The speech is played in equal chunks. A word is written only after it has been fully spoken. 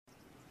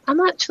I'm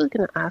actually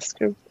going to ask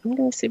her. I'm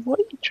going to say, what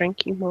are you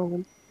drinking,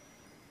 Morgan?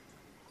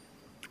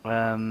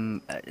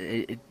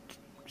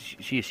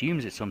 She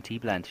assumes it's some tea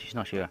blend. She's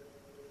not sure.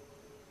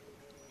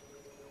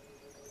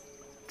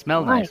 It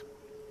smells Why? nice.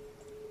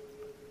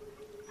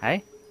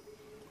 Hey?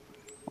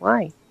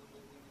 Why?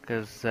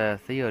 Because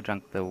Theo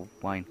drank the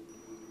wine.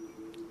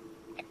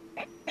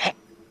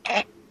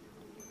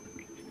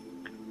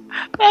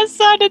 That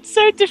sounded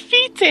so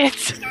defeated.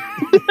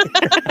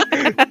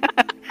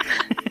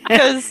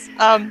 Because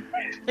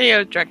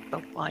Theo drank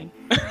the wine.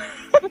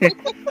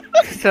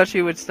 So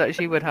she would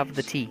have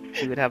the tea.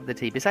 She would have the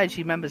tea. Besides,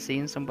 she remembers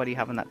seeing somebody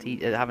having that tea,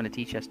 having a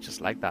tea chest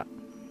just like that.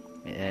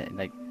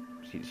 Like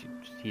she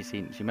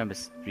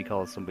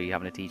recalls somebody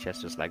having a tea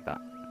chest just like that.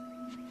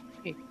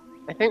 Okay.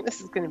 I think this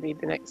is going to be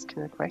the next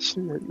kind of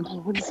question that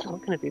Morgan's not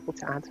going to be able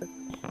to answer.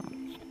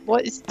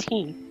 What is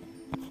tea?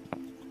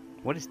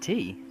 What is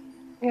tea?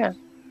 Yeah.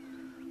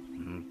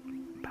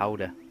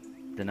 Powder.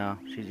 Dunno.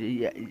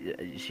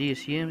 She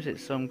assumes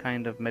it's some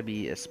kind of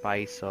maybe a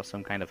spice or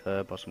some kind of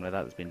herb or something like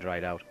that that's been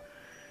dried out.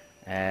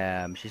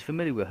 She's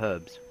familiar with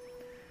herbs,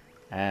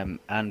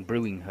 and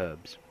brewing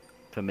herbs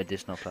for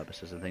medicinal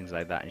purposes and things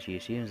like that. And she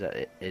assumes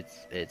that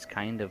it's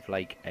kind of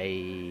like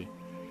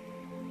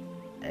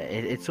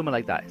it's something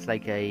like that. It's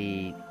like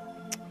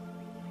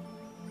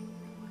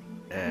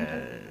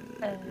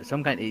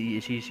some kind.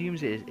 She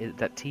assumes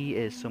that tea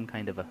is some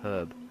kind of a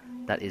herb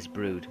that is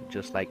brewed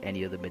just like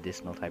any other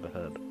medicinal type of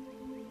herb.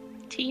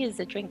 Tea is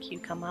a drink you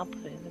come up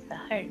with the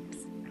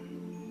herbs.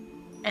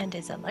 And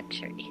is a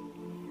luxury.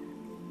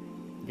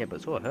 Yeah,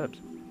 but so are herbs.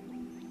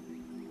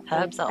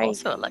 Herbs are Right.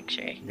 also a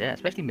luxury. Yeah,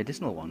 especially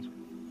medicinal ones.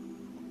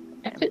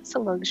 If it's a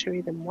luxury,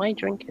 then why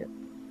drink it?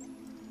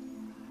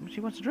 She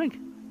wants to drink.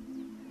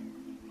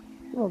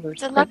 Well, there's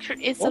It's a quite-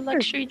 luxury. It's a water.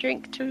 luxury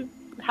drink to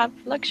have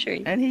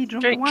luxury. And he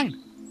drunk Drink. the wine.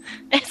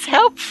 It's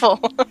helpful.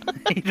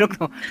 He drunk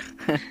the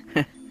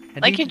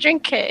and Like he- you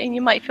drink it and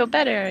you might feel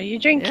better. You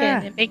drink it Yeah.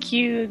 and it make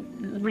you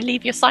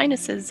relieve your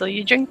sinuses, or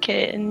you drink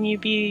it and you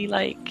be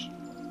like,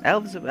 the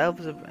elves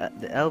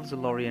of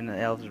Lorien and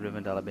the elves of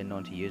Rivendell have been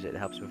known to use it. It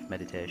helps with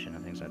meditation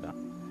and things like that.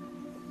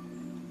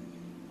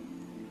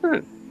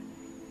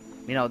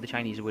 You know, the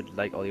Chinese would,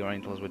 like, all the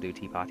Orientals would do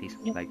tea parties,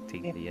 Yeah. like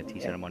tea Yeah.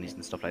 ceremonies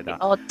and stuff like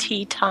that. odd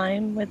tea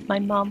time with my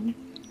mum.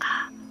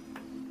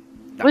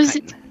 That What does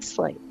kind- it taste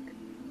like?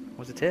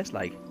 What's it taste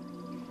like?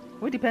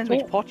 Well, it depends which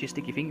Yeah. pot you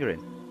stick your finger in.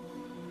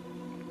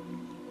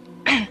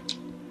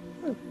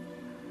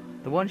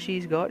 The one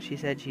she's got, she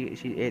said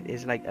it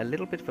is like a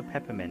little bit of a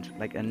peppermint,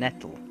 like a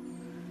nettle,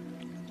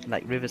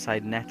 like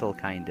riverside nettle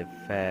kind of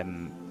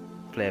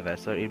flavor.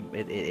 So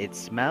it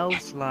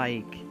smells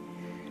like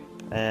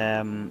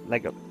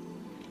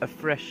a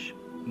fresh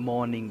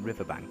morning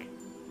riverbank.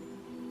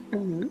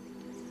 Mm-hmm.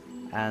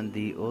 And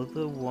the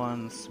other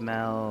one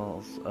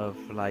smells of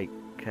like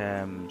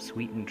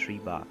sweetened tree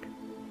bark.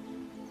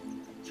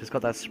 So it's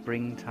got that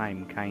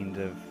springtime kind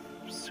of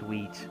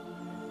sweet,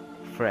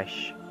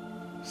 fresh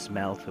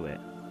smell to it.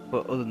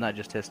 But other than that, it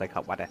just tastes like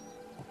hot water.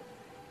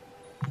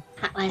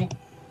 Hot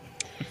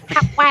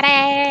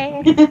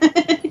water.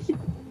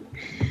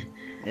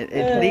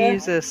 It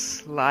leaves a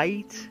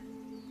slight,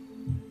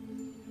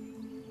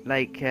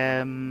 like,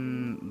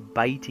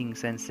 biting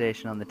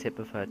sensation on the tip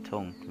of her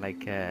tongue.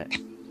 Like,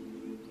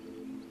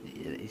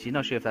 she's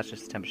not sure if that's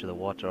just the temperature of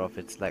the water or if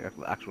it's like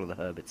actual the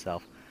herb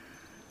itself.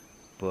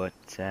 But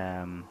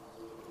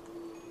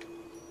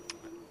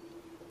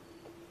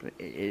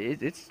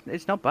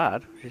it's not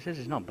bad. She says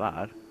it's not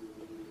bad.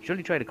 She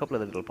only tried a couple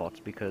of the little pots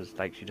because,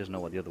 like, she doesn't know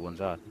what the other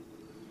ones are.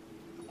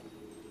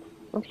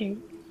 Okay.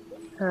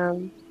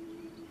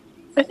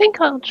 I think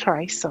I'll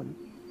try some.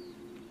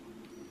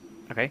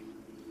 Okay.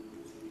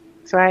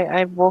 So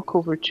I walk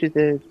over to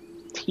the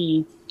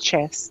tea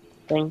chest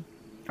thing.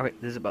 Okay,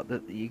 there's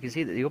you can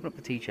see that you open up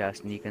the tea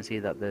chest and you can see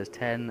that there's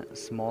 10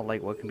 small,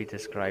 like, what can be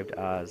described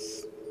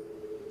as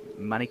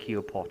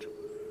manicure pot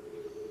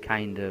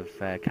kind of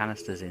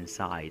canisters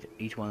inside.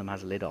 Each one of them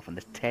has a lid off, and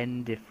there's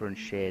 10 different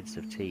shades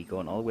of tea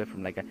going all the way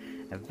from like a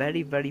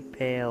very, very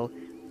pale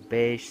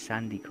beige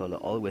sandy colour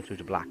all the way through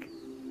to black.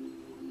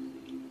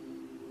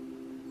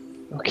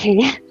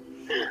 Okay.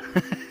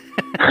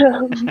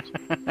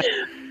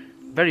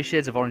 Very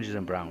shades of oranges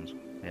and browns.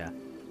 Yeah.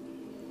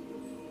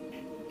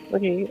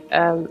 Okay.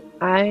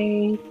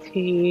 I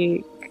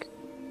take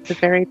the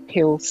very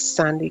pale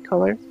sandy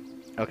color.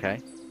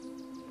 Okay.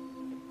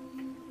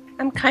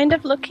 I'm kind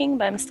of looking,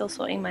 but I'm still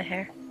sorting my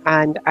hair.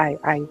 And I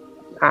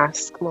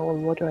ask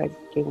Mom, what do I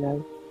do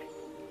now?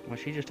 Well,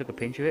 she just took a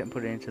pinch of it and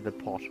put it into the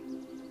pot.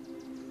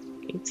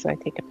 Okay, so I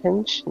take a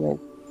pinch and I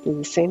do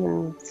the same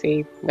and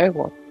say, now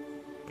what?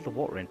 Put the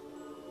water in.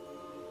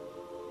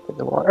 Put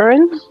the water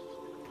in. Put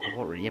the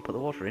water in. Yeah, put the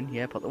water in.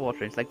 Yeah, put the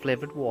water in. It's like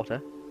flavoured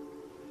water.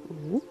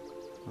 Mm-hmm.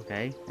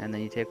 Okay, and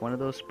then you take one of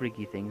those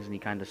spriggy things and you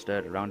kind of stir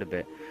it around a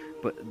bit.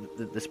 But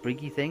the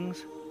spriggy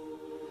things,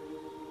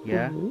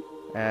 yeah,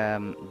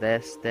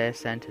 they're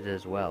scented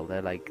as well.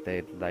 They're like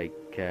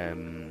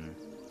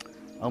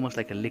almost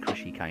like a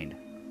licoricey kind.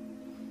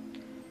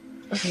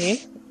 Okay.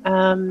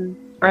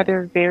 Are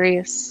there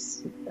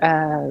various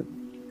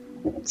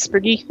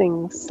spriggy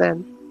things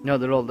then? No,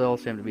 they all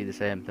seem to be the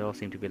same. They all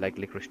seem to be like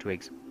licorice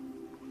twigs.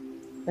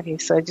 Okay,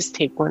 so I just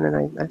take one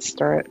and I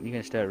stir it. You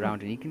can stir it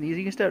around, and you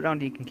can stir it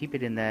around, and you can keep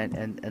it in there,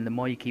 and the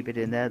more you keep it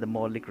in there, the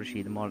more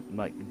licoricey, the more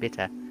like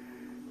bitter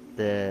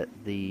the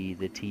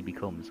tea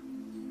becomes.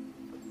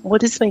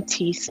 What does my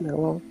tea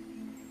smell of?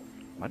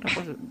 I don't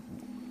know, was it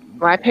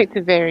Well, I picked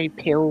the very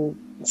pale,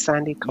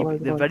 sandy you-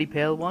 coloured the one. very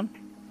pale one?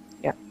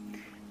 Yeah.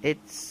 It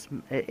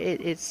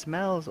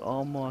smells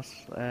almost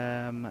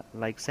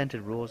like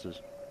scented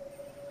roses.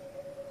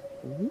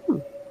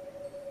 Ooh.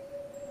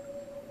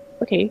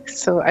 Okay,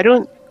 so I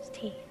don't It's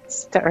tea.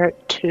 stir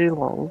it too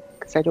long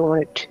because I don't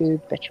want it too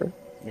bitter.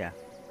 Yeah.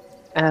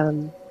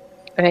 And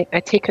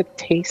I take a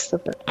taste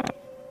of it.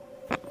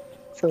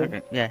 So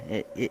Okay. Yeah.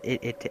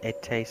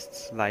 It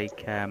tastes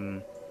like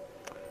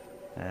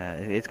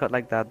it's got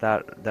like that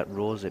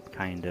rosehip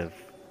kind of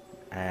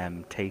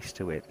taste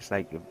to it. It's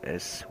like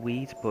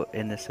sweet, but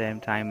in the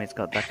same time, it's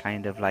got that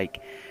kind of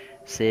like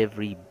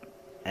savoury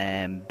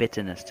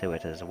bitterness to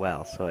it as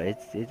well. So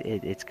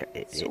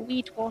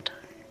Sweet water.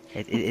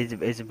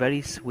 it's a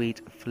very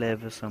sweet,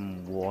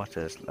 flavoursome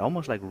water, it's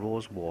almost like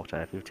rose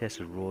water. If you've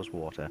tasted rose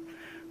water,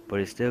 but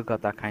it's still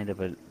got that kind of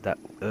that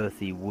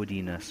earthy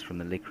woodiness from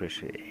the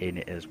licorice in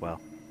it as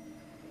well.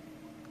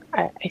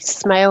 I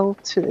smile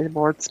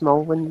towards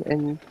Mulwyn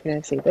and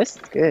I say, "This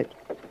is good."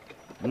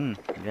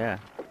 Yeah.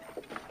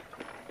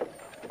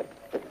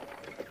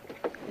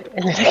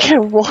 And then I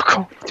kind of walk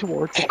off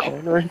towards a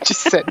corner and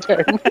just sit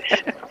down.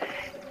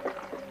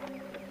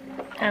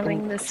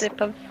 Having the sip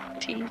of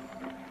tea.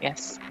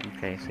 Yes,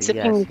 Okay. So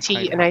sipping yes, the tea,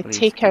 quite and I happily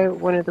take skip- out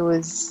one of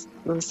those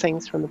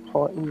things from the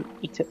pot and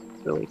eat it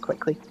really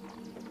quickly.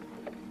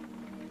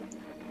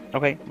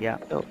 Okay. Yeah.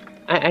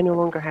 I no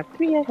longer have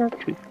 3, I have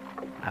 2.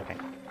 Okay.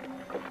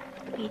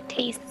 It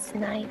tastes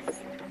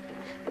nice.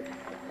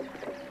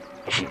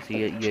 Okay, so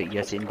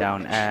you're sitting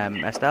down.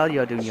 Estelle,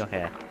 you're doing your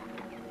hair.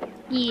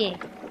 Yeah.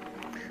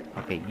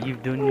 Okay,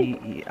 you've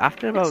done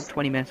after about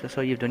 20 minutes or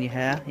so. You've done your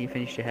hair. You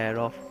finished your hair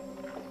off.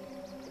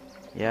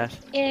 Yes.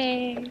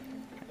 Yay.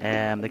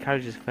 The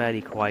carriage is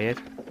fairly quiet.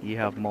 You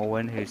have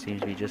Morwen, who seems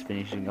to be just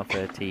finishing off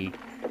her tea.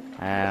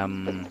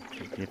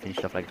 She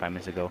finished off like 5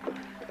 minutes ago.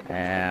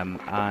 And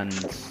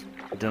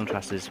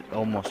Duntrust has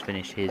almost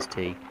finished his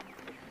tea.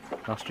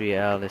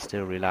 Nostriel is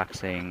still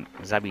relaxing.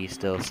 Zabi is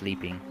still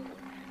sleeping.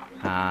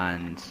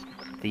 And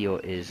Theo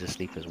is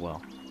asleep as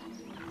well.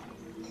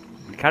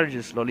 The carriage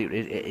is slowly,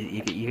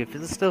 you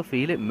can still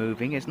feel it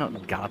moving. It's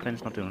not galloping,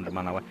 it's not doing 100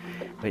 miles an hour,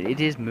 but it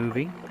is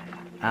moving,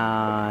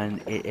 and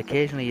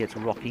occasionally it's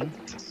rocking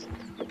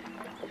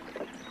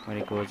when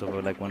it goes over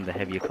like one of the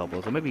heavier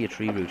cobbles, or maybe a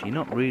tree root. You're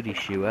not really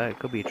sure. It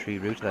could be a tree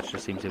root that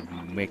just seems to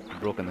have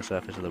broken the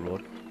surface of the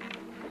road.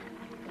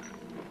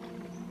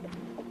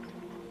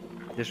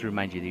 Just to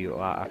remind you that you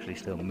are actually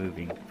still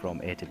moving from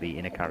A to B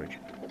in a carriage.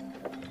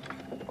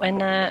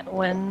 When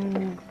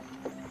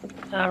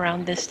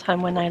around this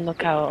time when I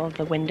look out of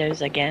the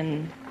windows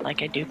again,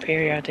 like I do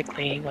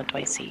periodically, what do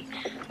I see?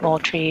 More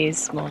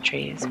trees, more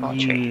trees, more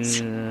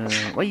trees.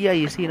 Well, yeah,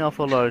 you see an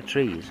awful lot of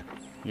trees.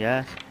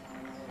 Yes.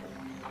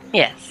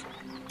 Yes.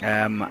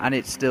 And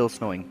it's still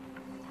snowing.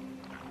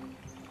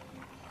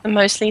 I'm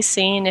mostly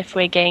seeing if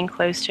we're getting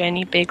close to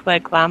any big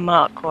like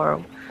landmark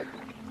or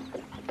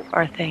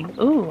thing.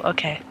 Ooh,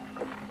 okay.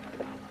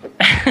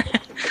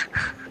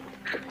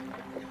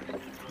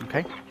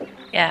 Okay.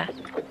 Yeah.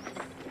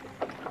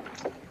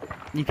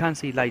 You can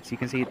see lights. You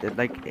can see that,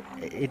 like,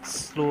 it's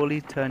slowly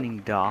turning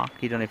dark.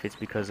 You don't know if it's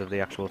because of the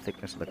actual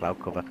thickness of the cloud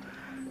cover.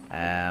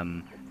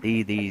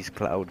 These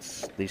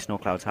clouds, these snow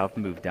clouds, have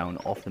moved down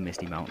off the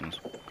misty mountains,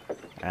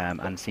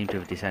 and seem to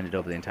have descended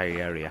over the entire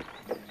area.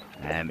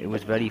 It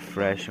was very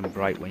fresh and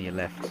bright when you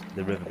left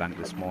the riverbank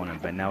this morning,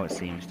 but now it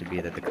seems to be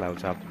that the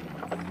clouds have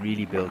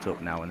really built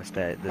up now, and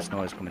the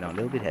snow is coming down a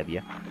little bit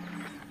heavier,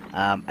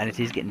 and it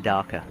is getting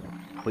darker.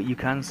 But you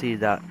can see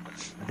that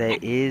there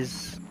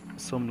is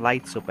some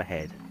lights up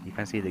ahead. You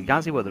can't see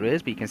what there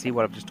is, but you can see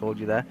what I've just told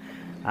you there.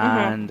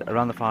 And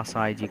around the far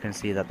side, you can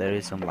see that there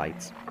is some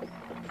lights.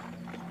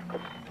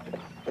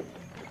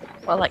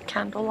 Well, like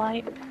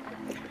candlelight.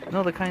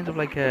 No, they're kind of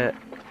like an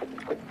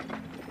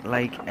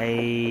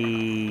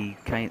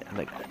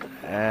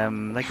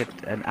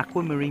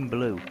aquamarine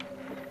blue.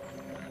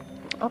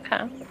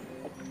 Okay.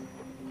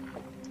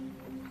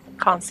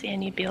 Can't see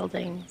any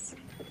buildings.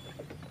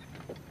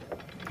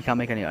 You can't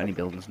make any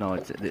buildings. No,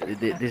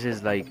 this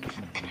is like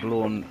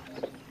blown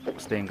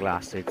stained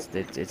glass.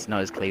 It's not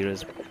as clear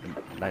as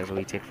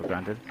we take for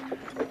granted.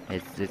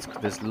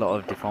 There's a lot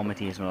of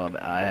deformities and a lot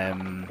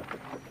of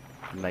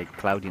like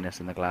cloudiness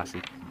in the glass.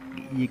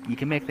 You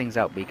can make things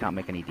out, but you can't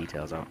make any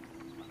details out.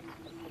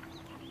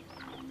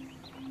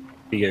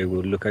 Theo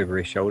will look over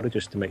his shoulder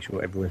just to make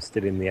sure everyone's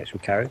still in the actual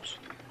carriage,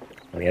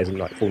 and he hasn't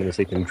like fallen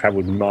asleep and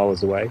travelled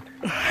miles away.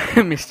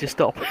 Mr.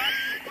 Stop.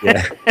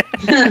 Yeah.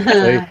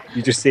 So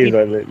you just see him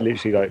like,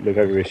 literally like look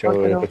over his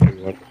shoulder, look at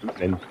everyone,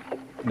 and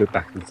look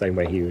back in the same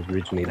way he was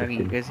originally Now, looking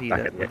you can see back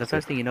that at the the exit.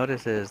 first thing you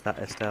notice is that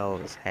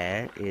Estelle's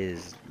hair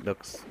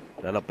looks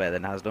a lot better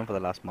than it has done for the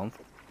last month.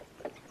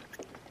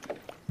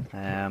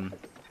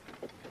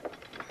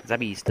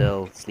 Zabby's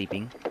still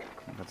sleeping.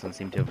 Doesn't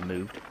seem to have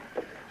moved.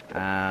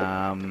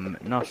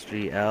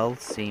 Nostriel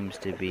seems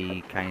to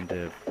be kind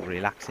of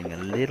relaxing a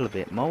little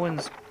bit.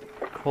 Moen's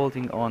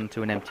holding on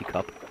to an empty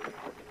cup.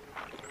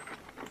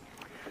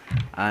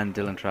 And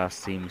Dylan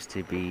Trask seems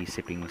to be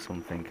sipping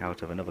something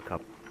out of another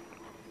cup.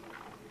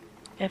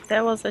 If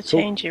there was a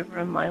changing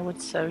room, I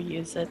would so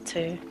use it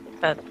too.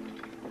 But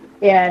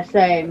Yeah,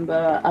 same,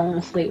 but I'm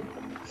asleep.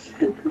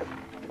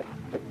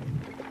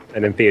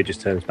 And then Theo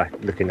just turns back,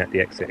 looking at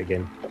the exit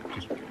again,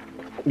 just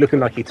looking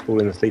like he's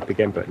fallen asleep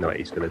again, but no,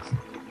 he's gonna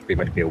pretty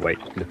much be awake,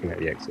 just looking at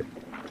the exit.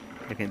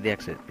 Looking at the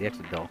exit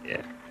door.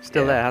 Yeah.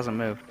 Still Yeah. there, hasn't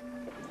moved.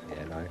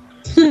 Yeah, no.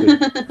 It's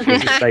good. As long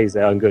as it stays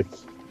there, I'm good.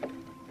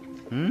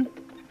 Hmm?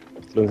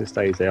 As long as it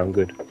stays there, I'm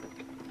good.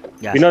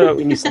 Yes. You know, like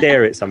when you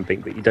stare at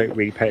something but you don't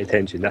really pay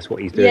attention, that's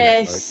what he's doing.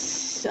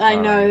 Yes, I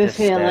know the Just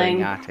staring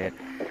feeling. at it.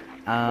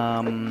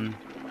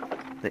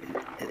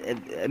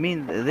 I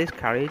mean, this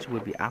carriage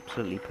would be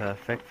absolutely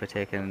perfect for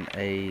taking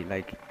a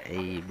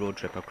road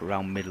trip up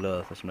around Middle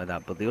Earth or something like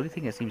that. But the only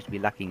thing that seems to be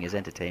lacking is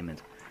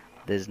entertainment.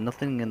 There's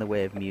nothing in the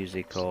way of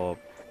music or.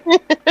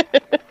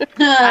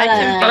 I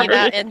can be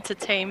that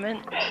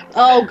entertainment.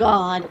 Oh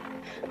God.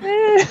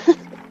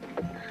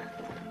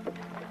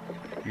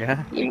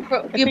 Yeah. You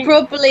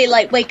probably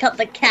like wake up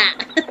the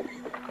cat.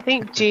 I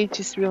think Jade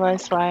just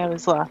realised why I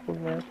was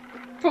laughing there.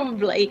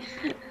 Probably.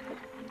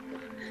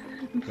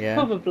 Yeah.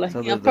 Probably.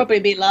 So I'll probably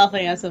be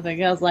laughing at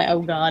something else like,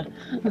 oh God.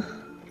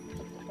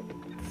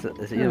 So,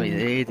 you know,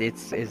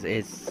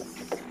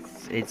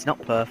 it's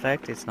not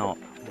perfect. It's not,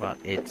 but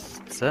it's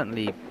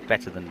certainly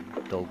better than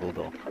Dol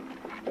Guldur.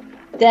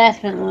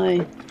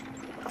 Definitely.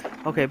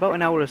 Okay, about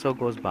an hour or so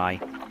goes by,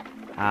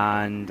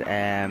 and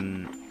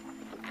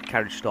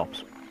carriage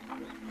stops.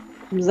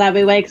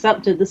 Zabby wakes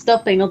up to the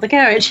stopping of the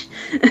carriage.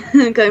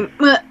 Going,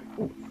 what?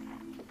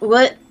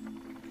 What?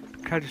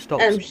 Carriage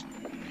stops.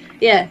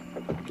 Yeah.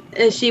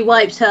 She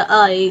wipes her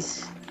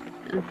eyes.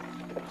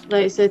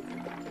 Like said,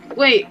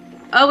 wait,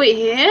 are we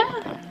here?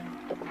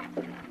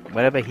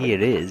 Wherever here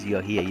is,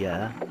 you're here,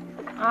 yeah.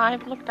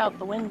 I've looked out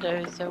the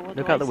window, so what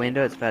Look do I out the see?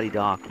 window, it's fairly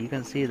dark. You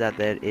can see that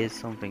there is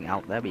something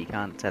out there, but you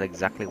can't tell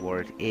exactly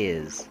where it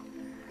is.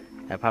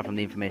 Apart from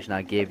the information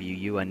I gave you,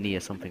 you are near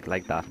something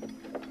like that.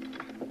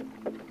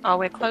 Oh,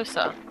 we're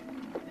closer.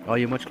 Oh,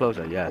 you're much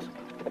closer, yes.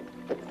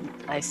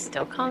 I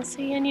still can't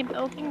see any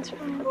buildings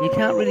from. You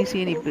can't really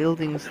see any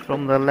buildings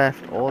from the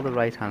left or the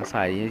right hand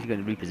side. You're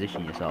going to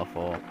reposition yourself,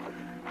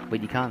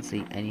 but you can't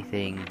see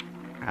anything.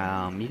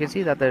 You can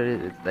see that there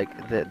is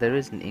there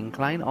is an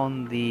incline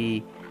on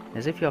the,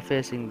 as if you're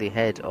facing the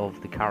head of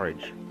the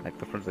carriage, like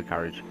the front of the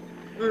carriage.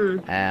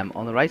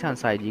 On the right hand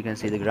side, you can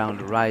see the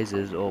ground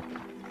rises up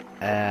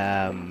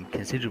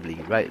considerably,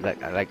 right?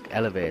 Like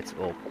elevates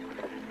up,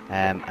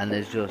 and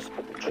there's just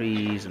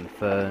trees and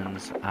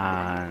ferns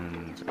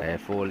and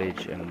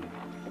foliage and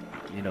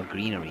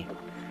greenery.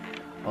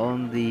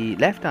 On the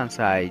left hand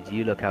side,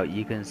 you look out,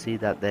 you can see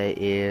that there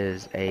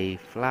is a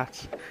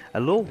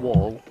low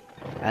wall,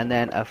 and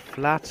then a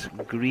flat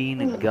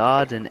green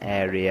garden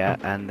area,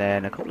 and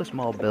then a couple of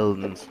small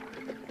buildings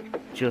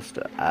just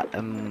I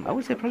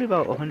would say probably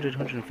about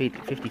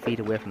 150 feet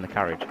away from the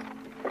carriage.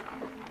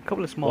 A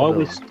couple of small While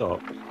we buildings.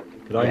 stop,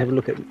 could I have a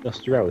look at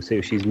Nostrel, see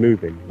if she's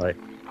moving? Like,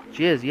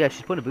 She is, yeah,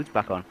 she's putting her boots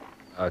back on.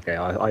 okay,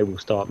 I will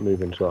start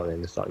moving as well then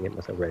and start getting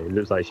myself ready. It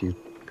looks like she's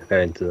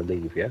preparing to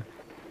leave, yeah?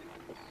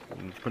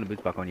 She's putting her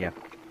boots back on, yeah.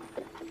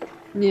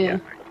 Yeah.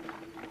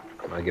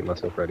 I get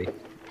myself ready.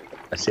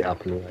 I sit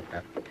up and all like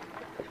that.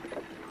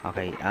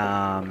 Okay,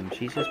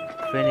 she's just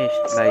finished,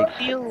 like,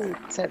 Theo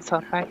sets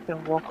off back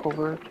and walk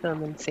over to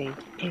him and say,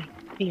 "Hey,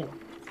 Theo.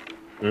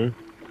 Hmm?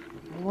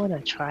 I want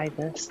to try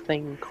this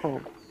thing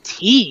called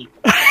tea."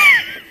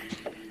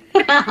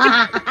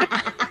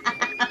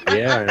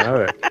 Yeah, I know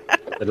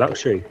it. The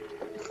luxury.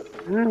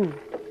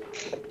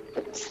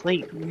 It's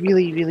like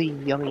really, really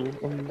yummy,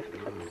 and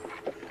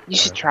you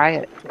should try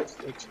it.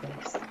 It's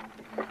nice.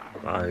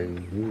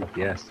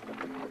 Yes.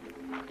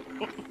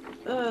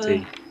 Uh,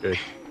 Tea, good.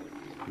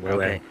 Well,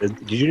 Okay.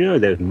 did you know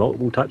there's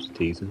multiple types of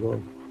teas as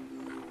well?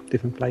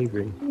 Different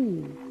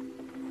flavouring.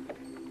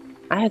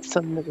 I had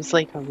some that was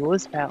like a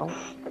rose petal.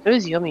 It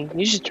was yummy.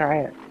 You should try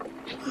it.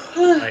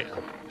 Later.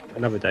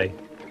 Another day.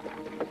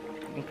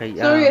 okay,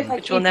 Sorry if I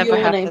Which will keep never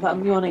yawning, happen. but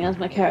I'm yawning as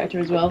my character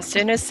as well. As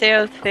soon as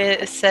Theo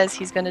says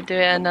he's going to do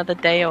it another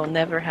day, it'll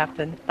never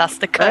happen. That's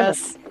the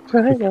curse.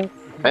 I know.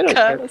 I don't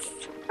care. Curse.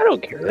 I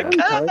don't care. I'm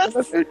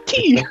talking about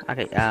tea.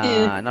 okay,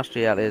 Yeah.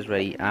 Nostriel is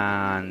ready,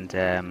 and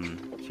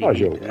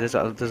Bonjour. there's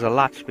a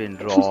latch being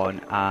drawn,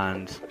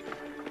 and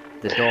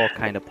the door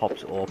kind of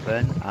pops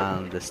open,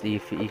 and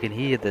you can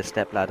hear the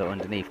step ladder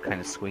underneath kind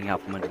of swing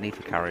out from underneath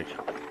the carriage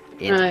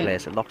into Right.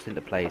 place. It locks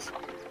into place,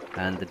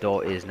 and the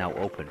door is now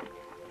open.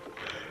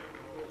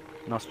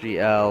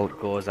 Nostriel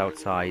goes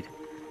outside,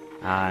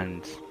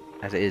 and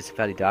as it is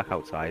fairly dark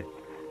outside,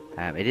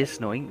 it is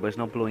snowing, but it's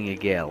not blowing a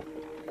gale.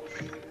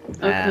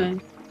 Okay.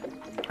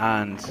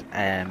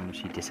 And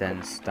she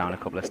descends down a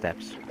couple of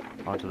steps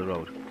onto the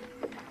road.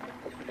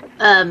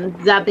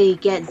 Zabby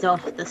gets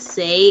off the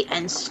seat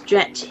and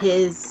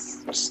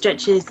stretches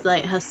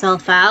like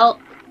herself out.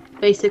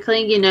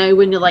 Basically, you know,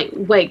 when you're like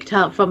waked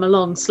up from a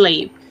long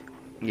sleep,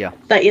 Yeah.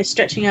 that you're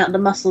stretching out the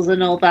muscles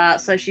and all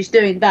that. So she's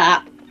doing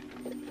that,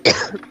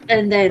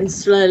 and then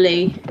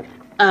slowly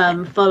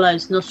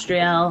follows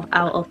Nostriel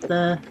out of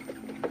the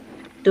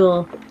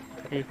door.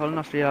 Okay, you follow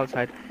Nostria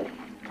outside.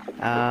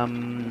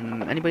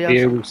 Anybody else?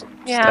 Theo will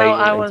Yeah, stay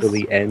I until was-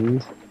 the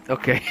end.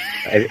 Okay.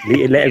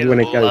 Let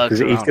everyone go because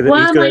he's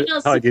Why going am I to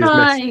not tidy his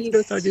mess. He's going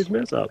to surprised? tidy his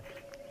mess up.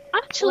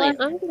 Actually,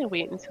 What? I'm going to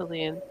wait until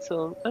the end,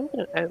 so I'm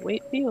going to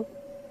outwait Theo.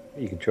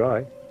 You can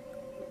try.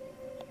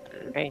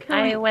 Right.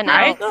 I went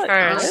I out got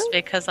first you.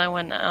 because I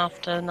went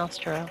after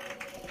Nostro.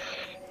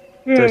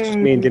 So it's just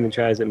me and Din and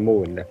Chaz and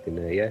Morn left in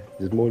there, yeah?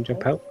 Does Morn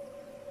jump out?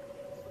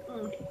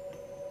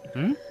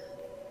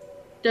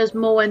 Does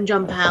Morwen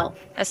jump out?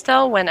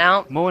 Estelle went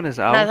out. Mona's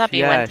out. Zabby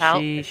yeah, went out.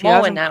 she Mo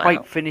hasn't went out.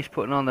 quite finished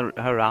putting on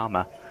her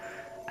armor.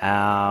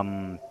 I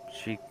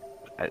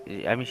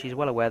mean, she's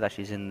well aware that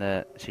she assumes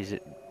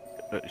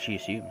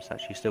that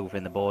she's still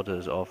within the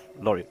borders of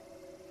Lorien.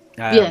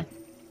 Yeah.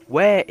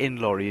 Where in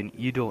Lorien,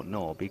 you don't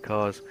know,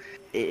 because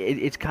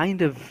it's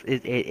kind of...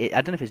 I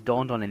don't know if it's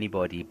dawned on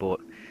anybody, but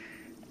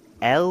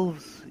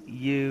elves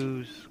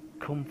use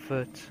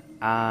comfort,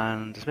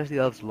 and especially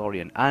the elves of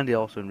Lorien, and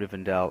also in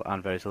Rivendell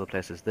and various other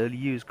places, they'll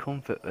use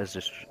comfort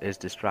as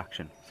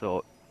distraction.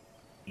 So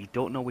you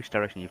don't know which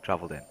direction you've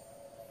travelled in.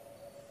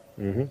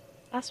 Mm-hmm.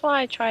 That's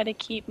why I try to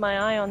keep my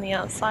eye on the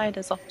outside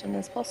as often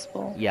as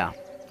possible. Yeah.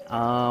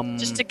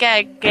 Just to get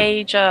a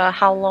gauge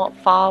how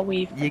far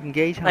we've... You can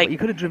gauge how... like- you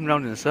could have driven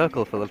around in a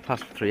circle for the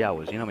past 3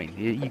 hours, you know what I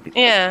mean? You could,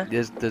 Yeah.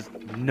 There's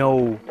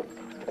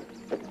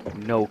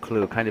no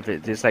clue. Kind of,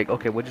 it's like,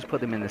 okay, we'll just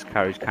put them in this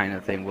carriage kind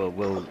of thing. We'll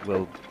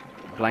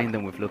blind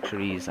them with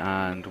luxuries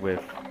and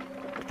with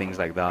things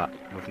like that,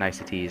 with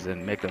niceties,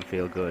 and make them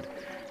feel good,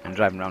 and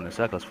drive them around in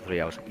circles for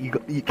 3 hours.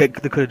 They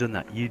could have done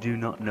that. You do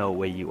not know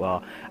where you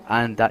are,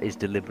 and that is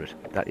deliberate.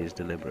 That is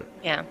deliberate.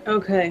 Yeah.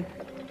 Okay.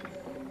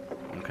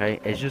 Okay,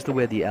 it's just the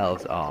way the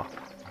elves are.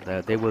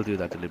 They will do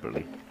that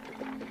deliberately.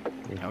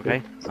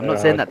 Okay, I'm not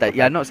saying that.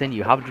 Yeah, I'm not saying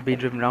you have to be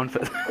driven around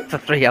for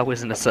 3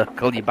 hours in a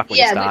circle. You're back when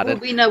you Yeah, started.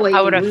 we know what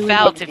I would have we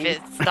felt know if what you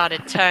it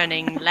started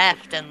turning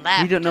left and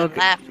left You don't know. and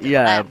left and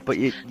Yeah, left. but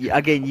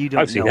again, you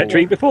don't I've seen know. that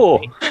tree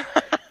before.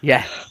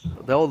 Yeah,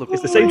 they all look.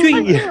 It's the same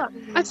tree.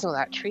 I saw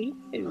that tree.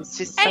 It was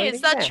just. Hey,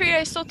 it's that standing tree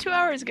I saw 2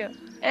 hours ago.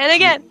 And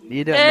again.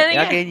 You don't. And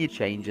Know, again. again, you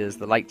changes.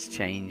 The lights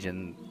change,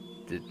 and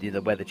the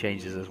weather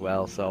changes as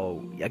well.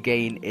 So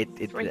again,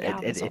 3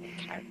 hours on the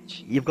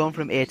carriage. you've gone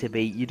from A to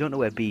B. You don't know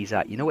where B's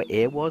at. You know where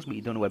A was, but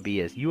you don't know where B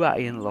is. You are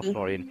in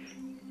Lothlorien.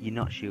 You're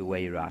not sure where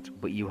you're at,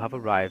 but you have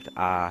arrived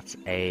at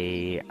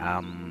a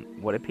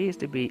what appears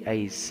to be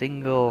a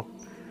single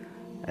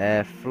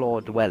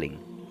floor dwelling.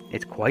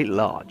 It's quite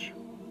large.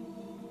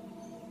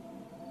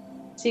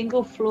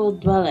 Single floor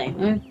dwelling.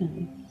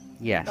 Okay.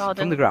 Yes,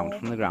 Garden from the ground. wall.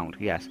 From the ground.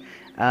 Yes.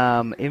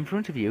 In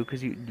front of you,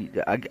 because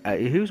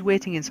who's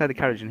waiting inside the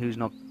carriage and who's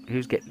not?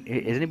 Who's getting?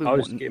 Is anybody? I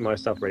was getting my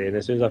stuff ready, and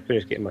as soon as I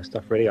finished getting my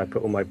stuff ready, I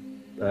put all my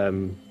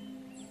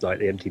like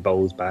the empty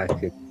bowls back,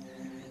 and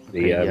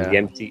the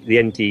Okay, the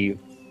empty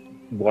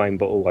wine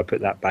bottle. I put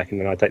that back, and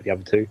then I take the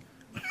other two.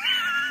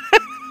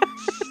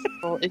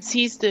 Well, it's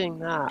he's doing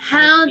that.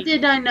 How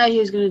did I know he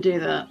was going to do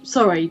that?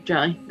 Sorry,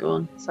 Jai. Go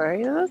on.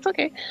 Sorry, no, that's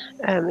okay.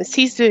 As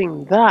he's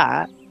doing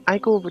that, I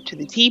go over to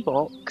the tea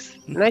box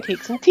and I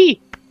take some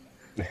tea.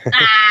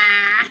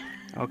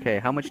 Okay,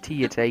 how much tea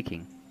you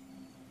taking?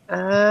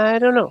 I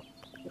don't know.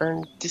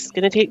 I'm just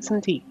gonna take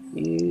some tea.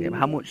 Yeah,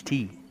 how much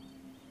tea?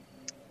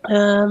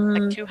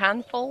 Like 2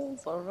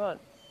 handfuls or what?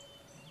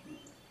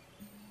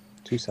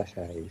 2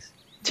 sachets.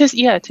 two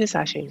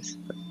sachets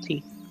of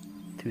tea.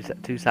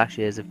 Two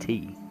sachets of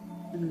tea.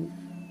 Mm.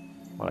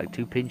 Or like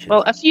 2 pinches.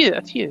 Well, a few.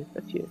 A few.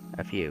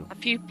 A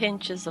few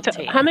pinches of So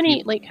tea. how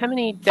many? How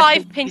many? 5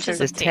 different pinches pieces of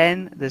There's tea.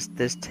 10.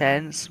 There's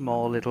 10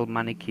 small little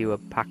manicure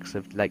packs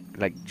of like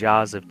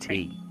jars of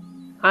tea.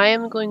 I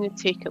am going to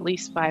take at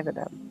least 5 of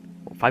them.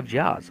 5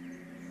 jars.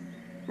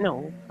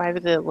 No, 5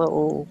 of the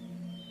little,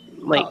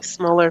 like Oh.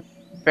 smaller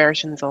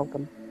versions of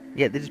them.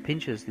 Yeah, they're just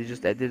pinches. They're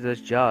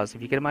just jars.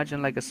 If you can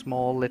imagine like a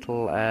small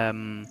little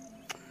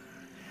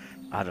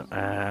I don't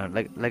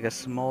like a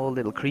small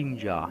little cream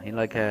jar, you know,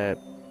 like a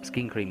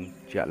skin cream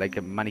jar, like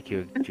a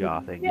manicure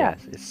jar thing. Yeah.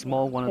 Yes, it's a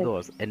small one of Yeah.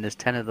 those, and there's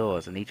 10 of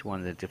those, and each one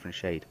is a different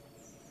shade.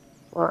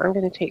 Well, I'm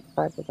going to take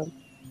 5 of them.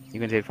 You're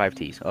gonna take 5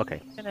 teas.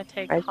 Okay. I'm gonna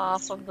take I-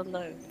 half of the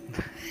load.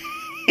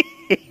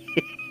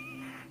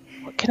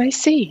 What can I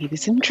say? He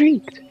was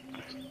intrigued.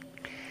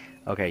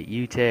 Okay,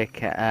 you take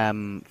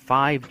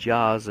 5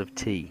 jars of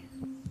tea.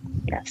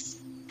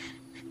 Yes.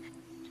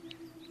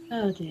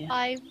 Oh dear.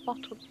 5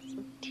 bottles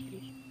of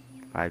tea.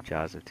 5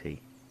 jars of tea.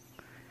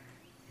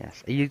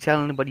 Yes. Are you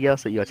telling anybody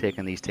else that you're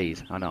taking these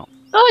teas or not?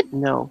 Oh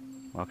no.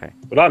 Okay.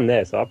 Well, I'm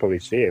there, so I'll probably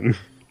see him.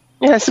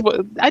 Yes, well,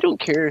 I don't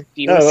care if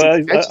you. No,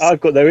 listen. I've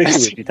got no issue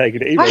with you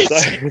taking it either.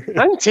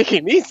 So. I'm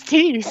taking these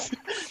teas.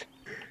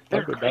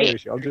 They're I've got no great.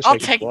 issue. I'm just I'll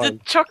taking take the wine.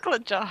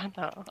 chocolate jar.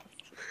 No.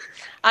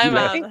 I'm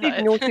I out think of they'd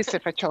it. notice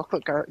if a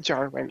chocolate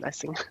jar went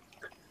missing.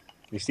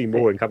 You see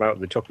Maureen come out of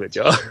the chocolate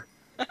jar.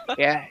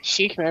 Yeah,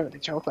 she came out with the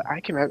chocolate. I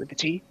came out with the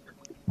tea.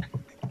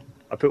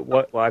 I put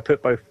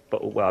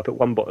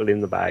one bottle in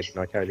the bag and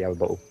I carry the other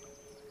bottle.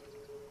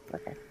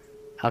 Okay.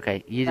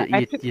 Okay,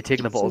 I put you're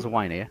taking the bottles some- of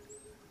wine here.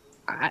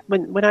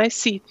 When I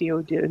see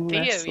Theo doing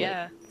Theo, this, like,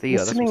 yeah. Theo,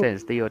 that's what I'm Listening-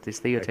 saying. Is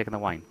Theo taking the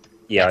wine?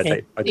 Yeah,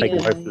 Okay. I take Yeah,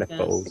 both he left does.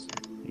 bottles.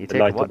 You The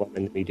take lighter what? one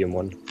and the medium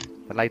one.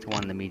 The lighter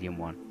one, the medium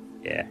one.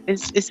 Yeah.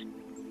 is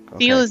Okay.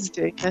 Theo's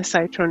doing this?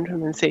 I turned to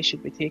him and say,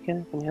 "Should we take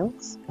anything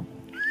else?"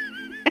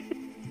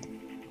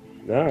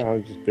 No, I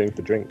was just doing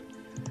for drink.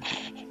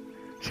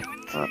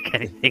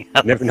 Anything You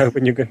else? never know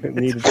when you're going to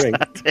need a drink.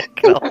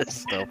 Take all this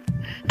stuff.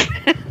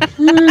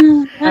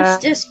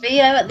 That's just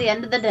Theo at the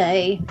end of the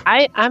day.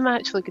 I'm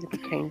actually going to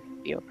be kind to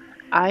Theo.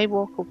 I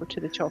walk over to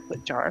the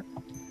chocolate jar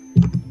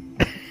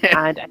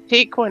and I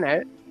take one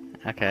out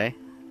Okay.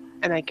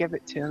 and I give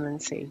it to him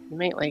and say, "You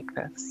might like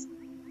this."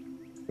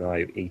 No,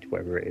 I eat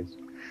whatever it is.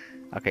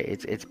 Okay,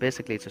 it's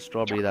basically a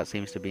strawberry that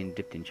seems to have been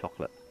dipped in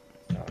chocolate,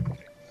 Oh, okay.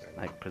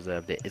 like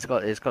preserved it. It's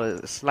got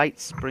a slight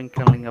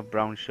sprinkling of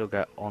brown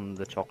sugar on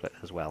the chocolate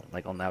as well,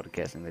 like on the outer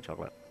casing of the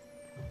chocolate.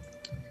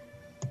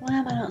 Why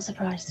am I not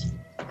surprised?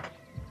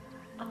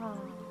 Oh,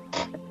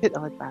 I put the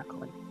lid back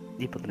on.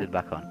 You put the lid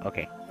back on.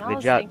 Okay. I The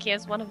was jar. thinking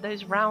it's one of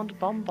those round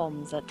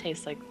bonbons that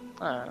taste like,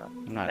 I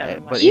don't know. No, Never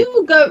but mind.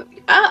 You go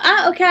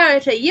out of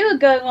character. You were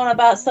going on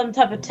about some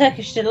type of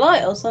Turkish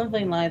delight or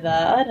something like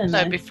that. I don't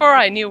know. No, before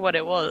I knew what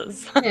it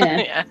was. Yeah.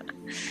 Yeah.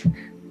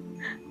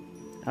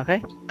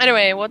 okay.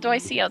 Anyway, what do I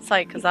see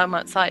outside? Because I'm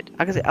outside.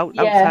 I can see Yeah.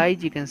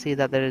 outside. You can see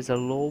that there is a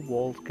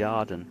low-walled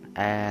garden.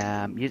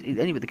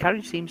 Anyway, the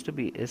carriage seems to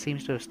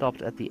have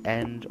stopped at the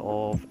end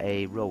of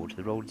a road.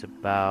 The road's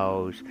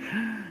about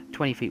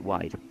 20 feet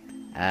wide.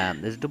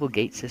 There's a double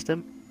gate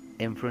system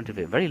in front of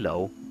it, very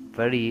low,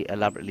 very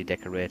elaborately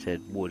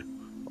decorated wood,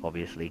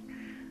 obviously.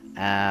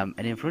 And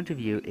in front of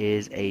you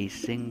is a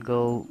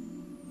single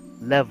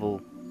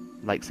level,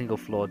 like single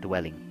floor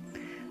dwelling.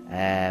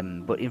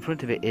 But in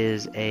front of it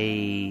is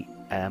a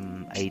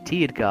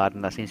tiered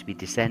garden that seems to be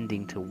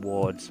descending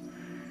towards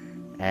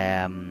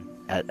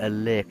a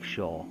lake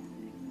shore,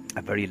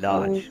 a very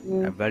large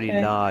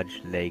okay.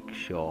 large lake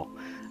shore.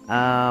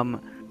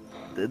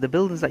 The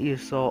buildings that you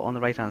saw on the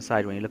right hand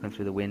side when you're looking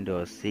through the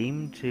windows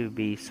seem to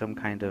be some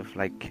kind of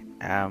like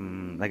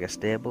a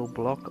stable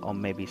block, or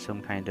maybe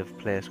some kind of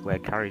place where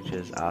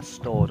carriages are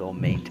stored or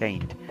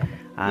maintained.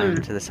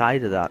 And to the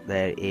side of that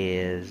there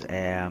is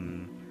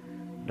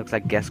looks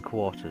like guest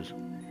quarters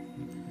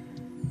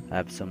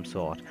of some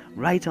sort.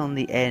 Right on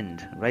the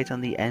ends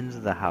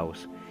of the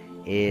house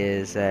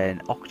is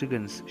an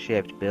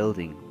octagon-shaped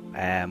building,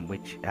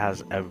 which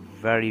has a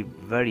very,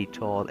 very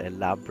tall,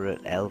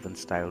 elaborate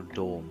elven-style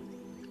dome.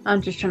 I'm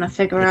just trying to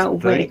figure It's out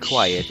very which.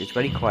 quiet. It's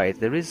very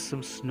quiet. There is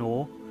some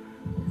snow,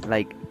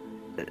 like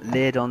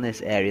laid on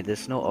this area. The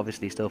snow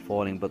obviously still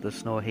falling, but the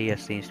snow here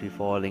seems to be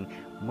falling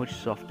much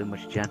softer,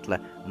 much gentler.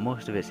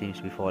 Most of it seems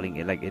to be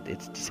falling like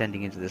it's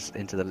descending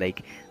into the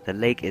lake. The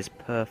lake is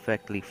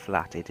perfectly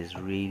flat. It is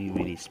really,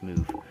 really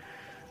smooth.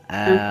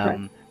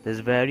 There's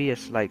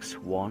various like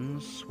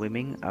swans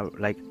swimming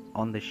like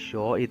on the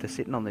shore, either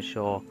sitting on the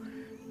shore,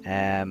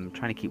 trying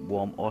to keep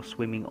warm, or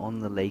swimming on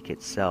the lake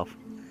itself.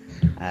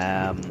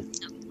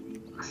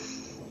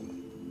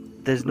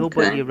 There's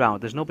nobody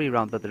around. There's nobody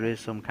around, but there is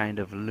some kind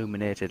of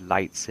illuminated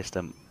light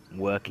system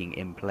working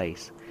in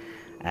place.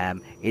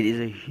 It is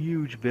a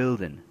huge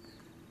building.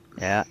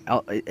 Yeah,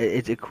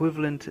 it's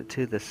equivalent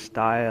to the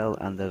style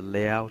and the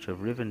layout of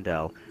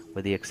Rivendell,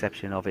 with the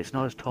exception of it's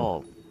not as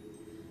tall.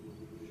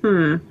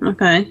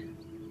 Okay.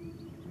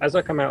 As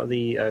I come out of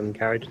the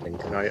carriage thing,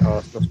 can I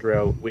ask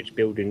Nostriel which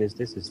building is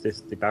this? Is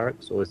this the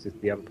barracks or is this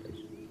the other place?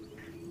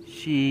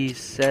 She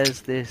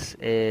says this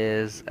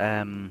is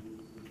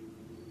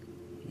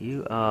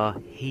you are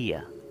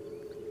here.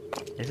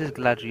 This is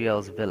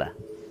Gladriel's villa.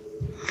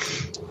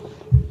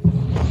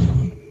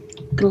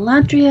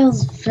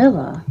 Gladriel's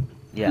villa.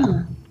 Yeah. Huh.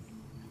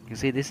 You can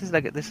see this is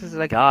like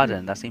a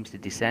garden that seems to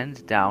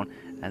descend down,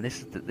 and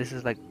this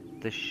is like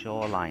the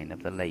shoreline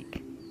of the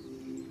lake.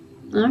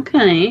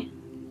 Okay.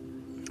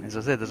 As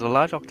I said, there's a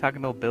large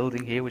octagonal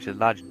building here, which has a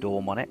large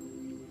dome on it,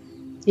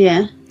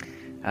 Yeah.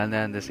 and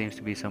then there seems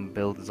to be some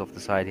buildings off the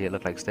side here,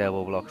 look like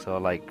stairwell blocks or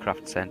like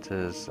craft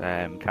centres,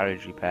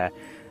 carriage repair,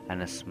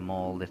 and a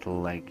small little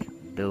like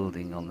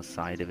building on the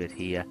side of it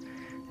here.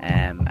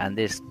 And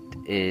this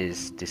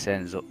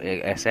ascends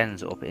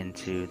up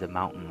into the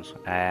mountains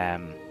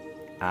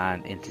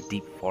and into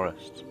deep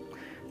forests,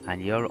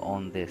 and you're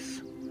on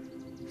this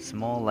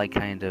small like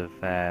kind of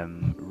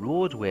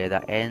roadway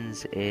that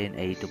ends in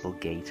a double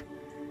gate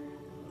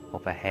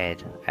up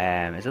ahead.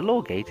 It's a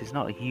low gate, it's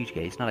not a huge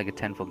gate, it's not like a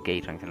 10-foot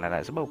gate or anything like that.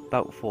 It's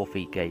about 4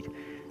 feet gate,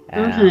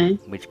 Okay.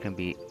 which can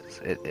be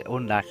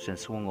unlatched and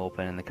swung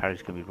open, and the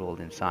carriage can be rolled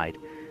inside.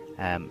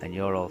 And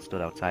you're all stood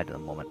outside at the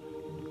moment.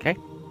 Okay.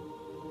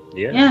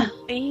 Yeah. Yeah.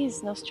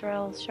 Please,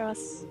 Nostrel, show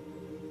us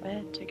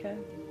where to go.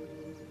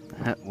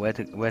 Where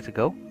to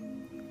go?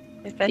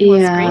 If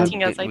anyone's Yeah.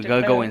 greeting us, I We don't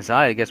gotta go know.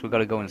 inside. I guess we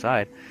gotta go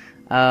inside.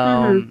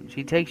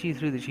 She takes you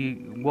through she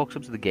walks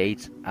up to the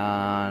gate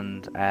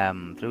and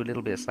through a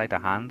little bit of sleight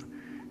of hand.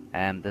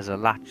 There's a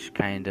latch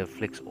kind of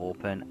flicks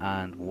open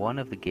and one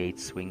of the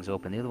gates swings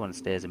open. The other one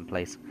stays in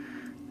place.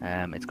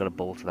 It's got a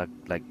bolt that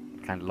like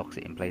kind of locks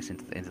it in place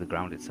into the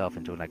ground itself,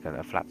 into like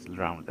a flat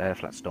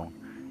stone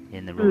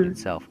in the road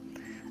itself.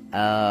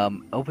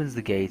 Opens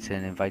the gate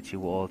and invites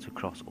you all to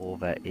cross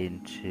over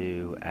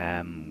into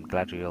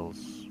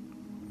Gladriel's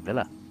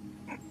villa.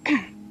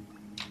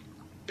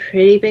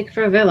 Pretty big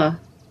for a villa.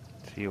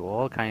 So you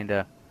all kind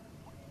of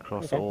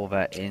cross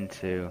over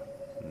into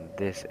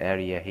this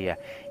area here.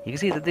 You can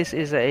see that this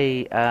is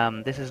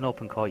an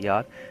open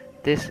courtyard.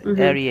 This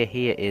area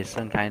here is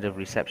some kind of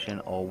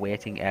reception or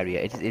waiting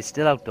area. It's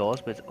still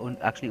outdoors, but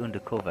it's actually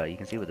undercover. You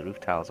can see where the roof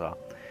tiles are.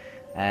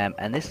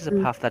 And this is a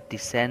path that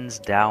descends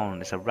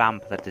down. It's a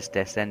ramp that is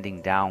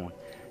descending down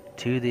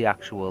to the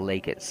actual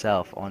lake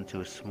itself,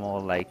 onto a small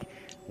lake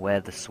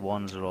where the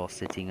swans are all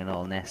sitting and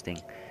all nesting.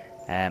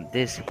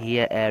 This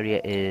here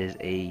area is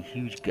a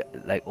huge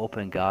like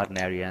open garden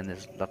area, and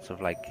there's lots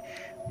of like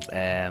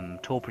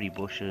topiary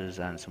bushes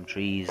and some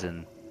trees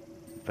and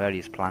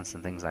various plants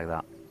and things like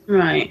that.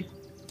 Right.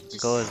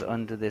 Goes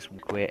under this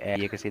walkway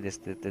area. You can see this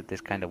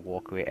kind of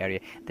walkway area.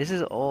 This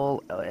is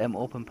all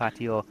open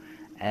patio,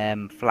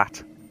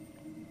 flat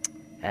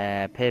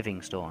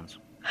paving stones.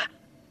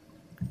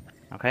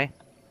 Okay.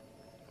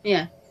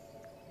 Yeah.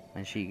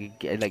 And she,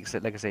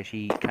 like I say,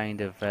 she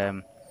kind of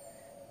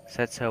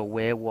sets her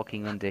way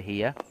walking under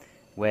here,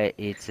 where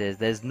it says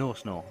there's no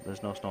snow.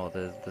 There's no snow.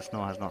 The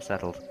snow has not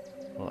settled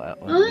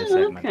under this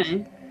segment.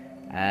 Okay.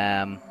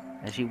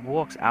 And she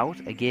walks out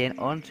again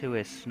onto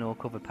a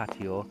snow-covered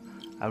patio,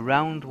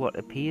 around what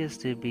appears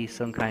to be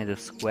some kind of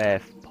square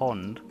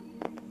pond,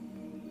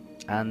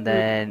 and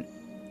then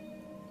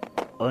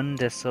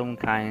under some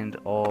kind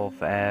of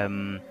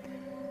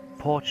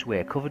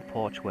porchway, covered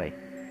porchway.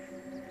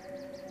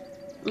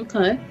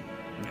 Okay.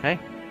 Okay.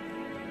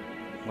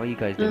 What are you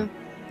guys doing?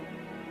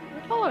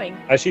 We're following.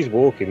 As she's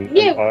walking,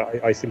 Yeah.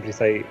 I simply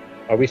say,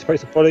 "Are we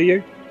supposed to follow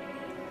you?"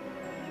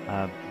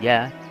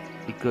 Yeah,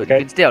 you could. Okay.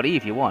 You can stay out here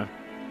if you want.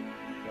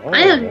 Oh,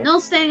 I am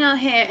not staying out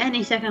here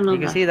any second You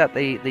longer. can see that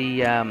the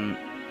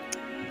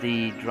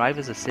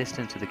driver's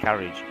assistant to the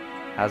carriage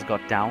has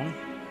got down,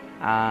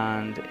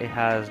 and it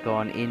has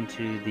gone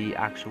into the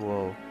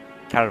actual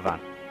caravan.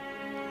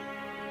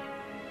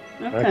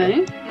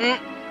 Okay.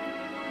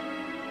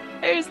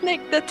 Who's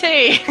Nick the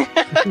Tea?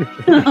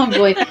 Oh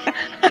boy.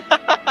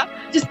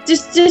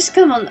 Just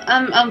come on.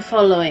 I'm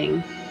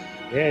following.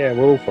 Yeah,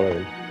 we're all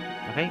following.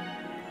 Okay.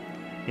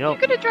 You know, You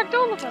could have dragged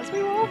all of us.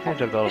 We were all. I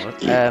drugged all of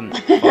us.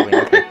 Following,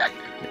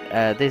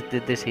 okay.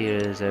 This here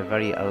is a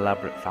very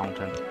elaborate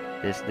fountain.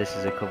 This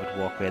is a covered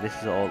walkway. This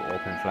is all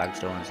open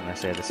flagstones, and I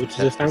say this. Which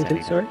is a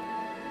fountain, sorry?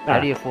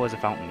 Area 4 is a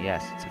fountain.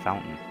 Yes, it's a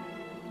fountain.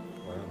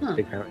 Wow, it's a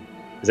big fountain.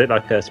 Is it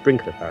like a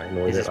sprinkler fountain,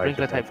 or It's is a it like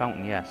sprinkler type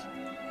fountain. Yes.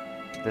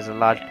 There's a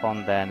large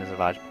pond there, and there's a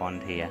large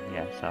pond here.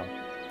 Yeah. So,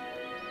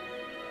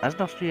 as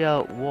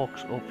Nostriel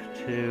walks up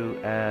to,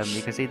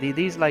 you can see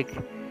these like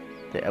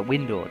are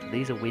windowed.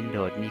 These are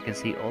windowed, and you can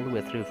see all the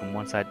way through from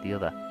one side to the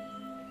other.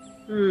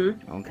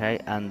 Okay,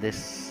 and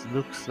this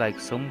looks like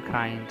some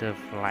kind of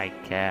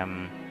like a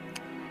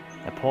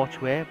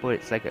porchway, but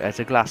it's like it's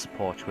a glass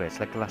porchway. It's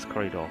like a glass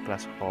corridor,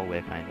 glass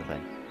hallway kind of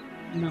thing.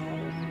 No.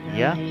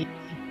 Yeah?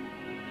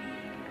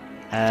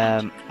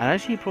 And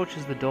as she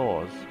approaches the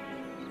doors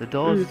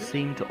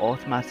seem to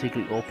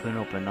automatically open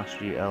up, and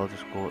Nostriel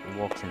just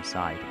walks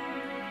inside.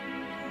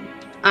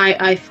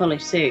 I follow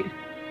suit.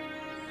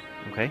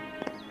 Okay.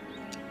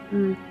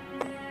 Mm.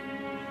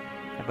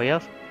 Everybody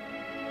else?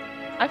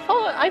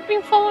 I've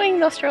been following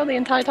Nostril the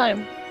entire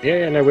time.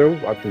 Yeah, no, we're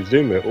all, I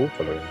presume we're all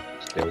following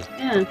still.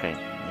 Yeah. Okay,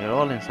 you're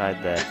all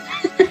inside there.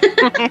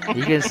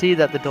 You can see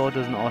that the door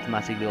doesn't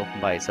automatically open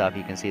by itself.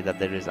 You can see that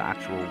there is an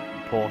actual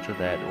porter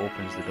there that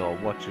opens the door,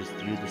 watches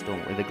through the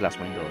stone with the glass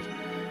windows,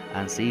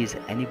 and sees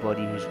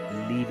anybody who's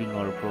leaving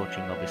or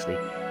approaching, obviously,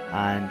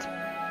 and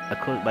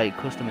by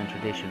custom and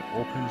tradition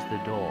opens the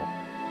door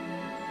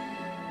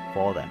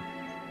for them.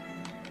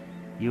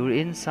 You're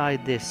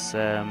inside this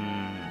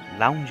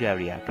lounge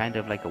area, kind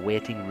of like a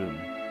waiting room.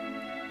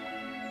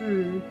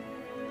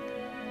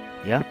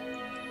 Yeah?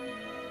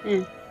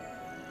 Yeah.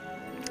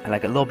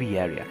 Like a lobby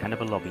area, kind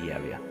of a lobby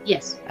area.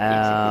 Yes.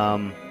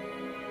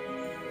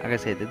 Like I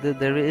said,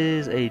 there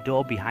is a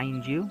door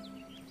behind you.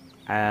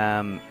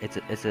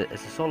 It's a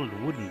solid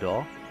wooden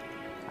door,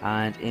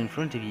 and in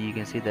front of you, you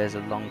can see there's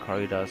a long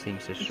corridor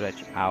seems to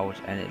stretch out,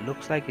 and it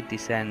looks like it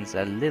descends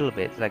a little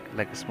bit, like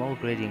a small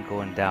gradient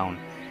going down,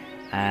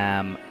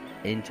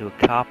 into a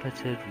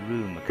carpeted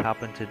room, a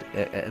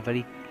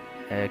very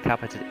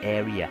carpeted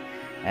area,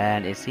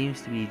 and it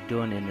seems to be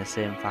done in the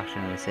same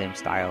fashion and the same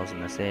styles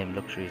and the same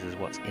luxuries as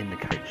what's in the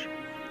carriage.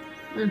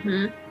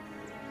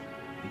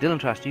 Dylan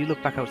Trask, you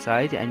look back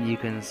outside and you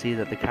can see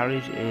that the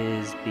carriage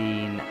is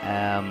being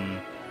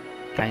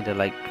kind of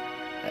like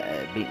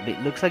it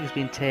looks like it's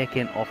been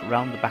taken off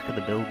around the back of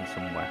the building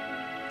somewhere.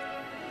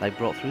 like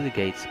brought through the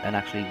gates and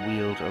actually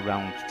wheeled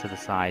around to the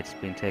side. It's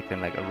been taken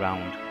like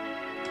around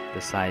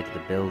the side of the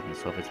building.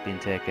 So if it's been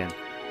taken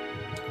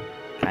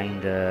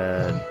kind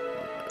of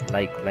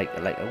like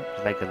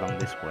along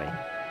this way.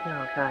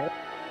 Okay.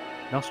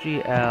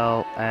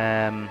 Nostriel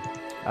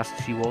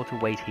asks you all to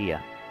wait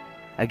here.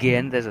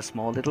 Again, there's a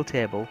small little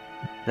table.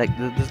 Like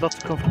there's lots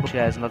of comfortable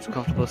chairs and lots of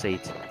comfortable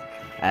seats.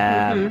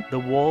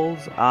 The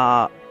walls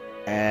are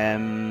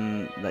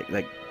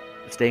like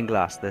stained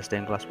glass. They're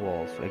stained glass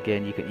walls.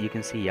 Again, you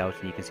can see out,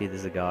 and you can see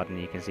there's a garden.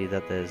 You can see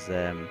that there's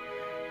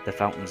the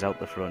fountains out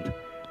the front.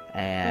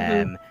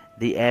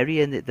 The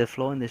area, the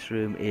floor in this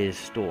room is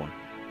stone.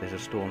 There's a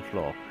stone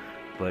floor,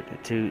 but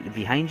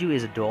behind you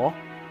is a door.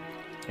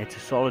 It's a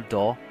solid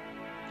door.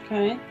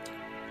 Okay.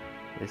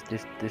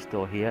 This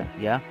door here,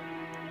 yeah.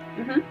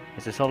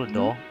 It's a solid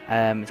door.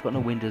 It's got no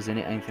windows in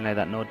it, anything like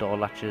that. No door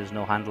latches,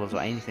 no handles, or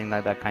anything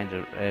like that. Kind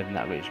of in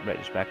that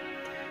retrospect.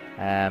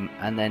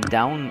 And then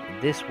down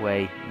this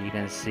way, you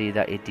can see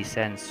that it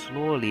descends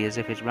slowly, as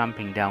if it's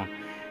ramping down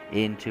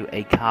into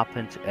a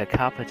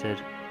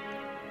carpeted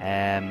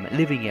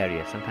living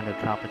area, some kind of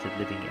carpeted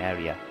living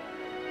area,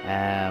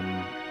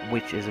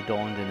 which is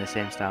adorned in the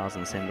same styles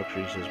and the same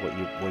luxuries as what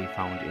you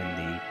found in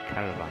the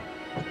caravan.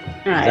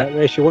 Is that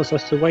where she wants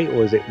us to wait,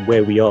 or is it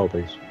where we are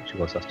where she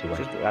wants us to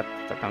wait?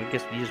 I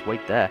guess you just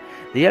wait there.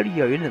 The area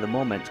you're in at the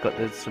moment,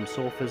 there's some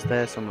sofas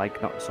there, some like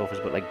not sofas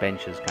but like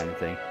benches kind of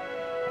thing.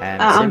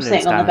 I'm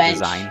sitting on the bench.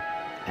 Design.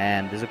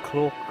 There's a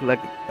cloak,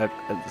 like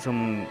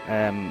some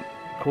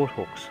coat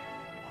hooks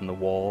on the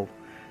wall.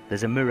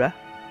 There's a mirror.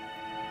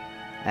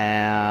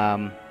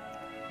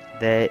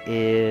 There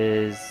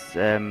is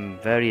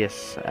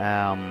various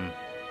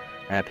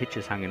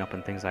pictures hanging up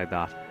and things like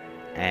that.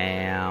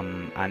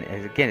 And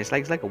again, it's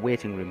like a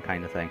waiting room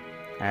kind of thing.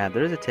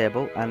 There is a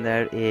table, and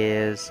there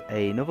is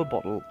another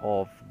bottle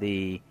of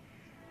the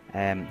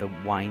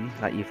wine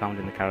that you found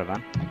in the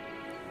caravan,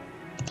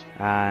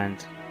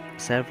 and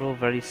several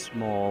very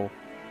small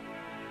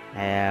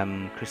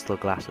crystal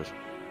glasses.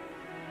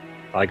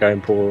 I go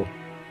and pour.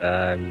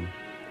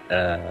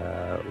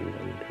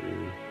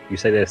 You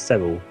say there's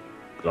several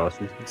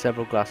glasses.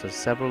 Several glasses,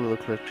 several little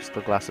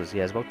crystal glasses.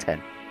 Yeah, it's about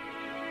 10.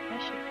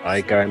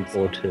 I go and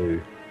pour 2.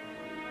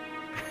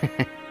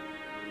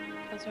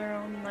 Because we're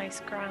on nice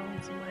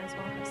grounds, and might as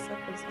well have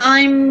slippers.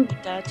 I'm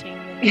dirtying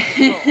the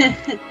floor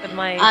with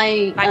my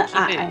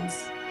fancy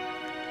boots.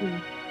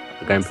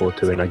 I go and pour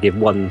 2 and I give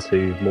 1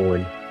 to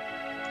Maureen.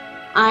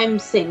 I'm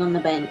sitting on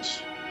the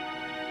bench.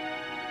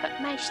 Put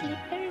my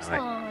slippers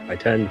on. I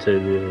turn to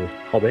the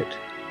hobbit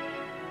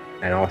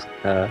and ask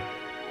her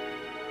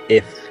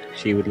if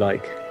she would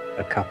like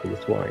a cup of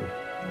this wine.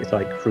 It's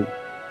like fruit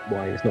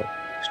wine, it's not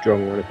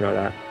strong or anything like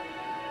that.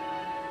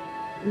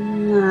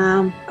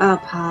 No, I'll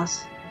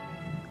pass.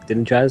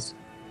 Didn't Jazz?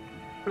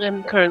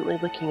 I'm currently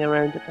looking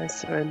around at my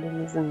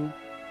surroundings, and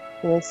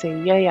I say,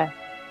 yeah.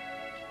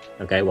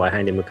 Okay, well I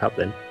hand him a cup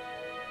then.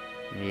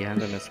 You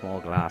hand him a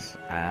small glass.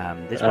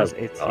 It's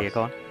here,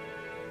 go on.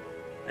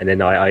 And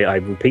then I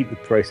repeat the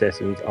process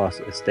and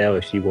ask Estelle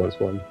if she wants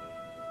one.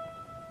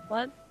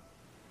 What?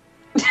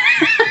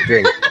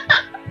 Drink.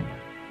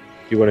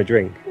 Do you want a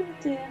drink? Oh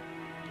dear.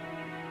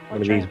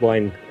 One of these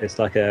wine. It's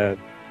like I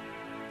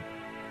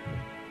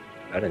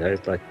don't know.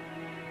 It's like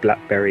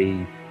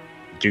blackberry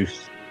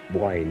juice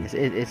wine.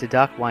 It's a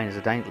dark wine. It's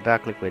a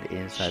dark liquid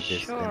inside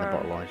this in the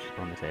bottle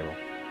on the table.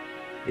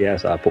 Yeah,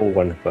 so I pour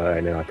one for her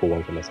and then I pour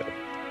one for myself.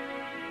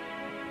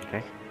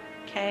 Okay.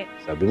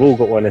 So we've all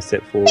got one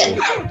except for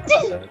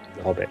the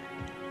Hobbit.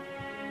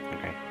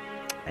 Okay.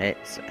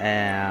 It's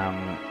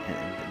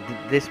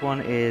this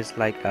one is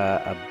like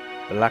a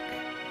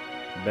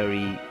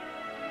blackberry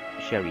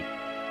sherry.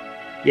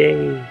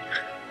 Yay!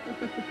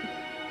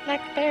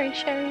 Blackberry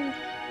sherry.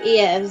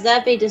 Yeah,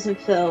 Zabby doesn't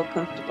feel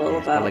comfortable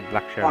It's about like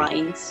black sherry.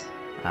 wines.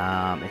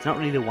 It's not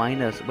really a wine,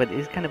 but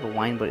it's kind of a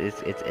wine, but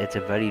it's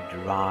a very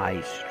dry,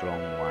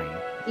 strong wine.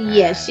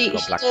 Yeah, It's she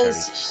got black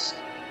does.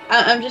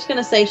 I'm just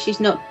gonna say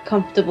she's not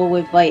comfortable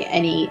with like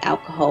any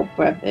alcohol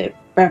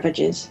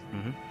beverages.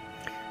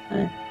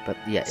 But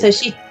yeah, So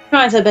she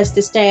tries her best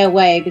to stay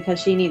away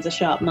because she needs a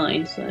sharp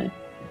mind. So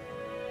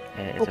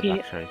it's a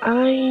black sherry.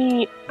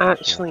 I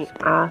actually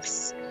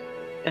asked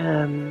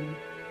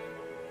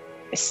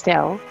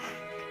Estelle,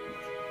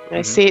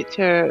 I say it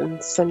to her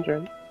in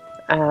Syndrome,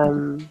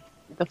 the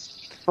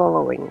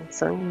following.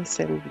 So I'm going to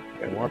send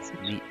What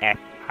the F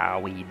are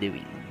we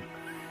doing?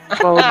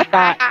 follow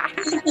back.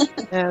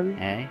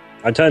 Eh?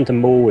 I turn to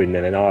Maureen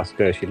and then ask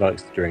her if she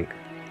likes to drink.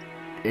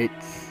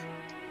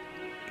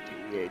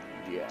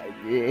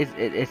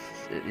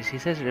 She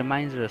says it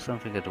reminds her of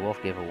something a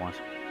dwarf gave her once.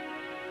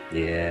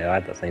 Yeah, I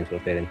had that same sort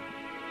of feeling.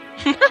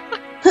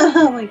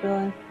 oh my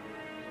god.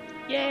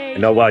 Yay!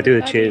 And I do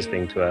the cheers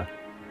thing to her.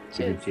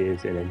 Cheers.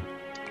 Cheers and then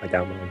I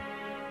down mine.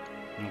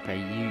 Okay,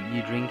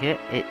 you drink it.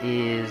 It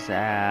is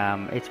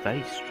it's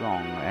very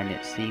strong, and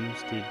it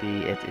seems to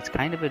be it's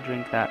kind of a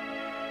drink that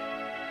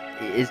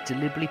is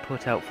deliberately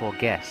put out for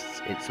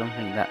guests. It's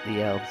something that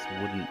the elves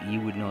wouldn't.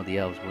 You would know the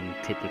elves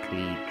wouldn't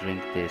typically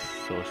drink this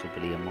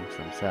sociably amongst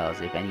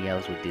themselves. If any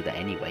elves would do that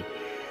anyway.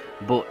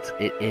 But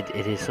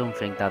it is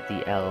something that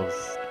the elves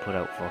put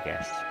out for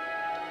guests.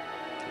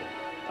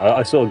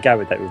 I sort of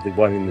gathered that with the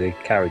one in the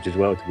carriage as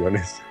well, to be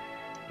honest.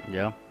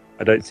 Yeah.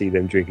 I don't see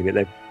them drinking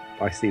it.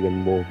 I see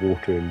them more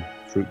water and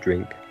fruit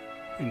drink.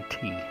 And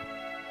tea.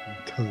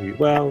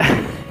 Well,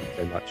 not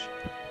so much.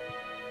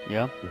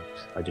 Yeah.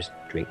 I just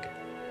drink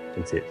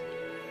and sit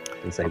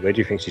and say, where do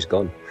you think she's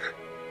gone?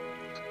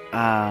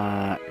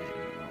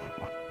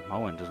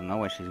 Moen doesn't know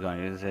where she's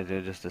going. He said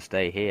just to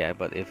stay here.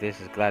 But if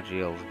this is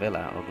Gladriel's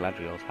villa or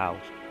Gladriel's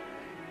house,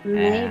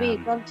 Maybe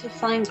gone to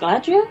find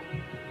Gladriel?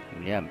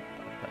 yeah,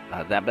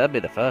 that'd be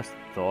the first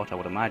thought, I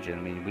would imagine.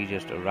 I mean, we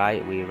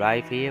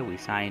arrive here, we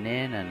sign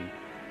in,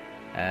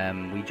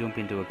 and we jump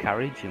into a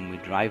carriage and we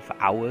drive for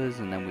hours,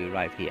 and then we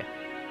arrive here.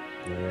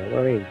 Yeah, well,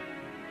 I mean,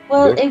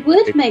 Well, Nope. it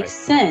would Big make place.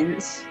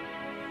 sense.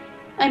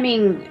 I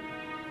mean,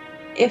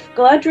 if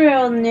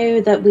Gladriel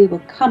knew that we were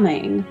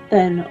coming,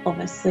 then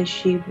obviously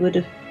she would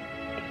have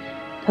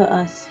put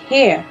us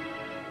here.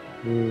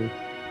 So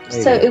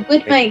maybe. it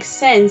would make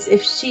sense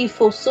if she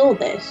foresaw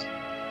this.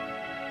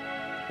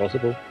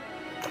 Possible.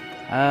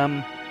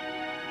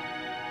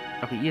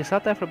 Okay, you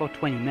sat there for about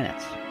 20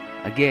 minutes.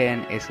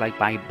 Again, it's like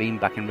being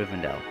back in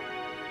Rivendell.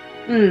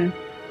 Hmm.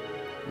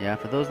 Yeah,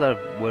 for those that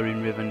were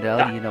in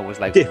Rivendell, you know, it was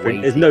like Different.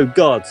 waiting. There's no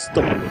guards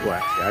stopping me. Well,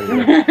 actually, I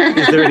don't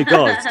know. Is there any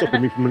guards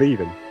stopping me from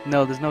leaving?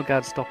 No, there's no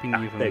guard stopping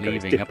you from there you go,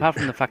 it's leaving, different. apart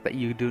from the fact that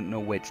you don't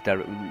know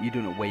you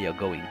don't know where you're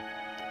going.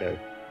 No.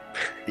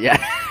 Yeah.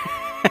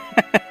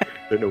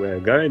 Don't know where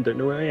I'm going, don't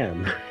know where I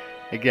am.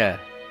 Again,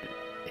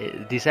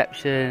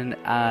 deception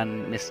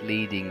and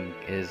misleading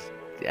is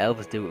the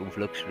elves do it with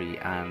luxury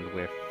and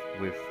with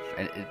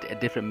a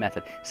different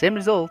method. Same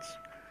results,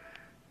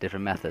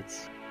 different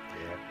methods.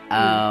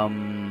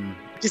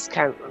 Just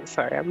can't. I'm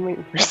sorry, I'm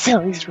waiting for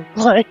Sally's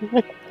reply.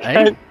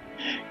 Eh?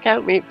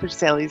 Can't wait for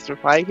Sally's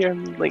reply here.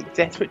 I'm like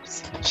desperate to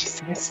see what she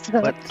says to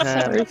that. But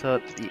Sorry.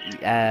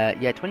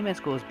 20 minutes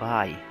goes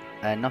by.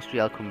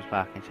 Nostriel comes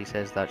back and she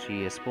says that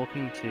she has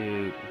spoken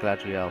to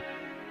Gladriel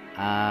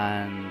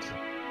and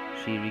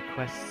she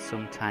requests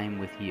some time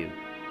with you.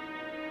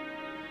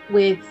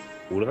 With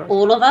All of us?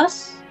 all of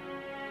us?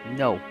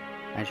 No.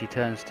 And she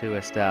turns to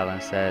Estelle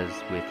and says,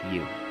 with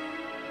you.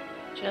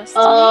 Just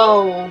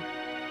Oh.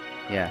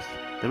 Yes.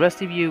 The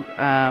rest of you,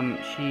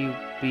 she'll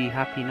be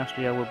happy,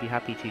 Nostriel will be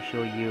happy to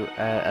show you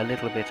a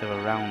little bit of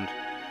around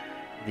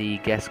the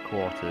guest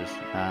quarters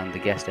and the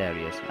guest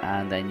areas.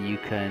 And then you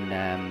can,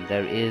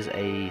 there is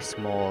a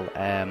small,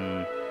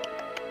 what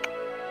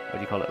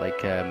do you call it,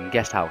 like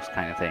guest house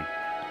kind of thing.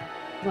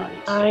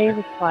 Right. I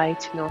reply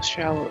to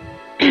Nostril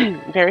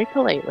very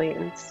politely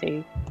and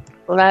say,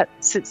 well, that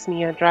suits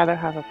me. I'd rather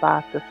have a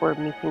bath before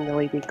meeting the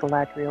Lady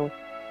Galadriel.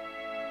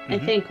 I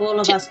think all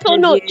of Just us so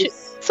could not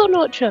use... So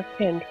not to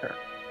offend her.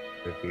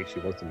 I think she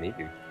wants to meet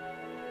you.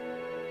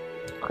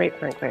 Quite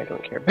frankly, I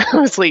don't care. But I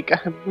was like,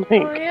 Oh,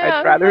 yeah,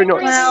 I'd rather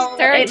not. Well,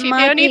 Dirt. it The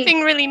might only be-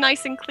 thing really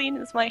nice and clean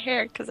is my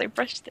hair because I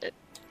brushed it.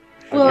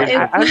 Well, Okay.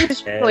 it I was would-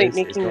 just Yes, like it's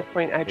making the not-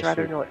 point I'd it's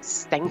rather true. not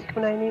stink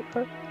when I meet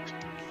her.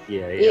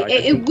 Yeah,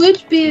 It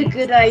would be a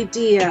good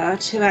idea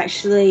to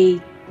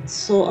actually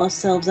sort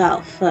ourselves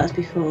out first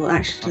before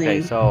actually...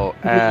 Okay, so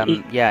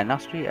really- yeah,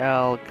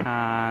 Nostriel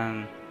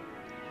can.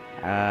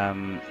 I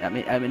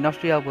mean,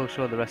 Nostriel will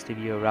show the rest of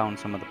you around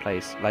some of the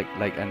place, like,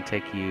 and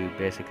take you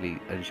basically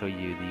and show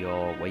you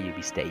where you'll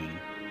be staying.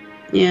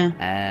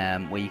 Yeah.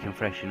 Where you can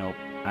freshen up.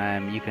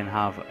 You can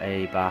have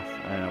a bath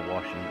and a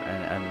wash,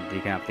 and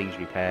you can have things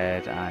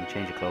repaired and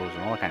change your clothes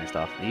and all that kind of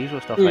stuff. The usual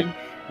stuff, like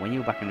when you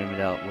were back in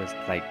Rivendell, was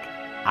like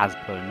as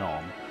per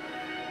norm.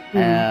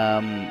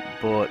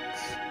 But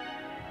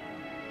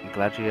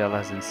Gladriel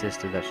has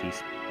insisted that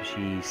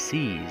she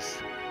sees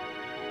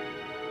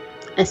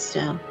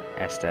Estelle.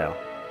 Estelle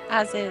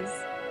As is.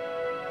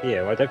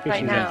 Yeah, well, I don't think Right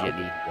she's now.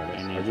 immediately. I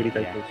really Immediately,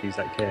 don't yeah. think she's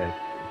that care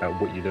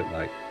about what you look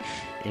like.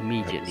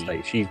 immediately.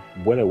 Like, she's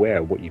well aware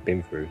of what you've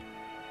been through.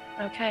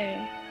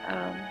 Okay.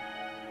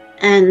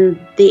 And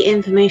the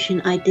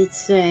information I did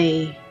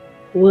say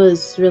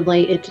was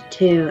related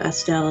to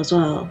Estelle as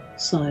well,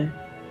 so...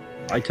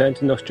 I turn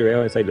to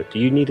Nostriel and say, look, do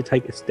you need to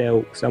take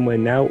Estelle somewhere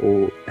now,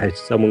 or has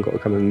someone got to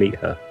come and meet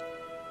her?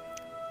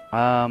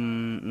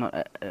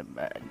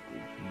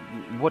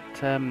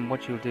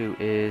 What you'll do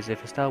is,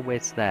 if Estelle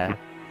waits there,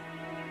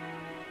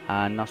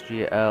 and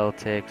Nostriel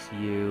takes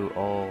you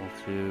all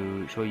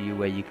to show you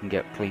where you can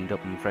get cleaned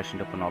up and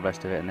freshened up and all the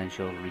rest of it, and then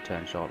she'll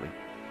return shortly.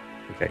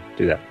 Okay,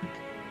 do that.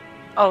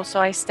 Oh, so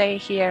I stay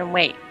here and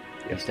wait.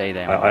 You stay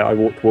there. I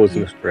walk towards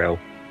Nostriel.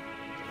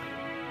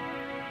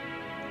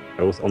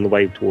 On the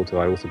way towards her,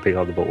 I also pick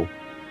up the bottle.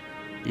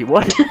 You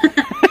what?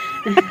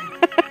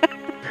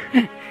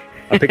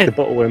 I pick the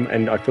bottle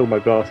and I fill my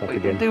glass up What you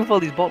again. do with all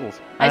these bottles?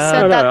 I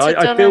said that to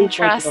I fill Dylan my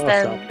Trust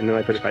glass up and... and then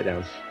I put it back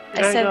down.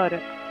 I said, got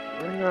it.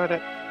 I got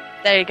it.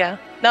 there you go.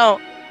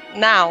 No,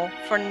 now.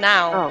 For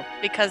now. Oh,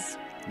 Because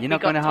You're not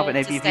got going to have told it.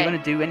 If to you're stay. going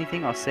to do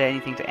anything or say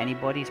anything to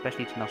anybody,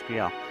 especially to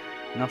Nostriel,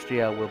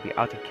 Nostriel will be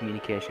out of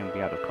communication,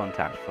 be out of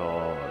contact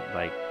for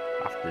like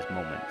after this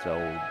moment. So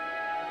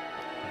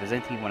if there's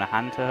anything you want to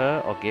hand to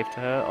her or give to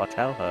her or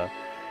tell her,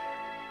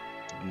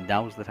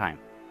 now's the time.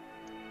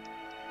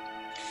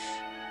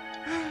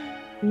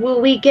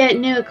 Will we get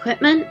new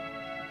equipment?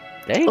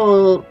 Hey?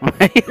 Or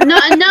no,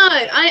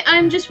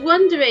 I'm just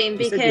wondering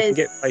You said you because can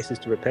get places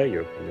to repair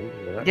your equipment.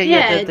 You know that?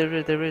 Yeah,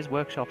 Yeah. there is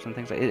workshops and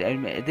things like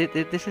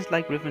it. This is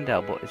like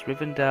Rivendell, but it's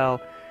Rivendell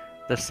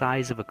the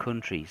size of a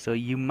country. So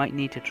you might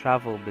need to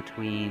travel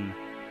between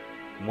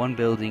one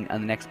building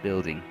and the next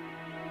building.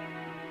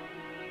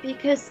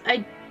 because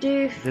I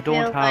do They feel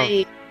don't have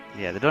like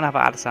they don't have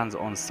artisans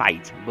on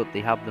site, but they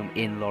have them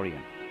in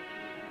Lorien.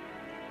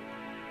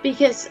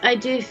 because I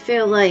do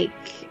feel like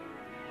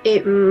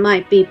it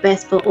might be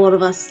best for all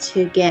of us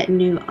to get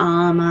new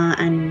armor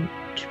and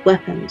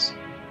weapons.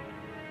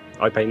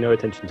 I pay no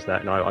attention to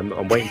that, and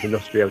I'm waiting for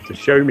Nostriel to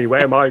show me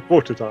where my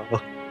quarters are.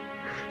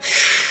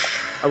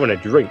 I want a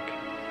drink.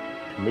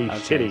 Me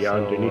shitty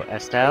so underneath.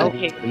 Estelle,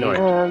 Okay.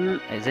 No.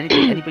 is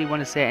anybody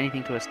want to say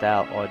anything to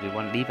Estelle, or do you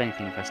want to leave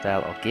anything for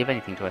Estelle, or give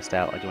anything to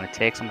Estelle, or do you want to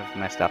take something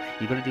from Estelle?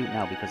 You're going to do it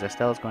now because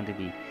Estelle's going to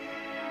be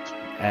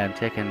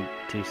taken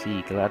to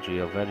see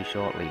Galadriel very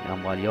shortly,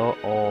 and while you're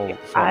all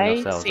sorting I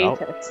yourselves say out,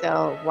 to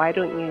Estelle, why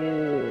don't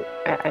you,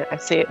 I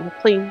say it in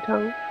plain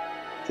tongue,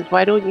 I said,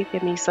 why don't you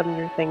give me some of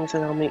your things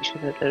and I'll make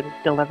sure that they're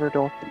delivered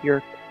off at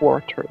your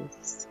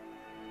quarters.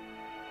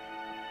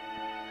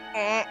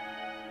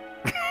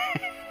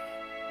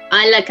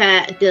 I look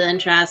at Dylan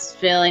Trask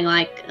feeling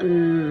like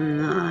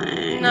no.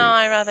 No,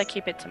 I'd rather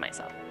keep it to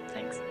myself.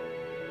 Thanks.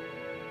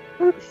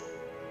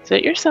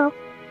 Suit yourself.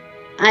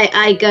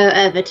 I go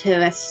over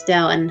to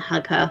Estelle and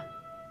hug her.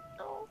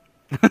 No.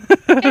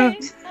 Okay,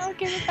 I'll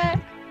give it back.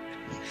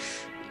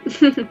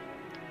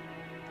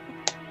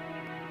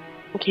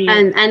 Okay.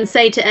 and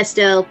say to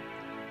Estelle,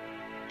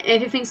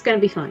 everything's going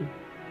to be fine.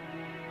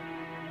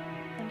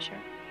 I'm sure.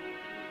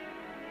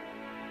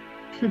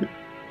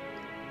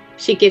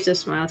 She gives a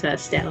smile to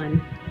Estelle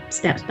and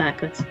steps back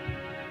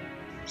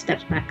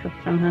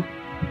from her.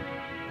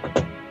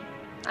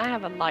 I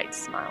have a light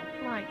smile.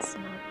 Light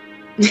smile.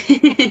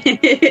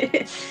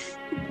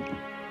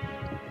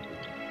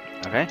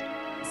 okay?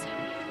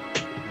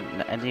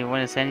 And do you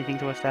want to say anything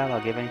to Estelle, or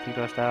give anything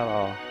to Estelle,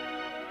 or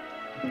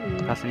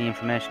pass any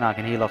information? I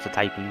can hear lots of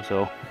typing,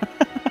 so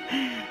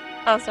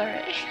Oh,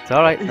 sorry. it's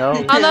all right. No.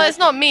 Oh no, it's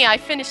not me. I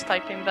finished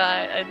typing, but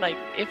I like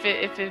if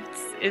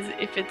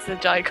it's a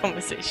dry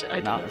conversation. I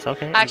No, don't. it's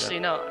okay. Actually,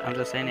 no. I'm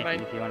just saying Right.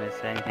 if you want to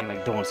say anything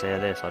like don't say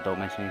this or don't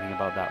mention anything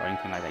about that or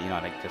anything like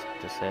that, like just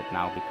say it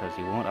now because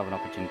you won't have an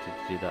opportunity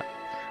to do that.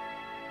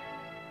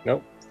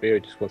 Nope. Theo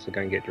just wants to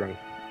go and get drunk.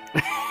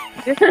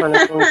 This one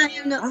is going, I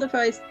am not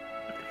surprised.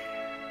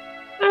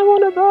 I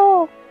want to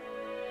go.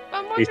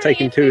 I'm He's wondering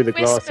taking if two we of the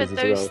whispered glasses as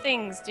those well.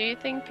 things. Do you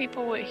think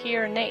people would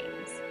hear names?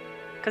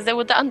 Because they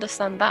would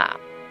understand that.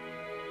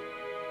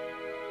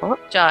 What?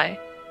 Jai.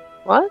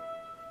 What?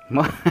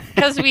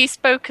 Because we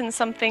spoken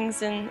some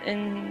things in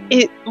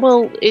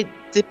It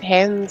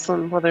depends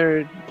on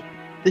whether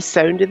the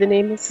sound of the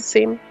name is the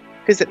same,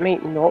 because it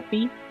might not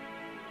be.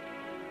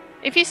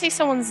 If you see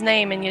someone's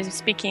name and you're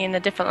speaking in a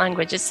different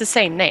language, it's the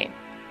same name.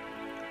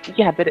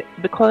 Yeah, but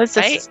because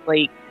this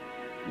Right?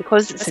 is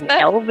because it's What's an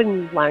that?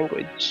 elven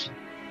language.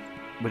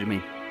 What do you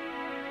mean?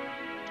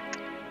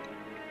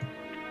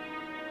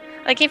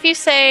 Like if you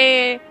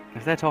say,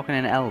 If they're talking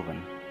in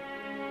Elven,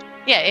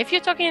 yeah, if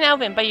you're talking in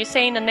Elven, but you're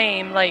saying a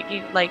name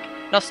like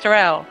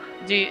Nostrel,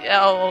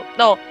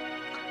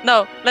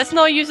 no, let's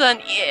not use an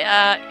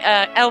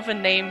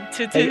Elven name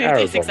to do Say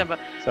this Aragorn. example.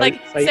 So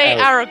Like say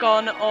Aragorn.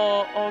 Aragon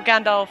or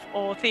Gandalf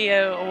or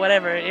Theo or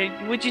whatever.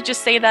 Would you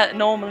just say that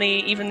normally,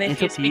 even if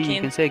it's you're up to you. You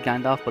speaking? can say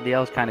Gandalf, but the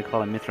elves kind of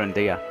call him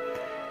Mithrandir.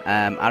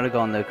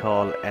 Aragon they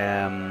call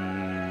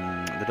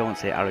they don't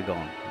say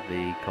Aragon.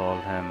 They call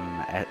him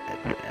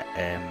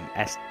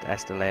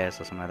Estelaes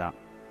or something like that.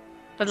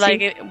 But See,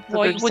 like, so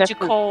what there's would you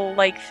different- call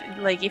like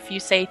if you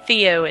say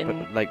Theo and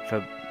But like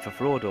for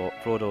Frodo,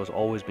 Frodo's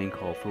always been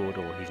called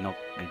Frodo.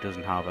 He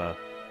doesn't have a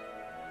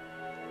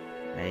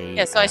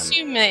yeah? So I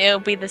assume it'll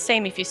be the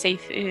same if you say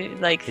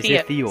like Is Theo.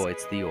 it Theo?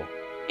 It's Theo.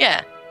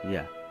 Yeah.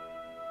 Yeah.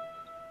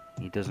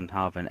 He doesn't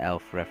have an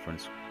elf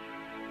reference.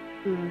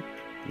 Mm.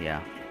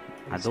 Yeah.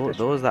 And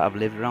those that have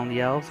lived around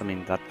the elves, I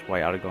mean, that's why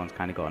Aragorn's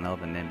kind of got an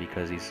elven name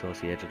because he's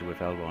associated with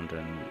Elrond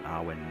and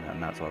Arwen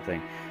and that sort of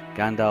thing.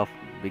 Gandalf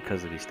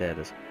because of his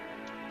status.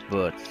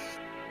 But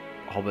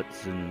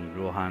hobbits and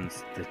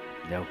Rohans,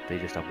 they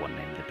just have one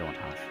name they don't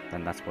have.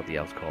 And that's what the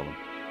elves call them.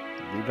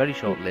 They're very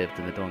short-lived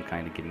and they don't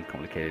kind of give them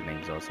complicated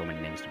names or so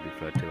many names to be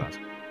referred to as.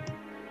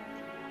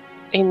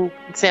 And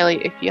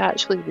Sally, if you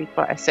actually read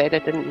what I said, I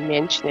didn't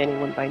mention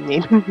anyone by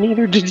name.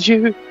 Neither did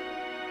you.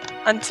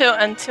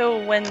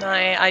 Until when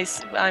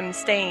I'm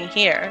staying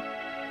here,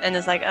 and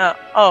it's like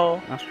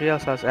oh Nostriel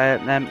says,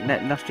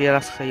 Nostriel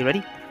asks, are you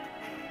ready?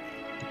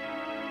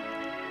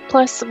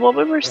 Plus, what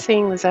we were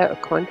saying was out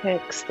of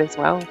context as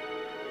well.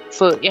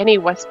 So any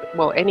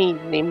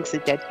names they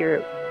did here,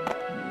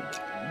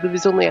 there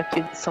was only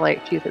a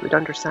select few that would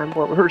understand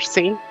what we were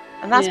saying.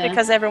 And that's Yeah.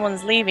 because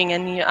everyone's leaving,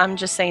 and I'm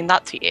just saying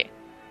that to you.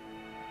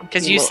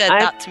 Because you Well, said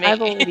that to me.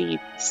 I've already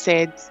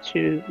said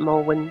to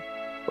Mulwyn,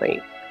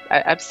 like,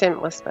 I've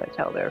sent Lisbeth to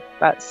tell her.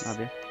 Have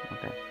you?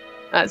 Okay.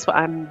 That's what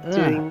I'm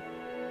doing.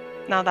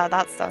 Now that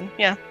that's done.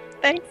 Yeah.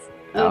 Thanks.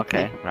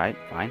 Okay. Right.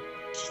 Fine.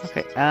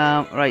 Okay.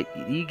 Right.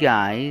 You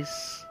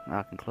guys.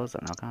 I can close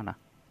that now, can't I?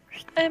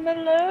 I'm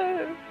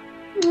alone.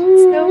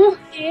 Mm. No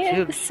here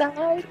Shoot.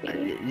 beside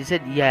me. You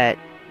said yeah,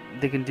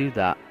 they can do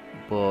that,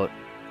 but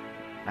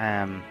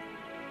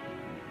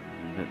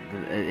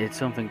it's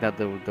something that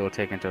they'll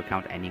take into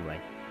account anyway.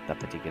 That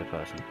particular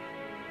person,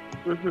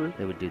 Hmm.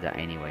 they would do that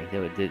anyway. They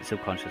would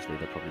subconsciously.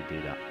 They'll probably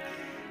do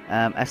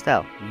that.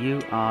 Estelle,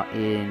 you are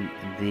in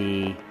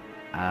the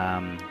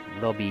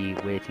lobby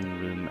waiting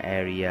room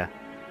area.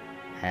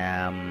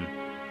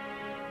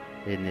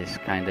 In this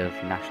kind of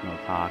national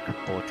park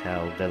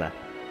hotel villa.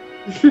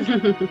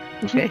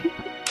 Okay.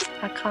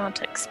 I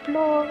can't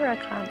explore. I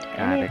can't.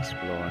 Can't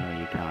explore. No,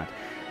 you can't.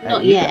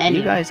 Not you yet, You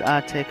anyway. guys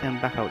are taken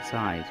back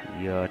outside.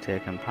 You're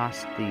taken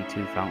past the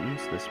two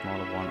fountains, the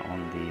smaller one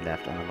on the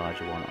left and the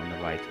larger one on the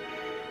right.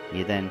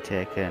 You're then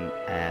taken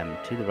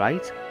to the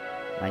right,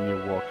 and you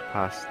walk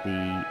past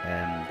the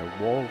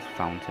walled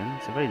fountain.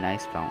 It's a very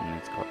nice fountain.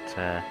 It's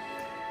got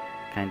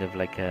kind of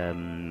like a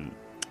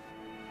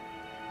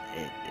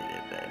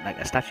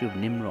statue of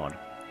Nimrod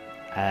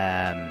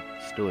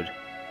stood.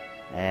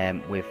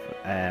 With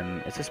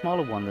it's a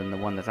smaller one than the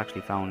one that's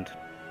actually found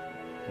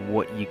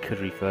what you could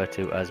refer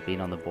to as being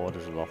on the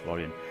borders of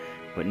Lothlorien,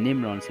 but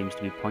Nimrod seems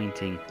to be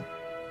pointing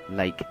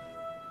like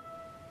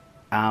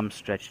arms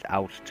stretched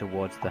out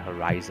towards the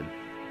horizon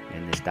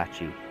in the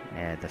statue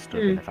that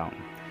stood in the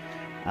fountain.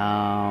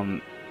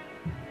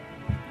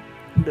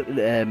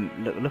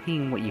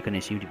 Looking what you can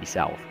assume to be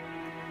south,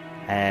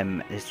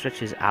 it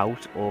stretches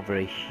out over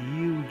a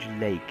huge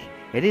lake.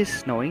 It is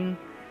snowing,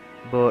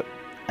 but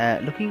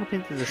looking up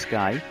into the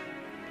sky,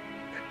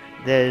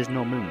 there's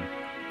no moon.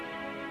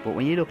 But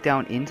when you look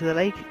down into the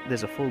lake,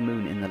 there's a full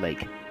moon in the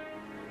lake.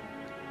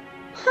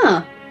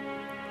 Huh.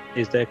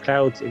 Is there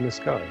clouds in the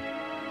sky?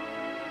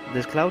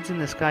 There's clouds in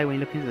the sky when you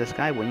look into the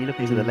sky. When you look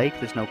into the lake,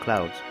 there's no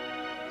clouds.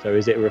 So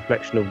is it a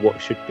reflection of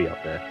what should be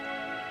up there?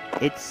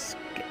 It's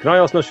Can I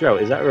ask Nostrel,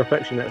 is that a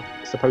reflection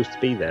that's supposed to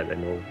be there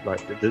then, or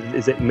like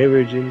is it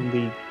mirrored in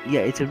the?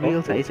 yeah, it's a real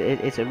Okay.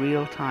 it's a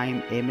real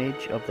time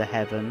image of the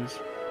heavens,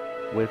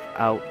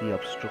 without the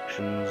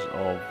obstructions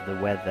of the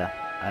weather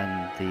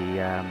and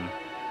the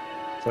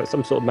So it's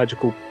some sort of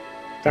magical.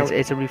 fountain?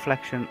 It's a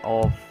reflection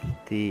of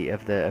the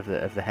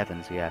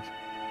heavens, yes.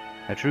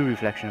 A true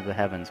reflection of the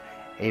heavens.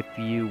 If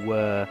you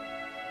were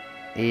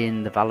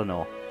in the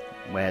Valinor,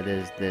 where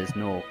there's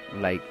no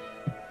like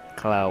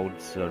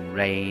clouds and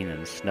rain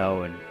and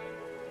snow and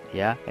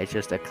yeah, it's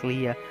just a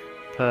clear,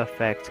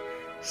 perfect,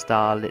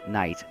 starlit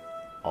night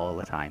all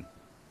the time.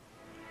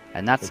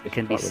 And that So just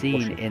can be part of the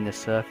seen washing. in the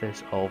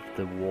surface of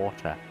the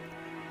water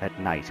at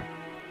night.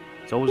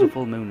 It's always a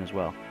full moon as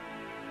well.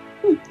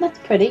 That's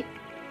pretty.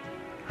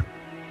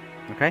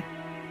 Okay.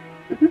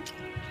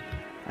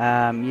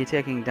 You're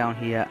taking down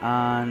here,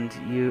 and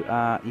you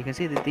can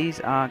see that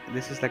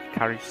this is like a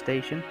carriage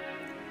station,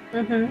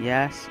 Mm-hmm.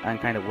 yes,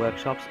 and kind of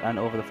workshops. And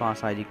over the far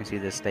side, you can see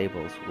the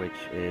stables, which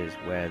is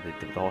where the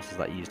horses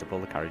that you use to pull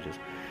the carriages.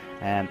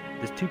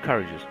 There's two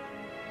carriages.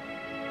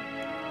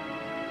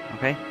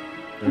 Okay.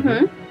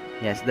 Mm-hmm.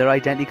 Yes, they're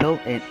identical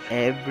in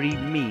every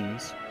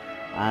means,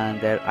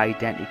 and they're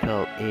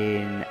identical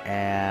in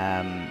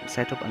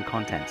setup and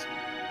content.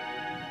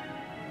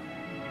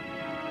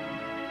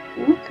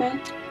 Okay.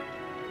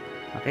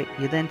 Okay,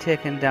 you're then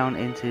taken down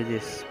into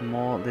this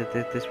small,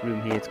 this room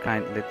here. It's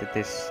kind of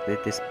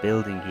this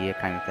building here,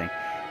 kind of thing.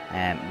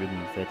 Room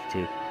number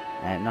 32.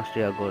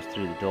 Nostriel goes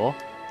through the door,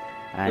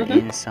 and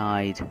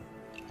inside.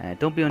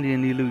 Don't be under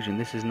any illusion.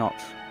 This is not.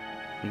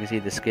 You can see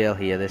the scale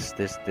here.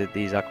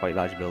 These are quite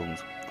large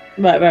buildings.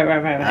 Right.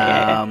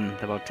 Yeah.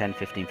 They're about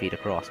 10-15 feet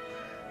across.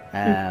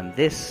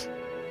 This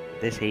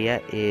here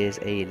is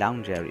a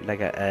lounge area, like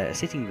a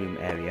sitting room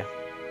area.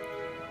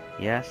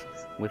 Yes,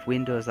 with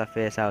windows that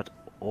face out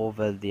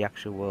over the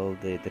actual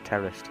the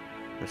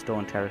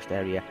stone terraced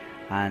area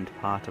and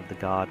part of the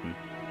garden.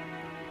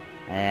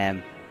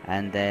 And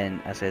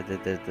then, as I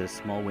said, the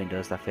small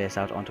windows that face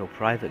out onto a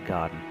private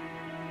garden.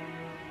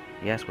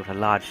 Yes, with a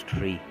large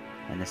tree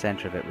in the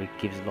centre of it, which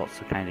gives lots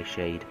of kind of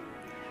shade.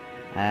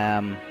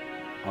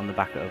 On the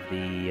back of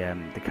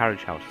the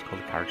carriage house, it's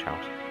called the carriage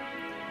house.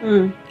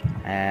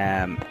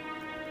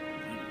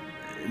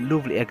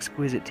 Lovely,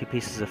 exquisite two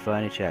pieces of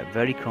furniture,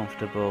 very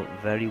comfortable,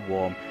 very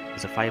warm.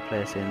 There's a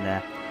fireplace in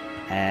there,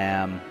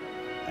 and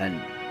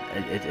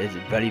it's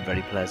very,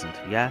 very pleasant.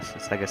 Yes,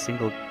 it's like a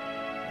single,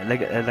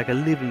 like a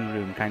living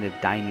room kind of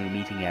dining room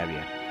meeting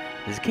area.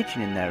 There's a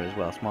kitchen in there as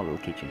well, small little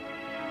kitchen,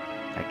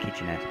 a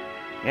kitchenette.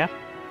 Yeah.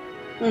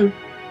 You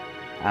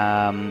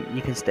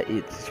can stay.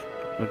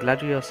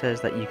 Gladriel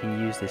says that you can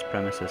use this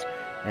premises.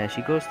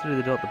 She goes through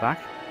the door at the back,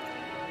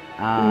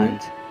 and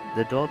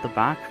the door at the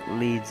back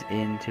leads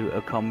into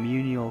a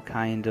communal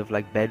kind of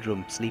like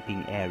bedroom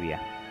sleeping area.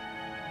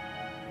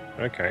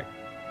 Okay.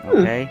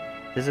 Okay.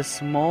 There's a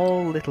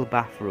small little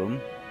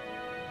bathroom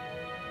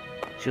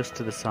just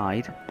to the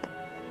side.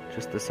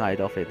 Just the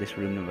side of it, this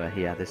room number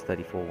here, this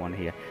 34 one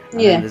here.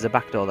 And then there's a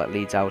back door that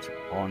leads out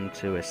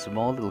onto a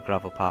small little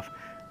gravel path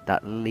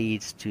that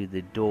leads to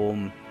the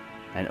dome,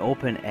 an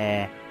open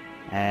air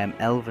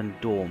elven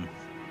dome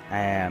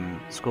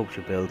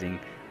sculpture building,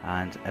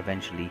 and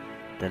eventually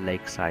the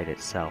lakeside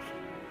itself.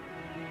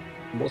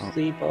 What's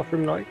the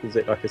bathroom like? Is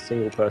it like a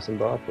single person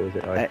bath, or is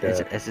it like?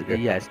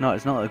 It's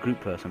not a group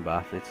person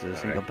bath. It's a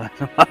single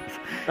person bath.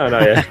 Oh no,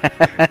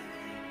 yeah.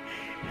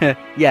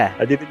 Yeah.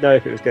 I didn't know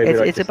if it was going to be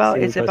like It's about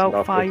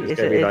 5.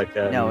 It's going to be like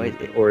an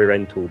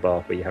Oriental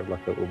bath where you have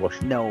like a little wash.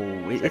 No,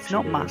 it's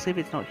not section, massive.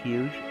 It's not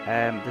huge.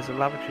 There's a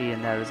lavatory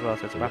in there as well,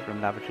 so it's a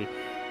bathroom lavatory.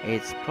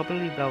 It's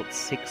probably about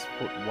 6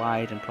 foot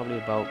wide and probably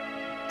about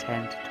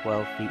 10 to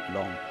 12 feet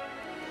long.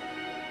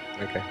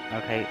 Okay.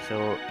 Okay,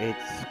 so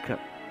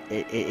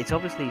it's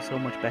obviously so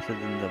much better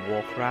than the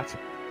wharf rat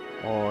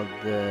or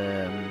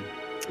the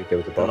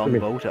long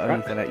boat or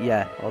anything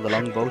or the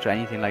long boat or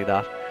anything like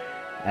that,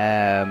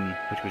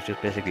 which was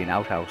just basically an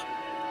outhouse.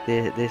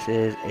 It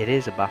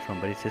is a bathroom,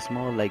 but it's a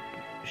small like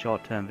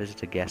short-term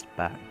visitor guest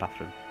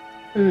bathroom.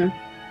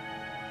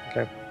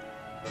 Okay.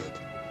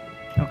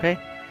 Okay.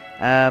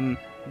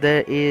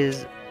 There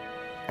is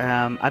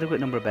adequate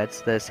number of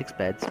beds. There's 6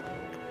 beds.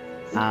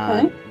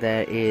 And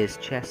there is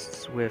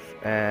chests with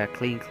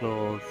clean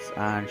clothes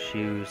and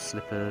shoes,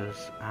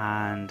 slippers,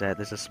 and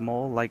there's a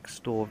small like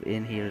stove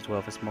in here as well,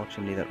 with a small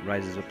chimney that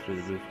rises up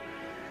through the roof.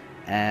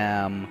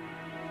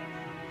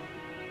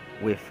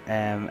 With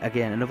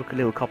again another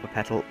little copper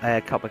kettle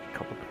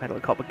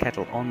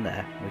on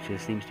there, which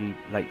seems to be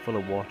like full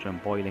of water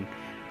and boiling.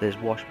 There's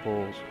wash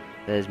bowls,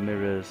 there's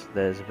mirrors,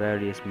 there's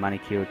various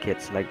manicure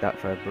kits like that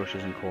for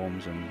brushes and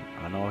combs and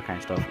all that kind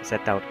of stuff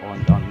set out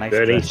on nice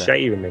Dirty dresser.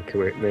 shaving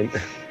equipment.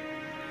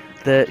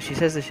 She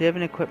says the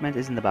shaving equipment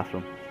is in the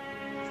bathroom.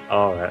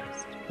 Oh,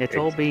 It's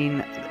all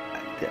been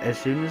as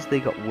soon as they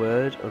got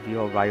word of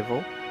your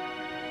arrival.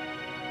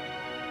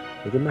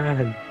 The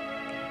man.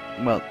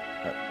 Well,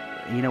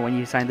 you know when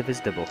you signed the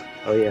visitor book.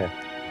 Oh yeah.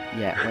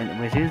 Yeah.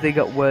 As soon as they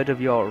got word of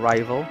your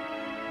arrival,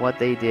 what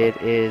they did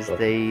is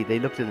they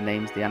looked at the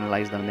names, they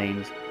analysed the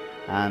names,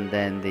 and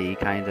then they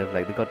kind of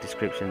like they got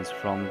descriptions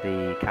from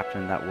the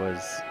captain that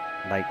was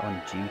like on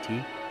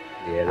duty.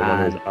 Yeah, the one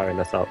who was ironing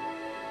us up.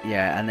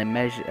 Yeah, and they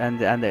measure and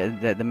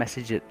the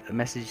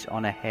message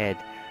on ahead.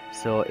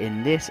 So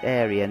in this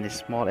area, in this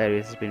small area,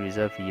 this has been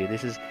reserved for you.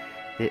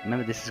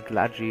 Remember, this is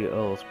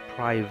Galadriel's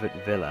private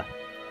villa.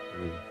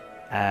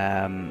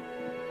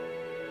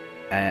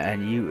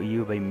 And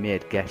you be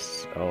made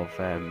guests of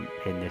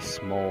in this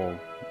small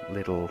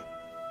little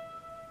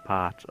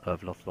part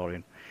of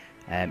Lothlorien.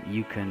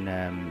 You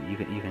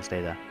can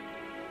stay there.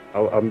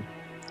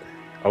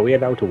 Are we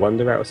allowed to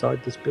wander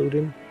outside this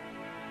building?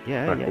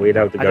 Yeah, like, yeah. Are we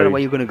allowed to I don't know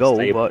where you're going to go,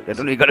 but I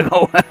don't know where you're going to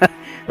go.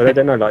 But I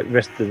don't know, like the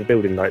rest of the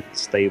building, like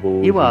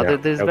stables. You are.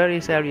 There's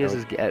various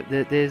areas.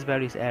 There's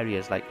various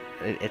areas. Like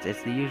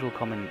it's the usual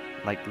common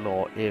like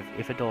law.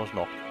 If a door's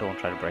locked, don't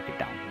try to break it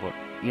down. But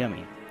you know what I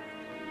mean.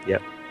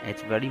 Yep.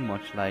 It's very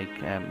much like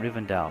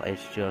Rivendell.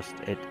 It's just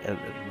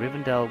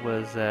Rivendell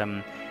was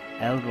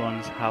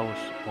Elrond's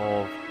house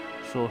of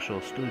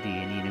social study,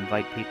 and he'd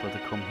invite people to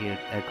come to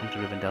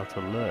Rivendell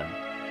to learn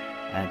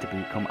and to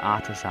become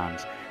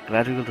artisans.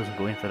 Galadriel doesn't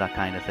go in for that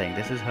kind of thing.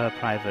 This is her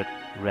private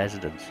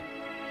residence.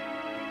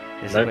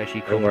 This is where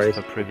she comes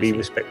for privacy. Be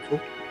respectful.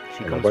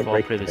 She comes for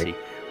privacy.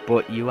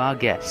 But you are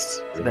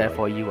guests, so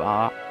therefore you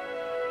are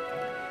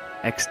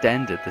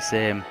extended the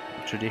same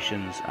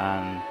traditions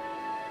and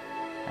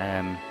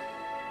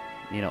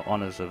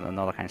honours and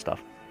all that kind of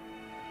stuff.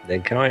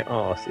 Then can I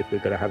ask if we're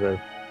going to have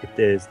if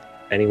there's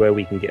anywhere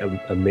we can get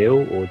a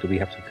meal, or do we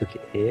have to cook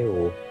it here,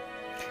 or?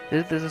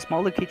 There's a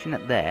smaller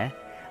kitchenette there,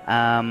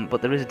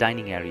 but there is a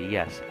dining area,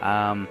 yes.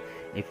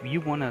 If you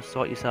want to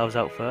sort yourselves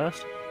out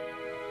first,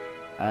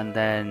 and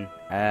then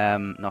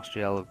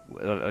Nostriel,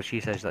 she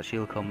says that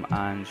she'll come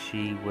and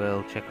she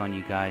will check on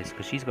you guys,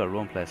 because she's got her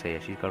own place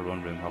here. She's got her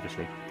own room,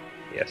 obviously.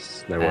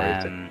 Yes, no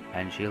worries.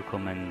 And she'll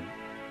come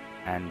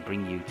and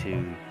bring you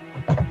to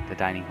the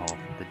dining hall,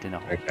 the dinner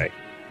hall. Okay,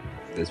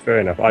 that's fair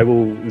enough. I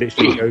will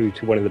literally go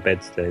to one of the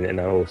beds then,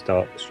 and I will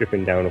start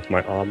stripping down off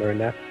my armour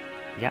and that.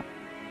 Yeah.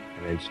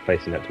 And then just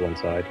placing that to one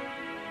side.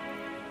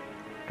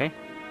 Okay.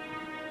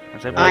 I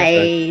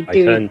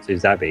turn to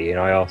Zabby and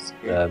I ask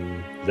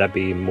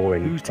Zabby more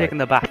in. Who's taking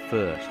the bath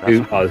first? That's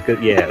what I was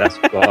going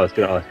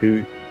to ask.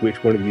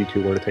 Which one of you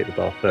two want to take the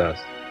bath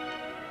first?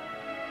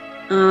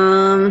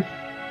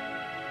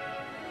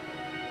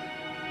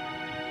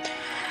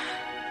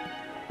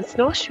 Is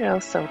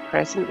Nostriel still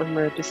present when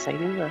we're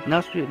deciding that?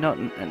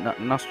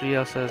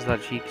 Nostriel says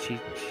that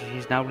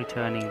she's now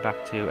returning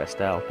back to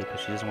Estelle because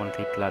she doesn't want to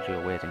keep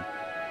Galadriel waiting.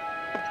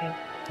 Okay.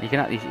 You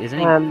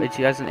can.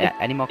 She hasn't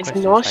any more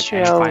questions.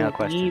 Nostriel any final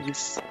questions?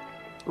 leaves.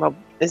 Well,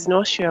 is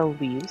Nostriel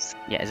leaves?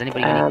 Yeah. Has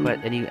anybody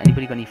got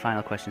anybody got any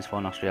final questions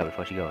for Nostriel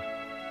before she goes?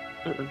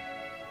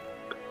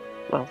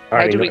 Well,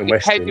 how do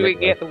we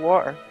get the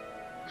water?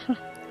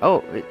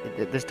 Oh,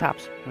 there's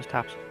taps. There's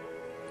taps.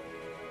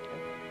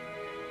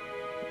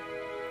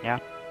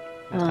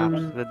 It's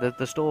Um, taps.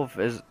 The stove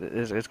is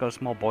it's got a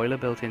small boiler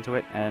built into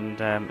it, and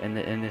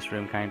in this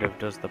room kind of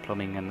does the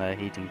plumbing and the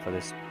heating for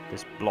this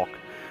block,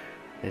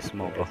 this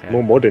small block. It's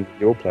more modern than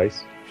your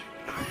place.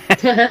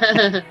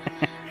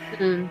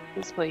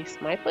 This place,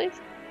 my place?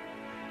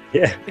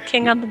 Yeah. The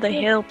King Under the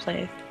Hill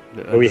place.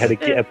 Where we had to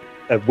get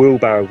a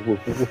wheelbarrow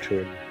with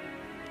water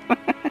and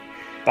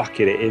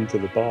bucket it into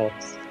the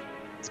baths.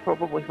 It's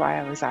probably why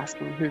I was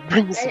asking who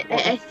brings the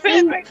I water.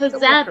 think for The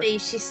water. Zabby,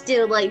 she's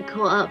still like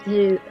caught up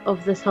to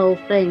of this whole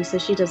thing, so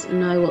she doesn't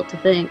know what to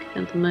think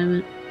at the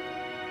moment.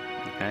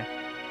 Okay.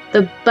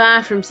 The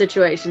bathroom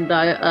situation,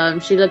 though,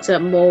 she looks at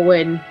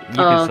Morwen. You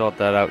can sort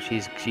that out.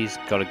 She's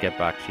got to get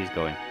back. She's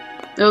going.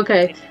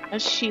 Okay.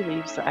 As she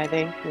leaves, I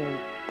think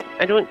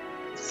I don't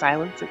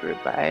silence the group,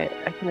 but I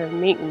kind of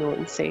make note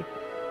and say,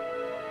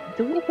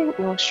 don't you think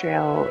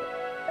Nostriel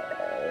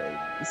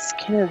is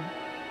kind of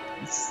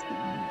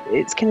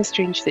it's kind of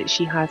strange that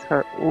she has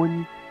her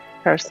own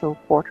personal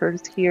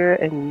quarters here,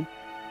 and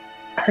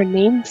her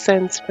name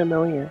sounds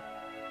familiar.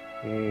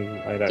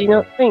 I don't Do you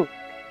know. not think?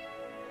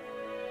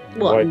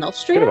 What, Why-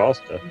 Nostria? Could have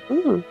asked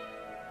her.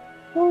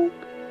 Well,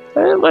 I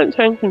don't want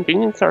to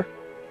inconvenience her.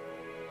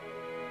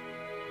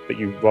 But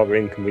you rather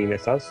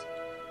inconvenience us?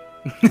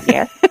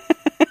 Yes.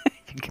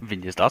 You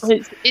convinced us.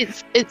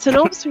 It's an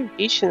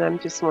observation. I'm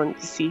just wanting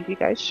to see if you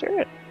guys share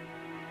it.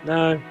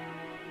 No.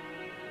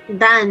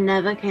 That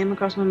never came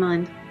across my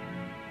mind.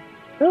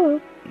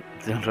 Oh,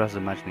 Don't trust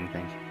imagining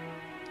things.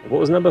 What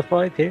was number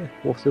 5 here?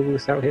 What's all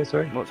this out here,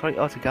 sorry? What? Sorry.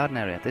 Oh, it's a garden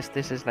area.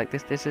 This is like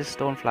this. This is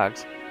stone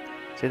flags.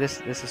 See,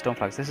 this is stone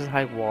flags. This is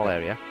high wall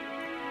area,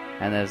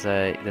 and there's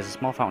a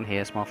small fountain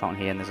here, small fountain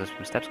here, and there's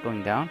some steps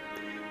going down,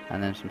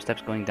 and then some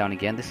steps going down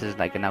again. This is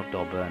like an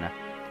outdoor burner,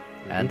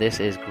 and this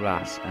is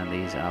grass, and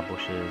these are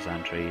bushes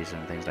and trees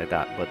and things like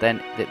that. But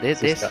then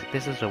this is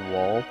a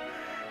wall,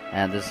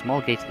 and there's a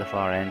small gate at the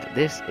far end.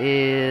 This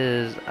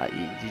is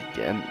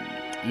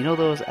you know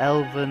those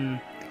elven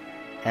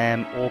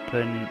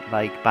open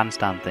like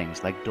bandstand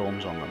things, like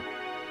domes on them.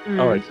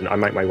 Alright, so I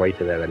make my way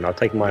to there then. I'll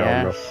take my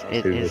arm Yes,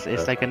 off.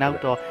 it's like an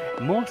outdoor.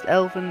 Most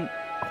elven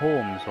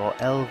homes or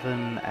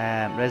elven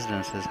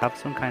residences have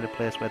some kind of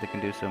place where they can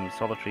do some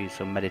solitary,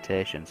 some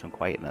meditation, some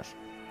quietness.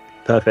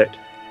 Perfect.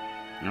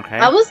 Okay.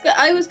 I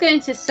was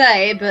going to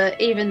say, but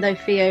even though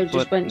Theo just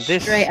But went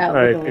this- straight out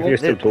Alright, the if door. you're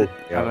still Th-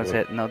 talking. I'm gonna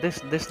say no.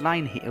 This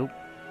line here. Oh,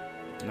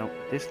 no,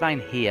 this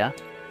line here.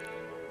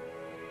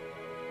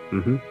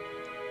 Mm-hmm.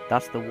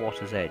 That's the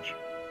water's edge.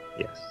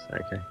 Yes,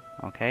 okay.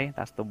 Okay,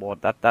 that's the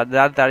water.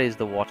 That is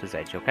the water's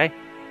edge. Okay.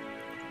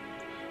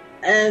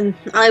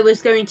 I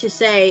was going to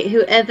say,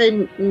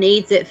 whoever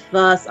needs it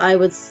first, I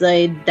would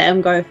say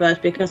them go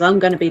first because I'm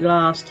going to be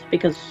last.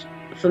 Because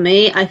for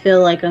me, I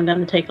feel like I'm going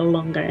to take a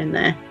longer in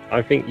there.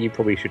 I think you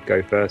probably should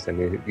go first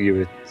then.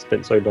 You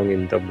spent so long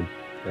in Dublin.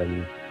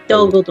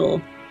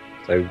 Dumbledore.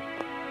 So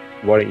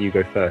why don't you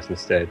go first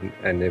instead,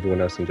 and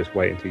everyone else can just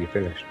wait until you're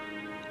finished.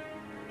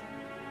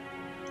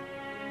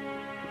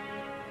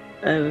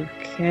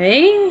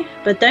 Okay,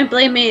 but don't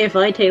blame me if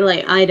I take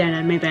like, I don't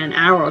know, maybe an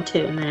hour or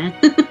two in there.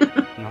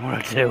 No more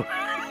to do.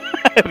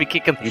 I'll be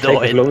kicking the You door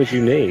take as in. long as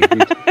you need.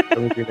 You take as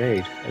long as you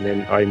need, and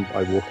then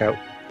I walk out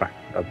back.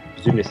 I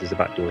presume this is the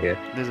back door here.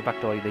 There's a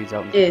back door that leads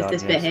out into Is the garden.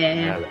 this bit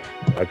yes. here?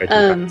 I go to the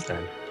back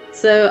stand.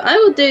 So I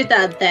will do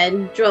that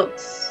then.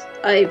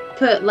 I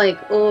put like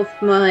all of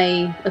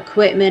my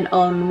equipment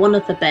on one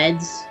of the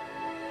beds.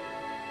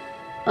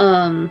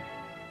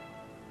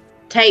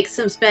 Take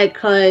some spare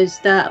clothes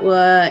that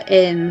were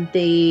in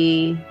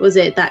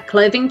that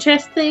clothing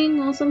chest thing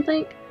or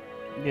something?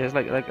 Yeah, it's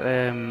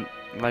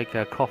like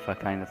a coffer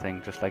kind of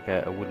thing, just like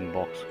a wooden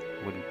box.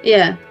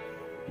 Yeah.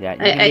 Yeah,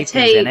 you I can leave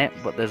things in take- it,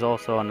 but there's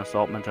also an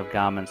assortment of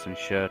garments and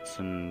shirts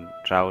and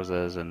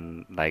trousers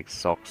and like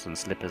socks and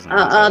slippers and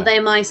things Are like they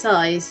my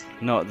size?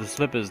 that. No, the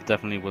slippers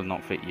definitely will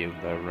not fit you.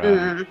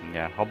 They're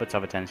yeah, hobbits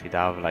have a tendency to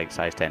have like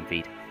size 10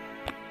 feet.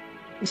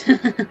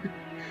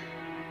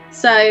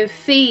 So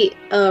feet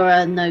are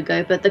a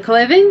no-go, but the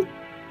clothing?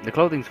 The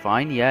clothing's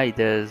fine, yeah.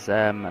 There's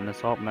an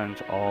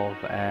assortment of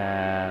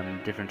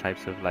different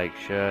types of like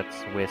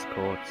shirts,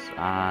 waistcoats,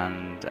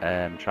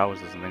 and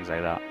trousers and things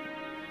like that.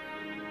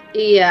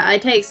 Yeah, I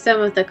take some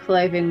of the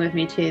clothing with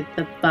me to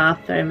the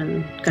bathroom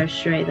and go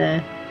straight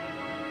there.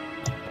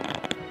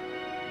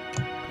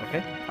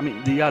 Okay. I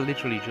mean, they are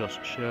literally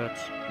just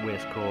shirts,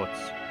 waistcoats,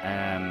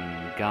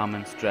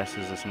 garments,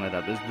 dresses, or something like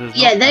that. There's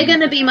Yeah, not they're a- going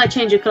to be my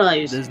change of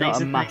clothes, There's not a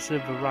basically.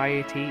 massive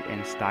variety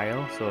in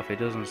style, so if it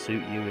doesn't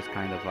suit you, it's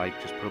kind of like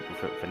just put up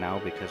with it for now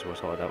because we'll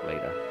sort it out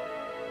later.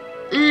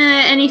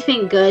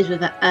 Anything goes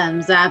with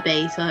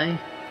Zabby, so...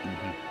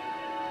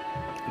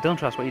 Don't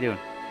trust. What are you doing?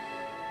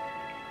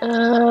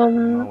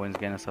 Owen's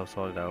getting herself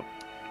sorted out.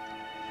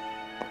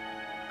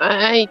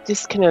 I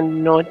just kind of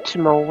nod to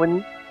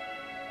Mulwyn,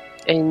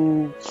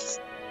 and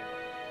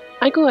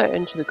I go out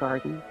into the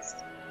gardens.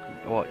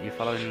 What, you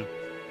following?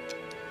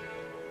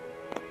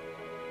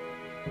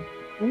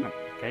 Hmm?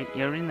 Okay,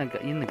 you're in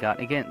the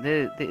garden again.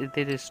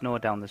 There's snow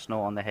down. There's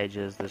snow on the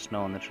hedges. There's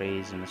snow on the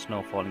trees, and the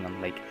snow falling on the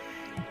lake.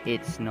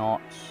 It's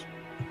not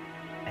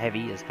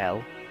heavy as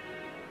hell,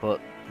 but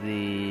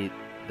the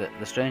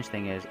strange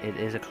thing is, it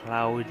is a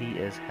cloudy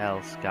as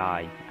hell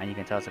sky, and you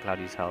can tell it's a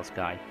cloudy as hell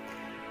sky,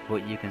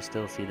 but you can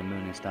still see the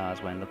moon and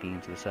stars when looking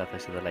into the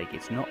surface of the lake.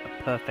 It's not a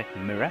perfect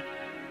mirror,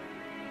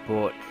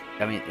 but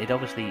I mean, it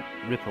obviously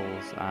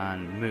ripples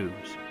and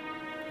moves.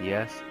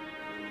 Yes,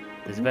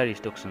 there's various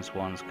ducks and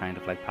swans kind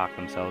of like park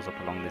themselves up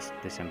along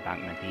this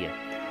embankment here,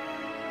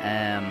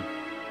 and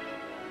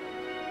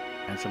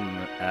some of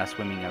them are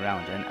swimming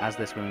around. And as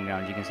they're swimming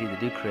around, you can see they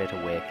do create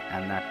a wake,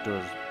 and that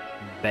does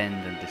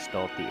bend and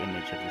distort the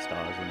image of the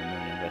stars and the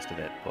moon and the rest of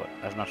it. But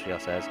as Nostriel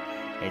says,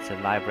 it's a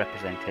live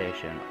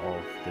representation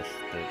of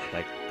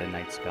the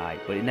night sky,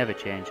 but it never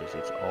changes.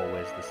 It's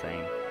always the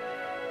same.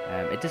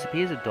 It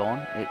disappears at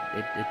dawn.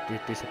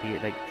 It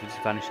disappears, like it just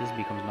vanishes,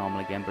 becomes normal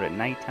again. But at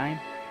night time,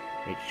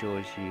 it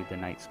shows you the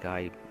night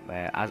sky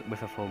as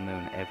with a full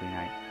moon every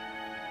night.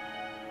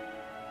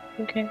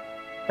 Okay.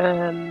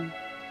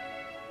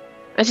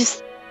 I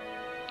just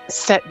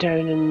sit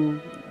down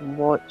and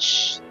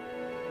watch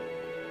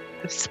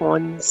the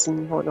swans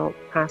and whatnot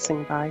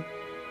passing by.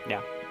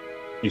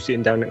 You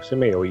sitting down next to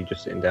me, or are you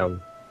just sitting down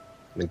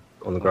on the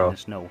In the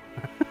grass? snow.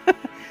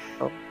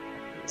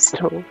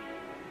 So,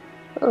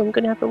 I'm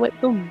gonna have a wet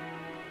boom.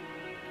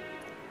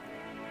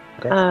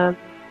 Okay.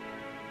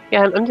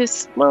 Yeah, I'm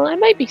just. Well, I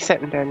might be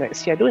sitting down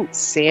next to you. I don't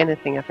say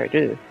anything if I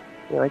do.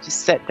 I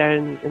just sit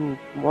down and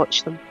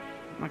watch them.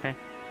 Okay.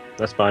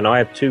 That's fine. I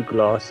have 2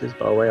 glasses,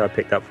 by the way, I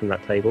picked up from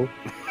that table.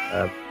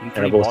 And And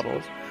 3 I've also-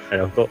 bottles.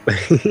 And I've got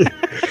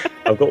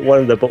I've got one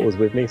of the bottles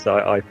with me, so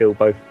I fill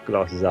both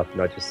glasses up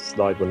and I just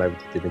slide one over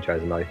to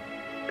Dimitraz and I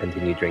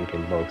continue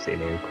drinking while sitting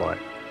here quiet.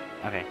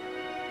 Okay.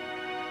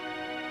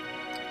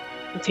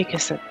 I'll take a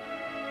sip.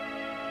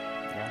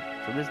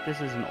 Yeah. So this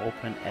is an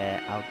open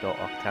air outdoor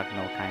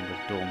octagonal kind of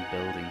dome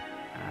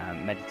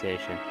building,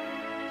 meditation.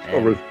 It's got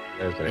a roof,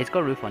 isn't it? It's got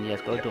a roof on, yeah.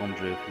 It's got Yeah. a domed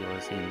roof. You'll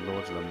have seen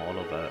loads of them all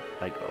over,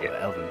 like Yeah.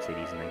 Elven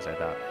cities and things like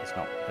that.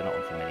 They're not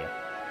unfamiliar.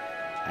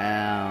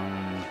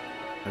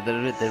 But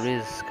there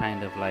is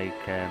kind of like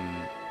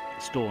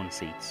stone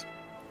seats,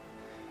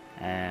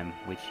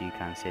 which you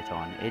can sit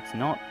on. It's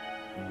not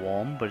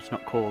warm, but it's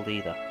not cold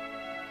either.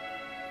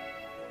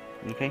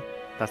 Okay,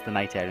 that's the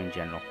night air in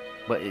general.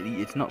 But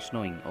it's not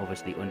snowing.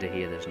 Obviously, under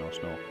here there's no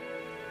snow.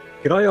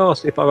 Could I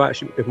ask if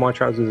my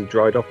trousers are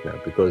dried off now,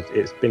 because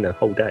it's been a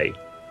whole day,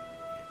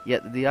 Yeah,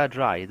 they are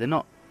dry. They're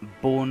not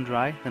bone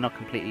dry. They're not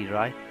completely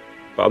dry.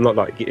 but I'm not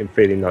like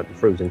feeling like the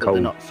frozen But cold.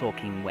 they're not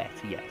soaking wet.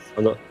 Yes.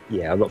 I'm not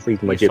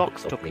freezing my Your giblets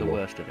socks off took the anymore.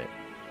 worst of it.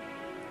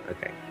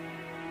 Okay.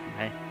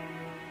 Okay.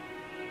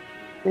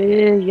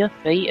 Your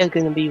feet are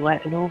gonna be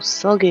wet and all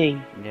soggy.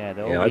 Yeah,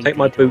 they're all Yeah, I take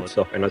my wrinkly boots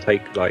off and I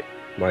take like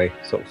my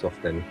socks off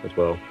then as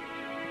well.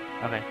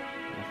 Okay,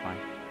 that's fine.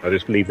 I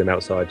just leave them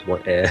outside to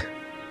want air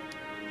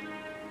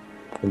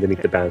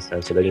underneath the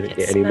bandstand so they don't Make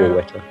get it any more smell.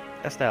 wetter.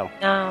 Estelle,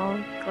 Now,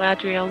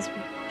 Gladriel's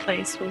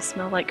place will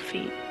smell like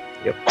feet.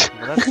 well,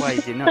 that's why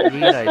you did not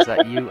realise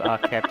that you are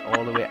kept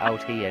all the way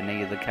out here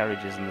near the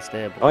carriages and the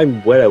stable.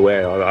 I'm well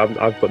aware.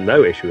 I've got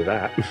no issue with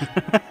that.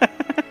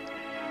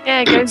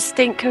 Yeah, go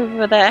stink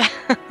over there.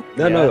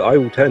 No, Yeah. I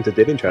will turn to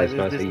Divintrad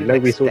and I There's say,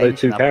 this we saw those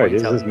 2 extension that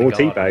carriages. points out There's in the more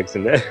tea garden." bags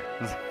in there.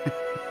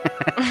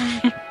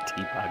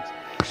 Tea bags.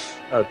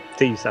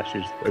 Tea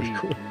sachets.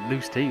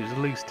 Loose tea. It was a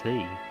loose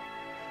tea.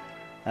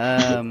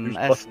 Loose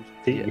bottles of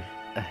tea.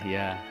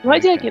 Yeah. Why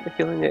do I okay. get the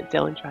feeling that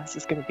Dylan Trask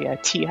is going to be a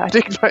tea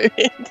addict by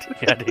the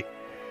end?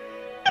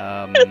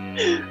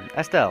 Yeah,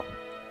 Estelle,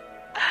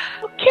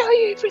 I'll kill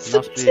you for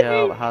some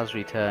Nostriel tea. has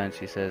returned.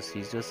 She says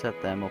she's just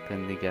set them up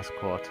in the guest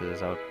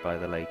quarters out by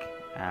the lake.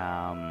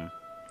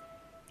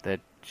 That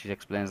she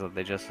explains that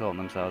they're just sorting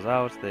themselves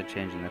out, they're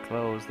changing their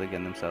clothes, they're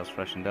getting themselves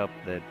freshened up,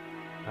 they're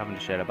having to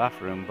share a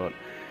bathroom, but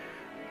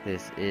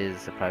this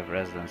is a private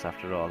residence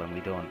after all, and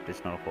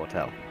it's not a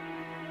hotel.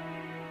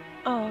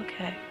 Oh,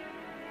 okay.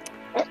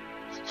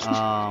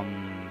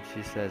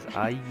 She says,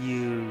 are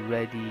you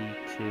ready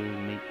to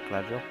meet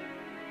Gladriel?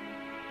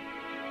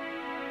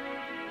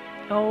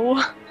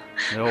 No,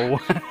 No.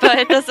 but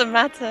it doesn't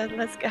matter.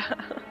 Let's go.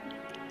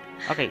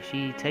 Okay,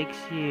 she takes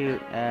you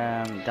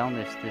down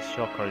this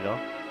short corridor.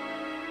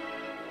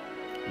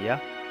 Yeah,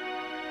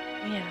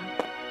 Yeah.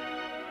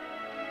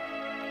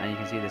 and you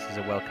can see this is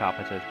a well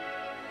carpeted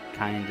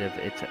kind of.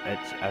 It's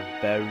a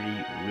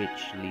very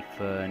richly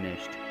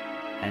furnished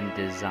and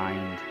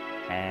designed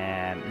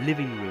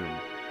living room.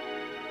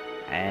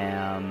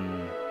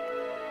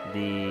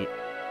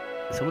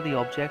 Some of the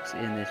objects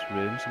in this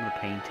room, some of the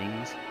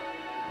paintings,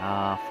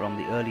 are from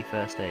the early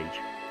First Age,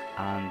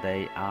 and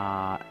they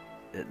are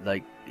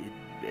like,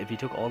 if you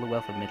took all the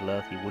wealth of Middle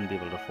Earth, you wouldn't be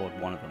able to afford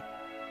one of them.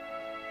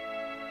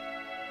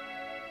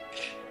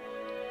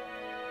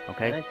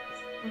 Okay, Nice.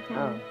 Mhm.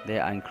 Oh. they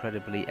are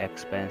incredibly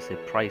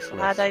expensive, priceless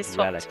Glad I swapped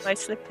relics. my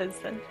slippers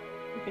then.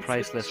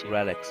 Priceless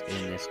relics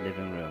in this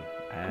living room.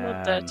 I'm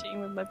not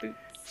dirtying with my boots.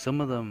 Some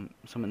of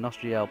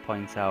Nostriel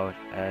points out,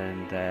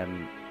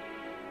 and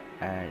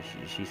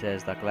she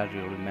says that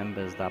Gladriel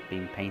remembers that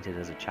being painted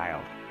as a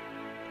child.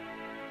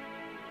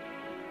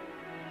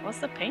 What's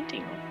the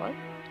painting of? What?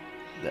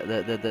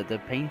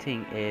 The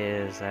painting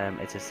is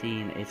it's a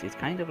scene. It's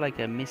kind of like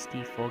a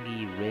misty,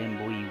 foggy,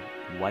 rainbowy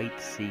white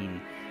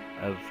scene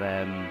of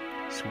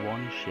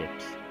swan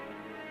ships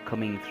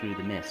coming through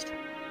the mist,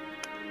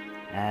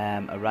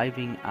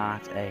 arriving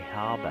at a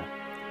harbour,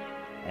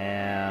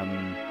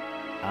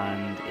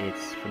 and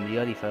it's from the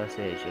early first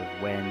age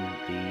of when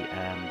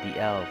the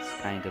elves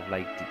kind of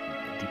like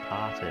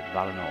departed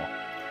Valinor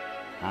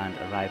and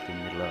arrived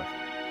in Middle Earth.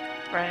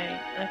 Right.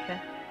 Okay.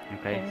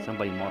 Okay, Okay.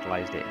 somebody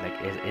modelized it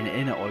like in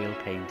an oil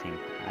painting.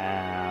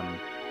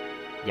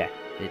 Yeah,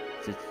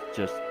 it's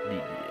just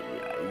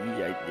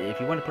if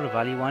you want to put a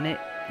value on it,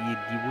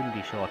 you wouldn't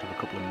be short of a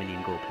couple of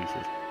million gold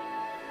pieces.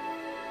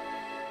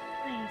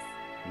 Nice.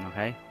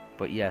 Okay,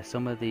 but yeah,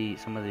 some of the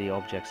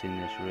objects in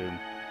this room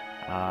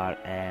are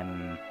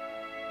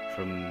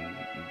from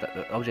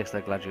the objects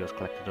that Galadriel's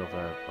collected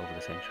over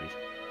the centuries.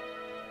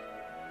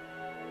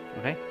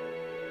 Okay.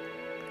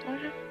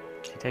 Okay.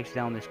 She takes you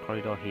down this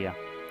corridor here.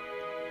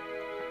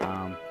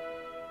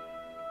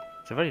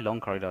 It's a very long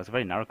corridor. It's a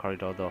very narrow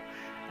corridor, though.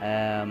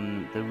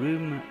 The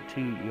room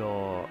to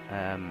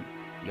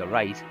your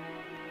right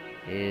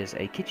is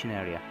a kitchen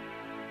area.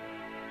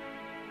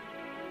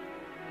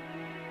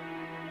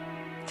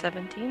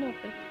 17 of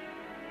it.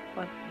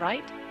 What?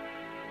 Right?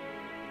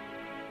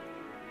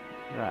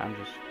 Right, I'm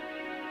just...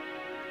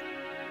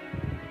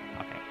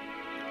 Okay.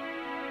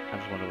 I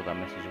just wondered what that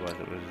message was.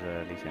 It was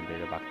Lisa and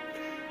Beta back.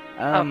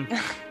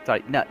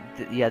 Sorry, no,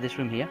 yeah, this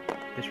room here.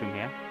 This room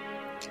here.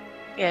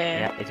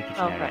 Yeah. It's a kitchen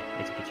Oh, area. right.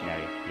 It's a kitchen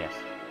area, yes.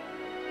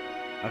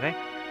 Okay.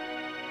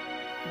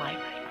 My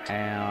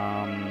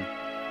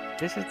right.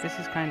 This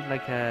is kind of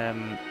like a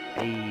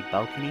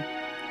balcony.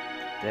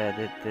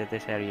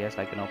 This area is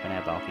like an open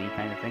air balcony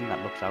kind of thing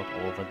that looks out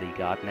over the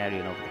garden area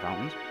and over the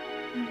fountains.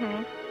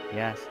 Mhm.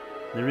 Yes.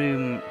 The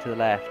room to the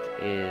left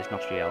is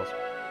Nostriel's.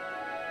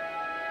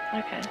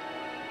 Okay.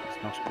 It's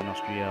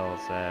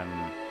Nostriel's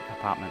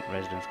apartment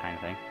residence kind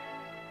of thing.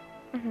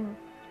 Mhm.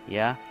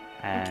 Yeah.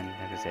 And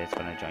like I say, it's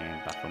got an adjoining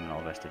bathroom and all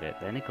the rest of it.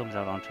 Then it comes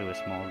out onto a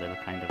small little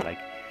kind of like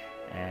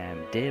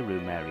day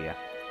room area.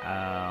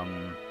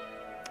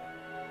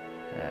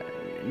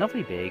 Not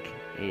very big.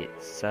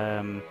 It's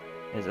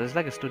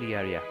like a study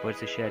area, but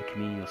it's a shared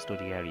communal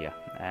study area.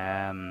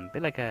 A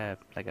bit like a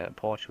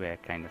porchway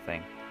kind of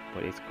thing,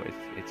 but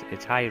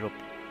it's higher up.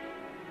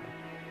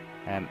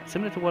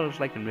 Similar to what it was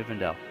like in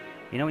Rivendell.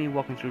 You know, when you're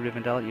walking through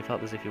Rivendell, you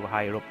felt as if you were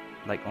higher up,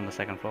 like on the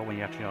second floor, when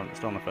you're actually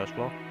still on the first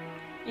floor.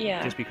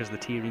 Yeah. Just because of the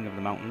tiering of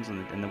the mountains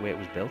and the way it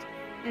was built.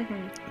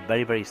 Mhm.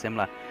 Very, very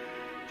similar.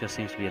 Just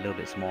seems to be a little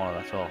bit smaller,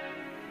 that's all.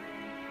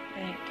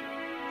 Right.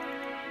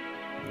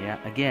 Yeah,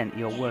 again,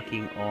 you're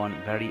working on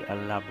very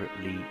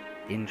elaborately,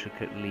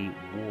 intricately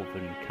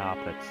woven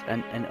carpets.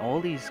 And all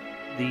these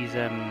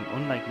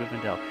unlike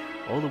Rivendell,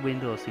 all the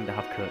windows seem to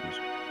have curtains.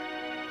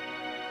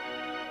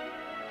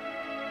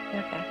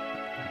 Okay.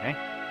 Okay?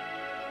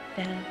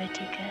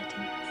 Velvety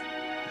curtains.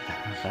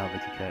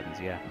 Velvety curtains,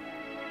 yeah.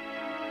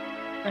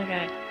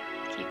 Okay.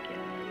 Keep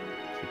going.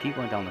 So keep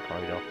going down the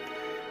corridor.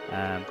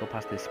 Go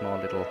past this small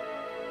little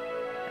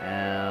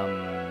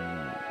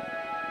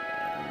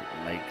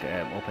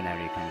open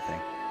area kind of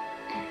thing.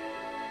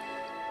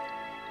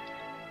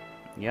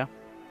 Yeah.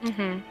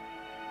 Mhm.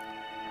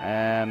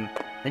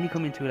 Then you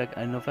come into like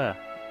another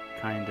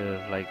kind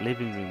of like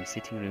living room,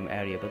 sitting room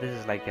area, but this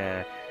is like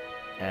a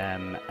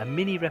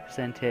mini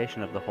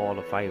representation of the Hall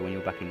of Fire when you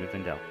were back in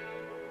Rivendell.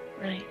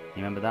 Right. You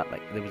remember that?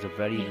 Like there was a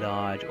very Yeah.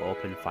 large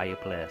open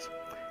fireplace,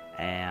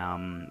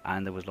 and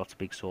there was lots of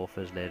big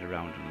sofas laid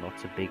around and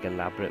lots of big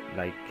elaborate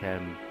like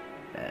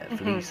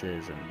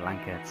fleeces and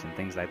blankets and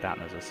things like that.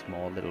 And there's a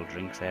small little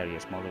drinks area,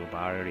 small little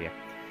bar area.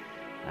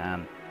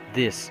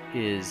 This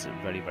is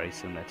very, very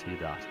similar to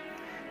that.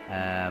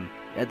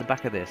 At the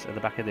back of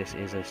this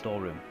is a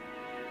storeroom.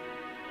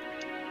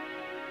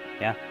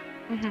 Yeah.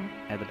 Mhm.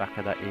 At the back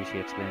of that, she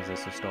explains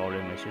there's a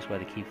storeroom. It's just where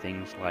they keep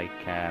things like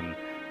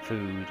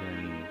food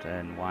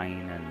and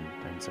wine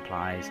and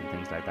supplies and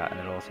things like that, and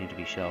it all seems to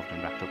be shelved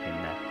and wrapped up in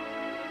there.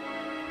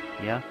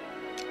 Yeah.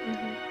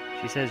 Mhm.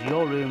 She says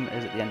your room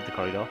is at the end of the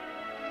corridor.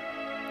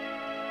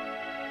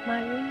 My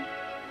room.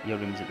 Your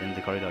room is at the end of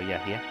the corridor. Yeah,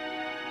 here.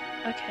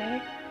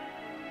 Okay.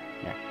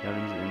 Yeah, your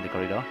room is at the end of the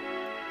corridor.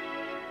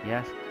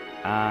 Yes.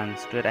 And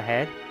straight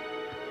ahead,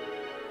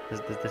 this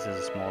is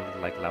a small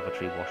little like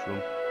lavatory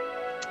washroom.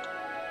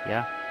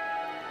 Yeah.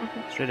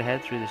 Mhm. Straight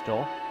ahead through this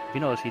door. If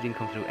you notice, he didn't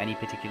come through any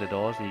particular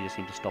doors, and he just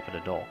seemed to stop at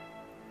a door.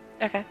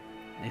 Okay.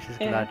 This is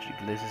Yeah.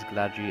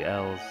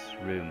 Galadriel's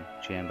room,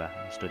 chamber,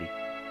 and study.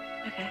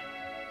 Okay.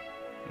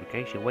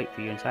 Okay, she'll wait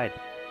for you inside.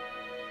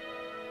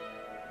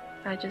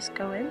 I just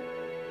go in.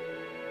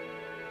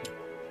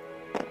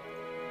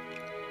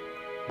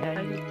 Yeah,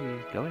 Um,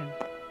 you go in.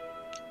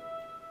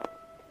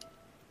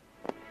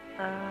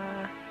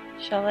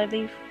 Shall I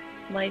leave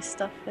my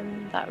stuff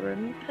in that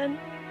room then?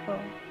 Or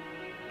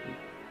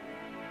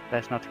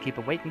Best not to keep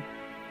her waiting.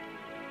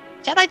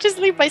 shall I just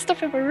leave my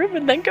stuff in my room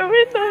and then go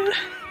in?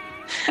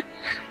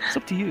 It's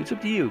up to you. It's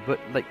up to you. But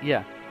like,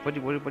 yeah. What do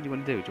you want to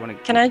do? Do you want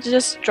to? Can I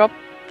just drop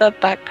the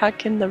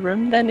backpack in the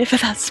room then? If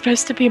that's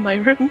supposed to be my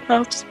room,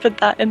 I'll just put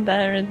that in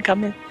there and go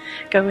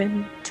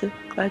into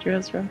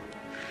Gladriel's room.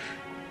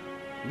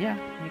 Yeah,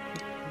 you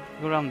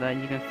can go around there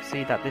and you can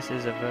see that this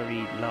is a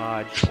very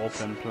large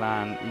open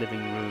plan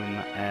living room,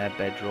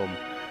 bedroom,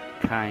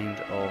 kind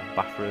of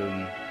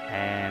bathroom,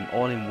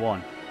 all in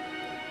one.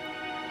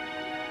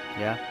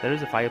 Yeah, there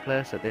is a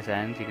fireplace at this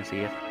end, you can see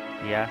it,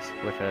 yes,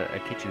 with a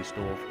kitchen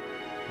stove,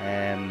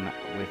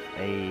 with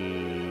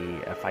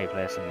a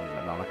fireplace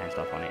and all that kind of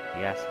stuff on it,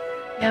 yes.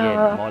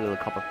 Yeah. More little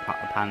copper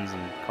pans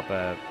and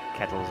copper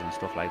kettles and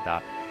stuff like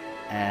that.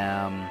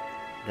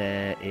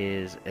 There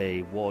is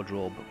a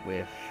wardrobe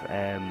with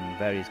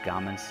various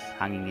garments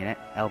hanging in it,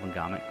 elven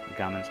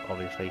garments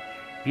obviously,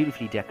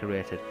 beautifully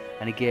decorated.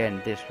 And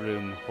again, this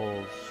room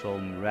holds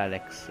some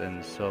relics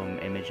and some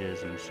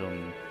images and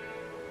some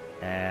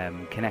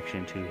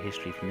connection to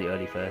history from the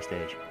early First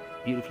Age.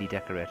 Beautifully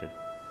decorated.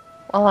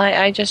 Well,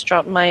 I just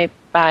dropped my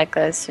bag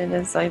as soon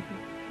as I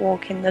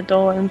walk in the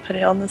door and put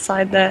it on the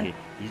side there. Okay.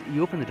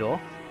 You open the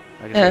door.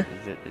 Like I Yeah.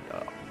 said,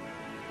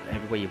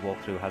 everywhere you walk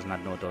through hasn't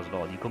had no doors at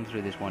all. You come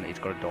through this one, it's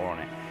got a door on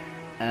it.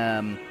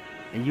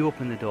 And you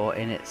open the door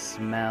and it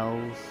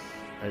smells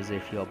as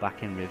if you're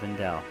back in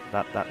Rivendell.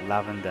 That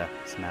lavender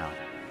smell.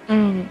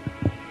 Mm.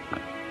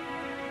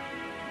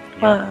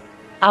 Yeah. Well,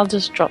 I'll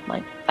just drop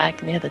my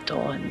bag near the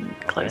door and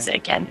close Okay.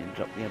 it again. You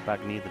drop your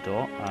bag near the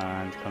door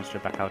and come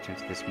straight back out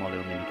into this small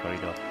little mini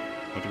corridor.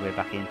 Make your way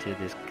back into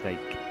this, like,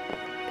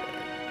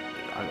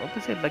 I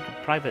would say like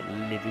a private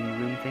living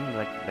room thing,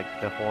 like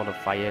the Hall of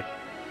Fire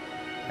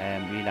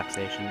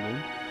relaxation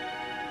room.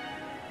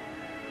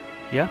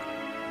 Yeah?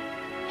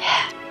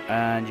 Yeah.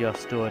 And you're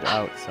stood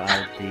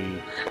outside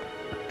the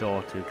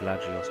door to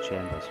Gladriel's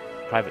chambers,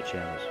 private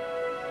chambers.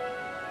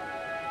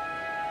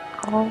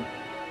 I'll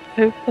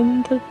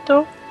open the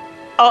door.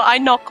 Oh, I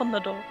knock on the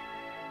door.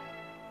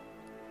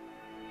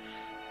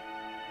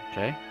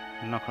 Okay,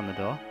 you knock on the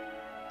door.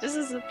 Just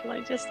as a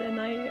polite gesture, and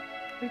I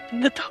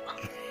open the door.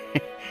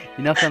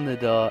 You knock on the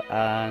door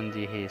and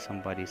you hear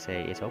somebody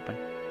say, "It's open."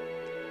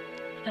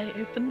 I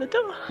open the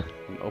door.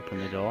 You open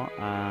the door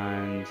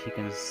and you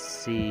can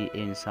see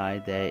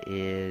inside there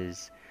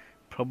is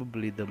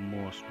probably the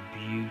most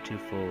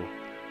beautiful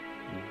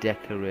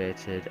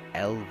decorated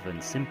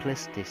elven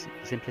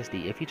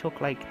simplicity. If you took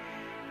like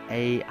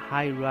a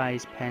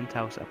high-rise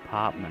penthouse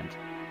apartment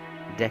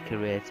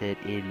decorated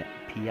in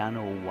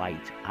piano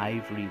white,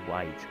 ivory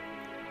white,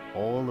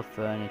 all the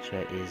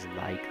furniture is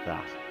like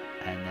that,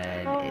 and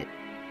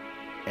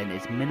then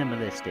it's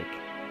minimalistic.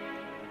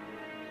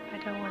 I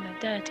don't want to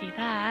dirty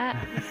that.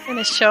 It's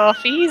gonna show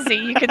off easy.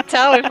 You could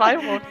tell if I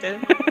walked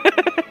in.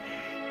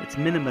 It's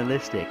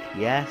minimalistic,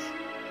 yes,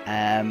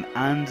 and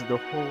the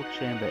whole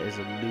chamber is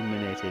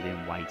illuminated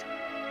in white.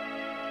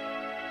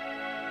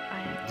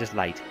 Just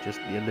light, just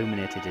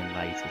illuminated in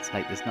light. It's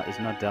like it's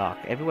not dark.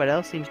 Everywhere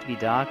else seems to be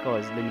dark or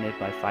is illuminated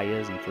by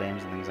fires and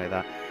flames and things like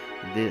that.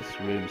 This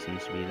room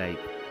seems to be like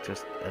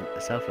just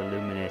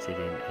self-illuminated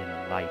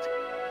in light.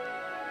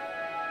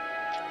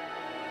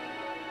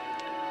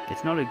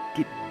 It's not a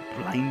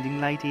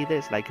blinding light either.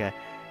 It's like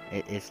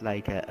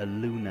a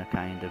lunar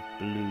kind of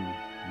blue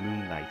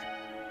moonlight.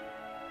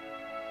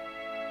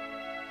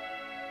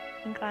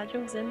 I'm glad you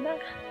was in there.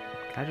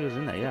 Casual's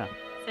in there, yeah.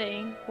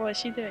 Saying, what is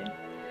she doing?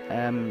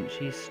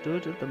 She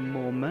stood at the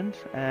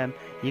moment.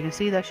 You can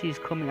see that she's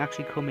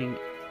actually coming.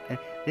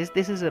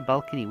 This is a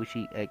balcony which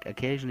she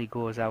occasionally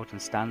goes out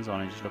and stands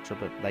on and just looks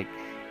up at, like,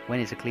 when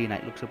it's a clear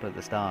night, looks up at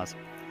the stars.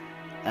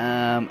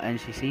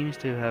 And she seems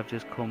to have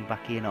just come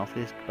back in off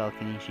this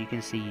balcony. She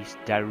can see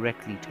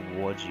directly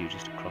towards you,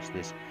 just across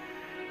this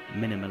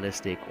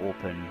minimalistic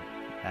open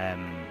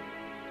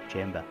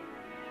chamber.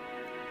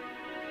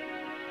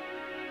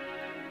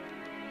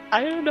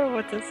 I don't know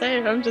what to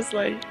say. I'm just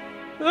like,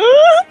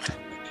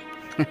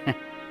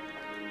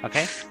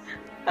 Okay.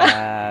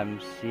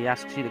 She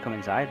asks you to come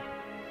inside.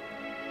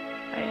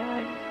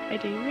 I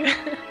do.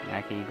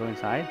 Okay, you go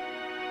inside.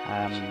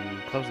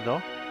 Close the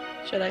door.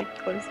 Should I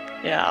close?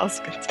 Yeah, I was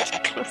going to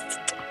close the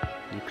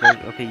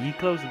door. You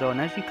close the door, and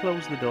as you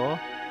close the door,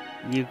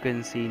 you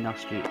can see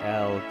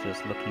Nostriel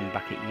just looking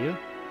back at you,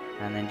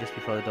 and then just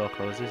before the door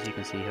closes, you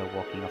can see her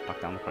walking off back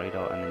down the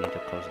corridor, and then you have to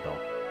close the door.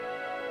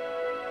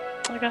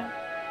 Okay.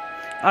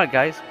 Alright,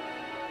 guys.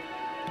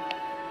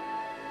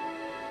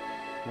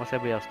 What's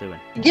everybody else doing?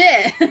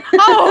 Yeah.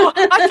 Oh,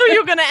 I thought you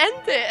were going to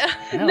end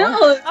it.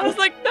 No. I was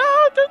like,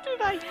 no, don't do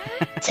that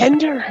yet.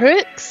 Tender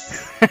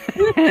hooks.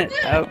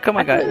 Oh, come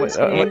on, guys. Let's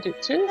end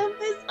it too.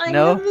 I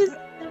No. love this.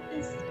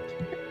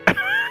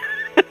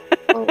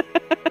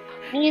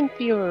 Me and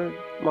Theo are,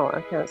 well,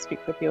 I can't speak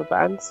for Theo, but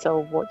I'm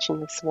still watching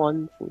the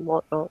swans and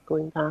whatnot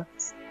going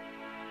past.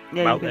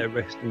 Yeah, I'm you out can- there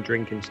resting,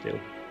 drinking still.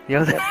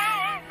 Yeah,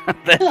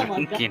 they're Oh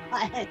my drinking.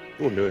 god.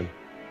 What I'm doing.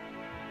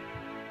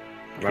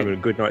 I'm having a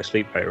good night's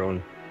sleep later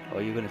on. Oh,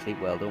 you're going to sleep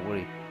well, don't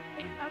worry.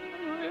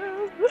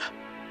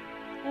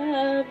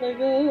 Oh my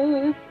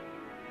god.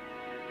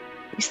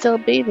 You still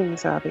bathing,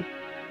 Zabby?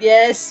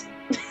 Yes.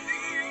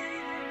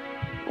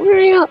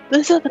 Hurry up,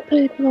 there's other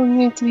people who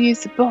need to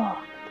use the bath.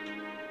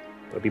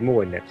 It'll be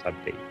more in episode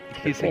B.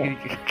 You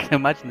can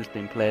imagine this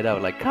being played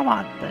out. Like, come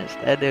on,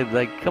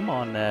 come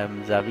on,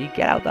 Zavi,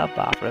 get out that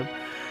bathroom.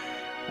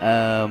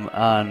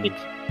 And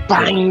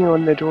Banging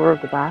on the door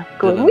of the bath,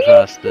 going, Dylan "What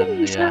Trust are you doing,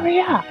 and yeah,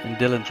 Zaria?" and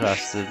Dylan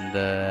Trust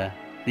and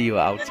Theo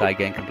are outside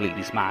getting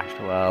completely smashed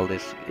while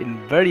this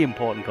very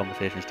important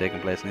conversation is taking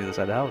place on the other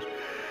side of the house.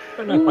 I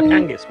don't know if I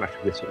can get smashed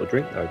with this sort of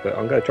drink though, but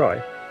I'm going to try.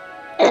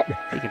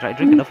 You can try to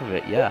drink enough of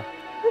it, yeah.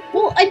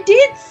 Well, I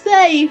did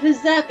say for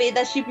Zabby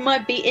that she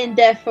might be in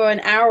there for an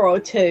hour or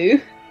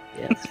two.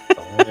 Yeah, it's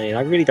fine.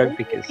 I really don't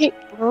think it's.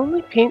 We're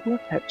only painting a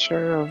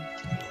picture of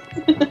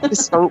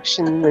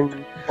dysfunction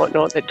and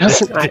whatnot that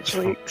doesn't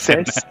actually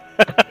exist.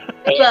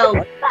 Well,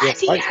 Yeah,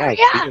 quite nice.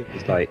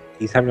 It's like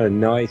he's having a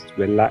nice,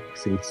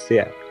 relaxing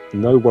sit.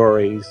 No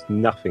worries,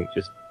 nothing.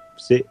 Just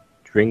sit,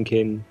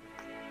 drinking,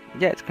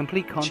 Yeah, it's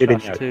complete chilling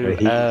contrast out. to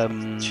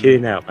He's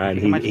chilling out, man.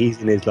 you can imagine-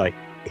 He's in his like.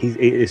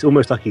 It's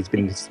almost like he's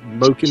been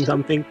smoking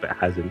something, but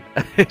hasn't.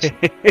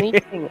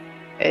 Anything.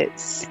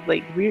 It's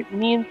like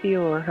me and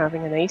Theo are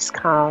having a nice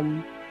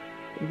calm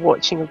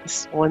watching of the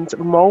swans.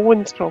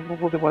 Mulwin's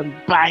probably the one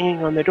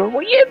banging on the door.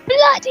 Will you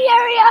bloody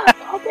hurry up?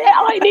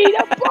 I need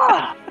a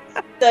bath.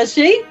 does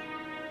she?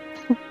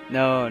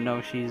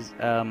 No, she's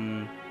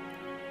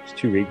It's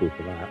too regal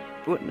for that.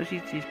 no,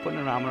 she's putting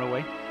her armor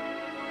away.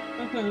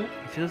 Mm-hmm.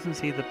 She doesn't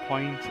see the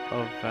point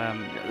of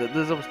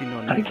there's obviously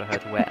no need for her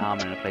to wear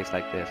armor in a place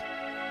like this.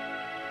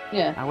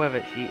 Yeah.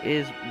 However, she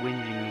is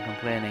whinging and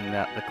complaining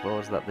that the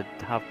clothes that they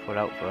have put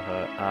out for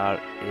her are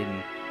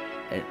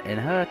in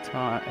her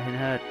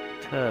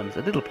terms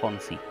a little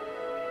poncy.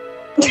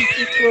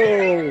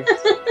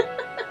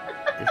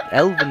 This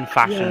elven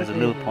fashion's a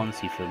little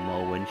poncy for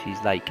Morwen.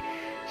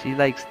 She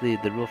likes the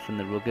rough and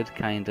the rugged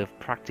kind of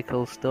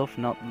practical stuff,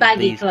 not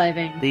Baggy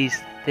clothing.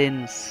 these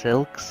thin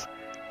silks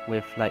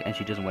with and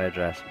she doesn't wear a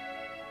dress.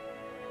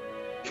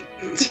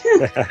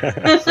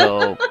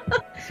 So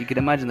you can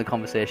imagine the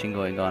conversation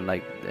going on,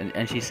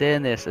 and she's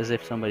saying this as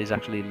if somebody's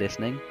actually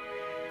listening.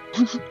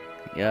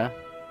 Yeah.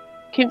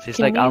 She's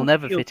like, I'll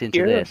never fit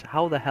into this.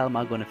 How the hell am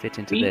I going to fit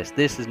into this?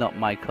 This is not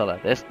my colour.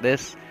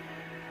 This.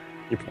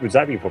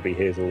 Zabby probably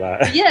hears all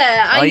that.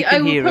 Yeah, you I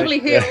can will hear probably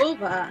it. hear all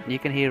that. You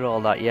can hear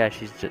all that. Yeah,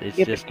 it's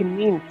Yeah, just. but can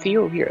me and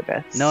Theo hear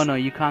this? No,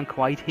 you can't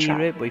quite hear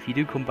Chat. it. But if you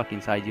do come back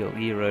inside, you'll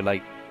hear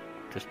her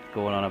just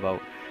going on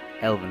about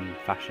elven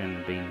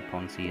fashion being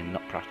poncy and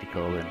not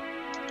practical and.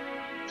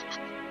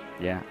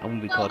 Yeah, I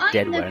wouldn't be caught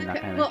dead wearing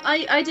that kind of Well,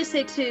 I just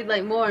say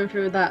to Maureen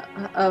through that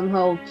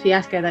whole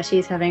fiasco that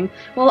she's having.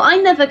 Well, I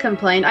never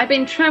complain. I've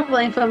been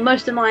traveling for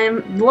most of my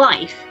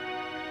life,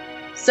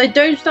 so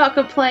don't start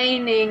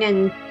complaining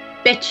and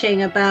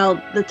bitching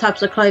about the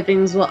types of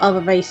clothing what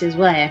other races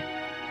wear.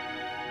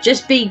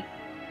 Just be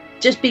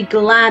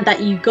glad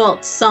that you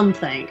got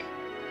something.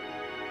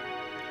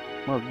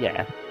 Well,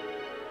 yeah.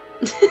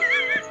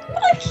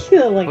 I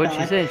feel like What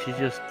that. she says, she's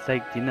just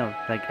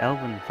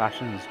elven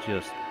fashion's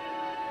just,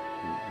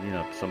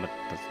 something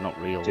that's not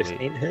real. Just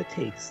really. in her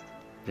taste.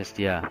 Just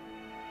yeah.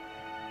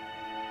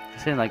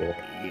 She's saying Cool.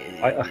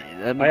 I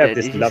have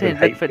this she's love saying, and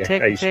hate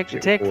take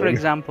for for him.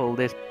 example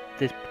this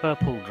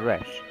purple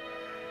dress.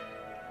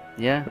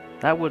 Yeah,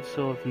 that would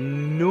sort of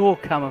no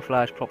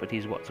camouflage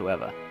properties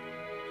whatsoever.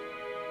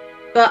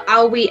 But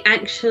are we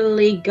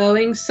actually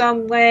going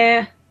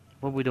somewhere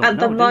Well, we don't at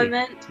know, the do we?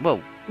 moment?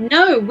 Well,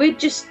 No, we're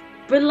just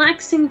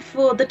relaxing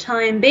for the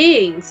time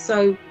being,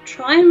 so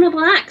try and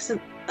relax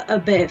a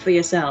bit for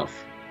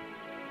yourself.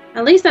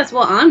 At least that's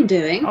what I'm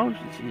doing. oh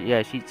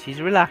yeah, she's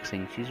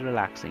relaxing. She's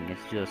relaxing.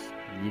 It's just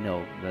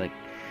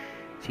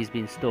she's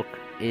been stuck.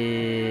 I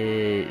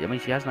mean,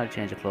 she hasn't had a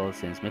change of clothes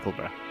since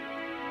Mickleborough.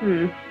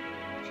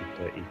 She's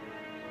dirty.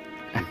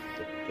 She's a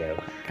dirty girl.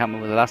 Can't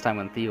remember the last time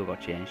when Theo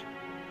got changed.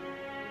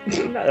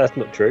 No, that's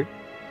not true.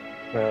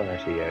 Well,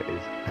 actually, yeah, it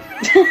is.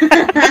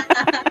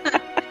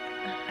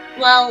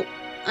 Well,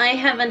 I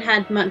haven't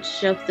had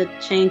much of the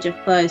change of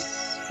clothes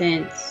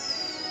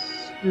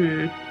since.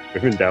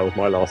 Rivendell was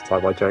my last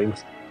time I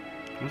changed.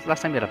 When was the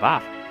last time you had a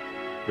bath?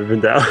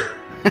 Rivendell.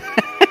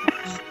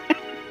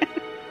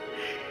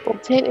 Well,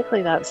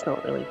 technically, that's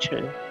not really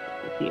true.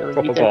 Theo,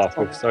 Proper you did bath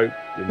fall- with soap.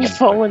 You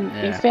fell in,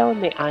 Yeah. you fell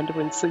in the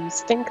Anduin, so you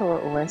stink a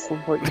little less than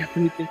what you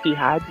would if you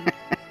had.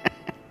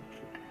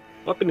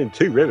 I've been in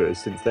 2 rivers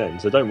since then,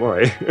 so don't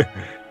worry.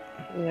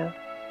 Yeah.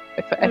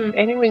 If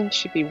anyone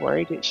should be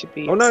worried, it should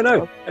be. Oh no.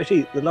 yourself.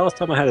 Actually, the last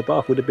time I had a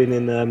bath would have been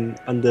in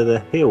under the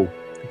hill,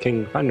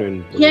 King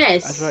Fanrin.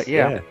 Yes. That's right.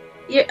 Yeah,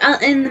 You're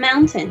out in the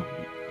mountain.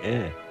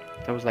 Yeah.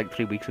 that was like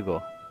 3 weeks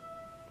ago.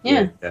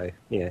 Yeah.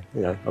 Yeah.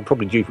 I'm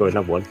probably due for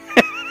another one.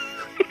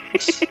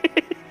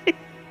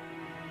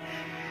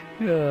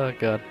 Oh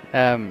god.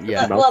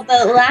 Yeah. Well,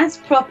 the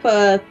last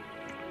proper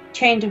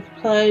change of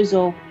clothes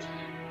or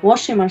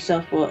washing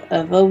myself or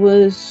whatever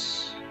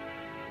was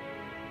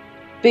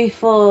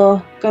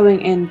before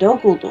going in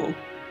Doggledore.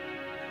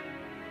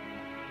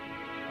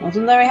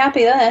 Wasn't very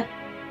happy there.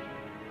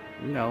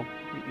 No,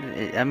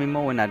 I mean,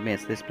 Morwen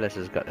admits this place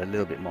has got a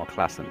little bit more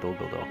class than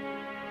Dumbledore.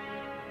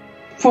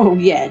 Well,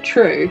 yeah,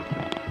 true.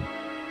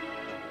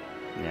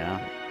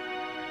 Yeah.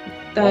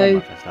 Though,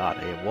 Warmer for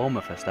starters. Yeah,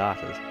 warmer for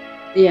starters.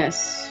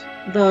 yes,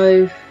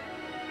 though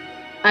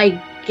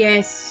I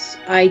guess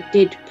I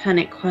did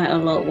panic quite a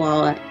lot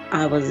while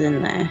I was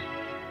in there.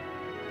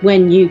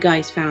 When you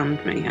guys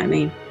found me, I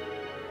mean.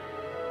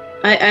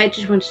 I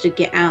just wanted to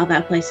get out of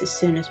that place as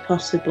soon as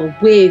possible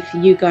with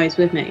you guys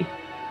with me.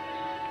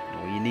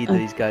 Well, you need Oh.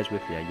 these guys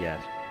with you, yes.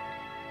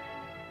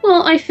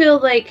 Well, I feel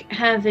like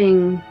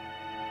having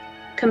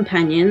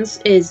companions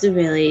is a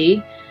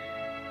really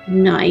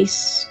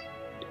nice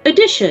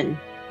addition,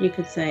 you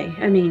could say.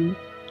 I mean,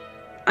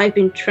 I've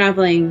been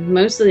traveling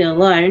mostly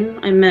alone.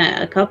 I met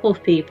a couple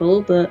of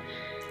people, but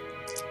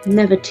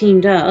never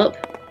teamed up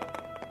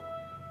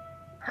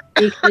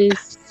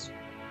because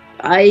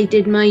I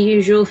did my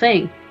usual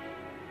thing.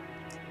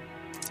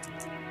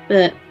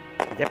 But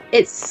Yep.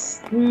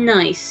 it's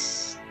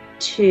nice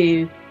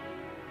to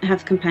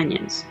have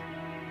companions.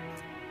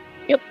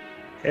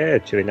 Yeah,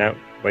 chilling out,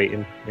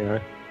 waiting, you know.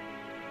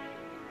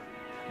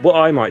 What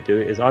I might do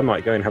is I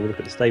might go and have a look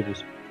at the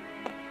stables.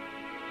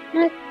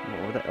 What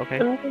was that? Okay.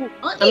 Aren't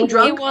I'm you He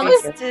drunk?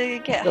 wants to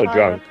get Not high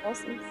drunk. on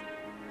horses.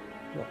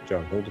 Not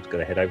drunk, I'm just going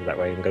to head over that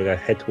way. I'm going to go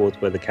head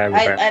towards where the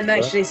caravans I'm were.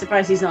 actually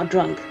surprised he's not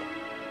drunk.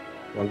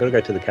 Well, I'm going to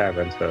go to the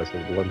caravans first, the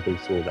ones we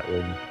saw that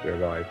when we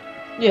arrived.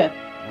 Yeah.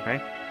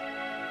 Okay.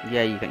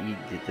 Yeah,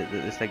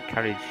 there's like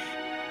carriage.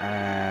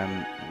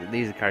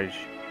 These are carriage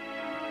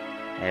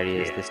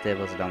areas. Yeah. The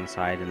stables are down the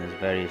side, and there's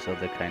various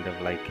other kind of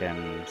like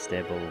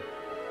stable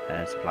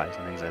supplies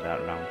and things like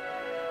that around,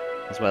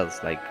 as well as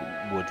like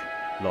wood,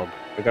 log.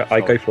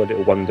 I go for a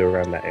little wander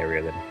around that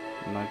area then.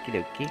 Okie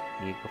dokie.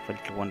 You go for a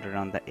little wander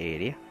around that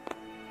area.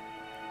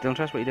 Don't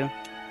trust what you're doing.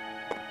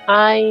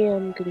 I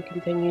am going to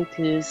continue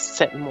to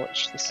sit and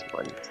watch this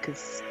one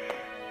because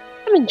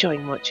I'm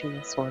enjoying watching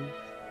this one.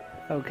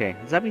 Okay.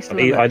 Zabby's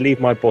still. I leave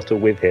my bottle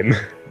with him,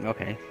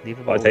 Okay. Leave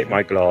a but I bottle take with my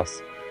you.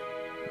 glass.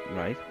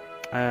 Right.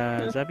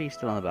 Zabby's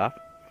still on the bath.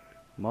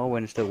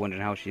 Morwen's still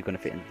wondering how she's going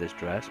to fit into this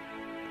dress.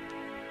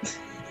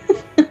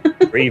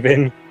 Breathe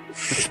in.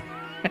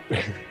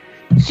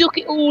 Suck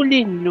it all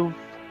in, love.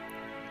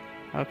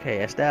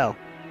 Okay, Estelle.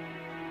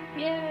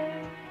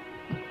 Yeah.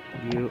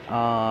 You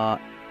are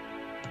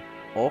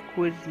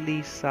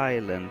awkwardly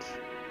silent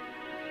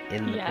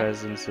in the Yeah.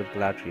 presence of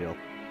Gladriel.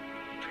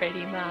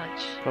 Pretty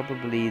much.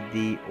 Probably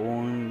the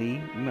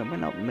only, well,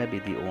 not maybe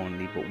the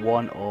only, but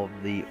one of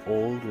the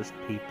oldest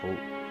people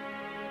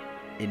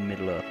in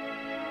Middle Earth.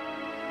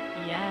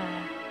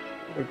 Yeah.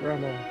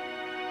 Grandma.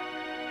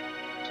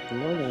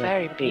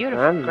 Very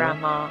beautiful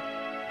grandma.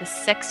 The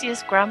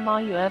sexiest grandma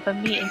you ever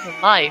meet in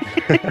your life.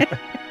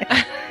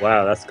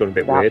 Wow, that's gone a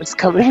bit That weird. was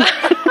coming.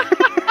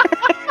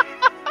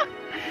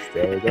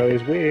 Still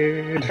goes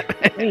weird.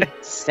 Very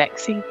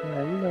sexy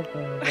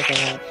grandmother. Look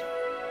at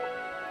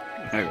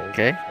that.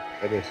 Okay.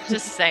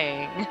 Just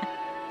saying.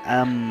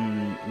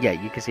 Yeah,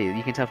 you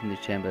can tell from these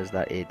chambers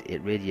that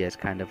it radiates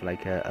kind of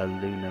like a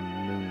lunar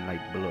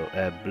moonlight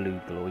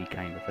blue glowy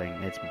kind of thing.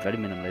 It's very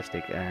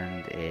minimalistic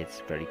and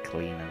it's very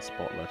clean and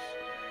spotless.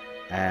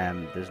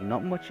 There's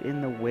not much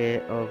in the way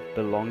of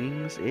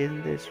belongings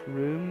in this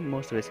room.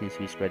 Most of it seems to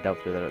be spread out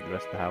through the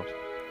rest of the house.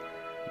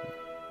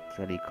 It's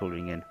really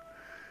colouring in.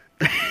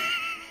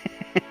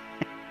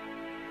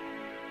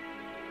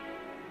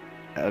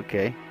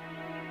 Okay.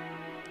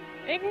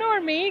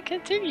 Ignore me.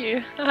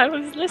 Continue. I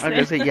was I was listening.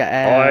 gonna say,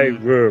 yeah. My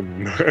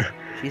room.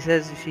 She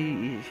says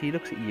she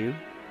looks at you,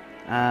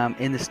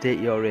 in the state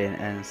you're in,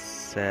 and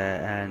So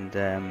kind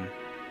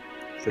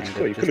you of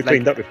could just have like-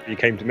 cleaned up before you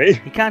came to me.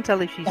 you can't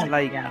tell if she's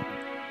like Yeah.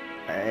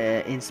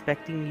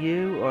 inspecting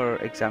you or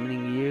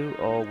examining you,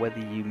 or whether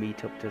you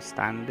meet up to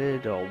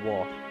standard or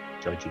what.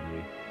 Judging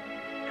you.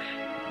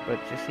 But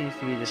it just seems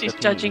to be just She's looking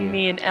at judging you.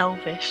 me in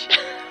Elvish.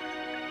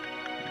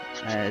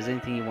 Is there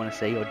anything you want to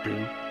say or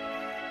do?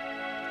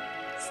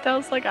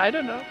 Stella's like, I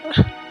don't know.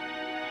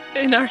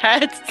 In her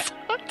head,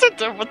 I don't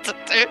know what to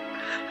do.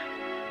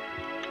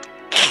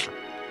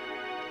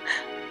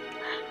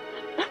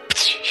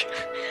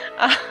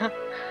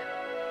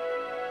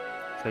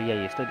 So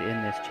yeah, you stood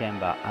in this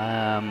chamber.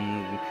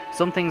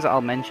 Some things I'll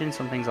mention,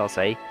 some things I'll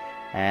say.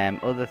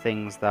 Other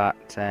things that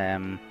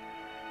Too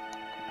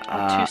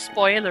are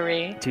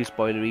spoilery. too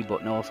spoilery,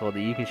 but also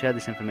that you can share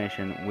this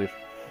information with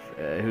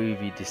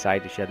whoever you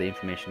decide to share the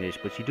information is.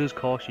 But she does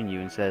caution you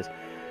and says,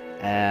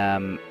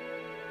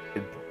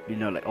 you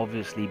know, like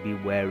obviously be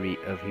wary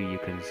of who you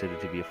consider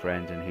to be a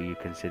friend and who you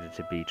consider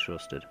to be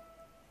trusted.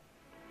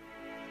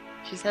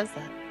 She says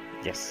that.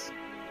 Yes.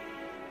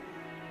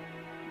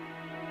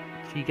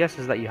 She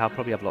guesses that you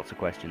probably have lots of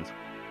questions.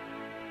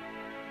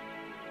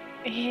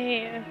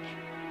 Yeah.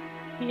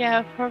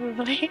 Yeah,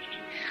 probably.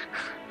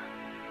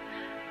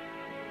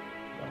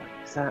 Not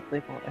exactly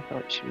what I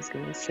thought she was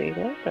going to say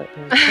there, but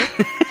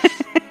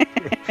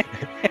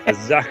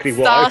Exactly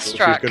what I thought she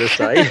was Starstruck. going to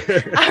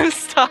say. I'm Do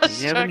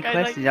starstruck. you have any I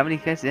questions? Do you have any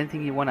questions?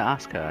 Anything you want to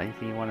ask her?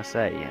 Anything you want to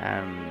say?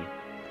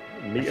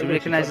 Meet She her when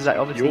recognises that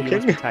obviously you must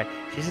be Yorking? tired.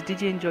 She said,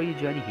 "Did you enjoy your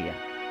journey here?"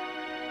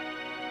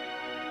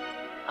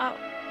 Oh.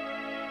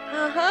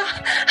 Uh-huh.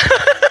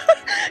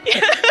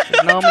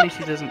 Normally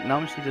she doesn't.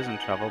 Normally she doesn't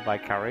travel by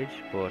carriage,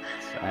 but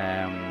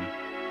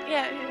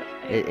Yeah.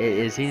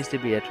 it seems to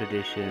be a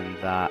tradition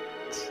that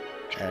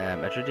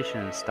a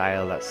tradition and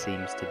style that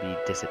seems to be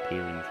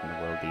disappearing from the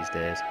world these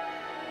days.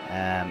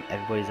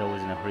 Everybody's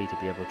always in a hurry to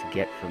be able to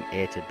get from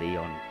A to B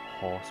on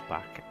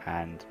horseback,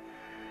 and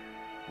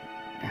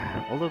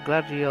although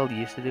Gladriel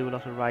used to do a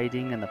lot of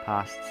riding in the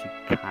past, she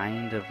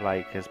kind of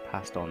like has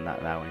passed on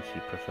that now, and she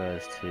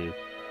prefers to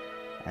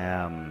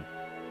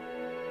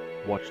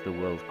watch the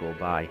world go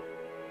by.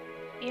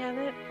 Yeah,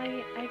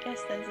 I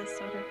guess there's a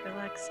sort of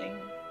relaxing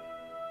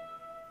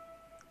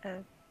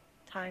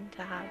time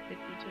to have if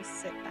you just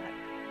sit back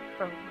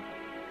for a while.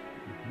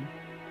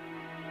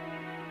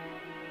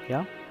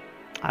 Yeah.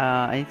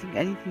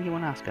 Anything you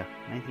want to ask her?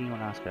 Anything you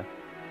want to ask her?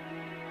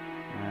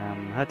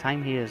 Her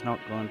time here is not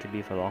going to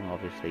be for long,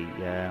 obviously.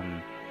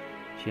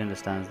 She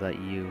understands that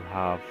you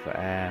have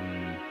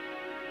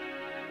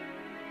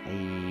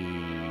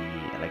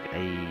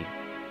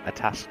a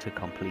task to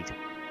complete.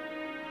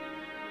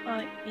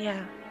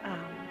 Yeah.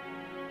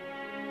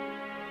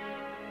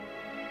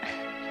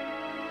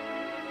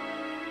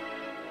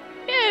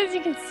 Yeah, as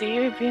you can see,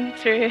 we've been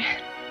through.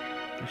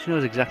 She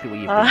knows exactly what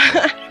you've been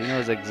through. She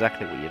knows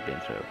exactly what you've been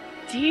through.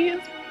 Do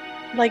you,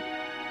 like,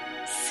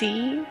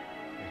 see?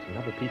 There's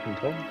another peeping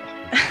Tom.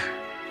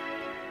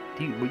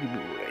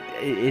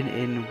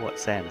 In what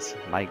sense?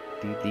 Like,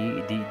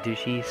 does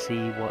she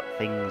see what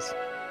things?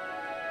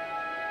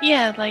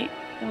 Yeah,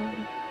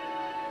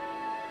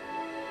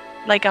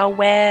 like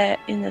aware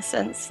in a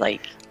sense,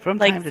 like From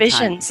like time to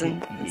visions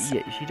time, and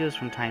yeah, she does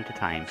from time to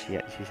time.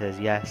 She says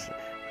yes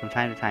from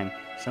time to time.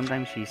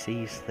 Sometimes she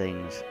sees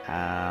things.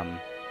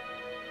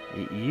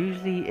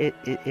 Usually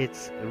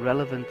it's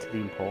relevant to the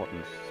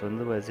importance. So in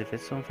other words, if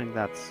it's something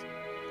that's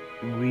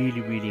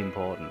really, really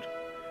important,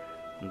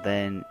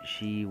 then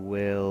she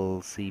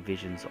will see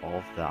visions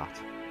of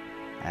that.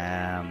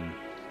 And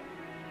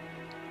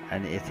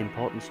its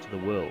importance to the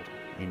world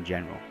in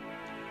general.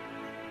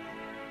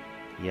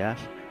 Yes?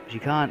 But you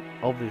can't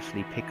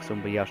obviously pick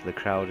somebody out of the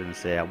crowd and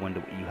say, I wonder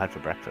what you had for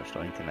breakfast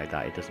or anything like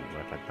that. It doesn't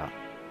work like that.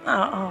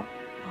 oh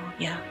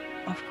yeah,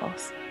 of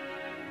course.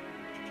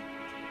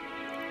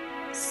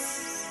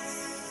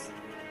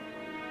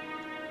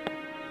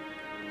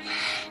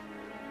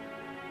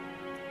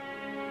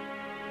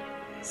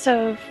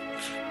 So,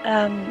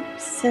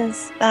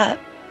 since that,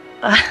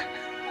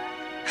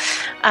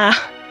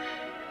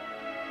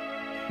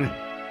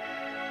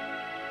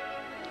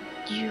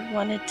 you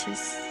wanted to,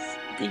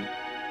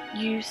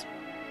 you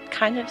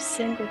kind of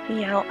singled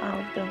me out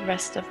of the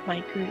rest of my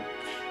group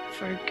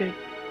for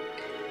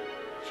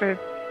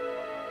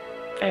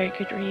very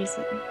good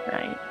reason,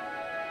 right?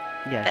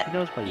 Yeah, she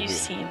knows why you're You here.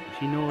 seem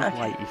She knows okay.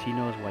 why. She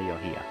knows why you're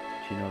here.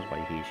 She knows why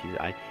you're here.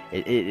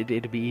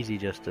 It'd be easy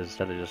just to,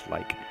 instead of just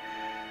like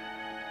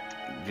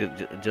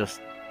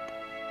just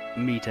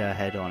meet her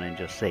head on and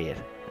just say it,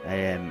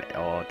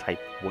 or type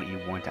what you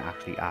want to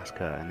actually ask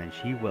her, and then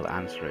she will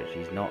answer it.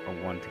 She's not a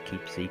one to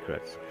keep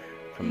secrets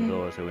from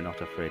those who are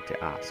not afraid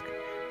to ask.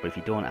 But if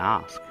you don't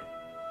ask,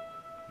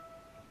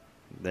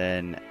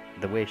 then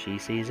the way she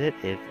sees it,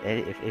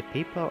 if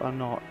people are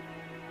not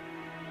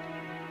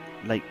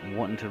like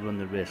wanting to run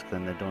the risk,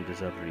 then they don't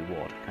deserve a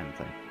reward, kind of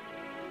thing.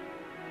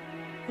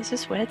 It's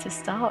just where to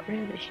start,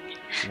 really.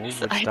 Well,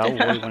 So let's I start don't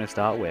where we know. want to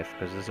start with,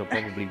 because this will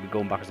probably be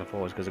going backwards and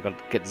forwards, because I've got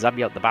to get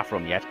Zabby out the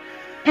bathroom yet.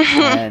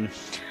 And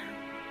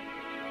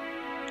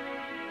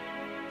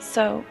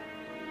So,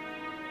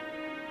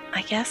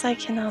 I guess I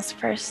can ask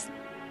first,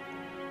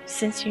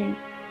 since you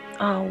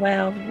are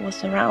aware of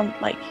what's around,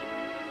 like,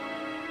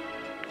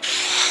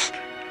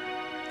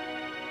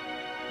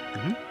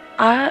 Mhm.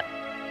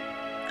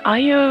 Are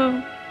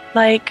you,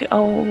 like,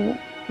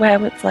 aware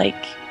with,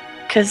 like,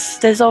 because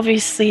there's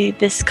obviously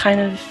this kind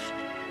of,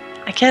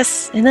 I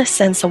guess, in a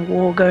sense, a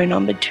war going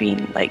on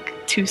between, like,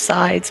 two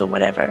sides or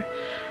whatever.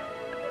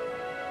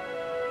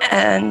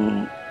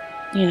 And,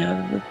 you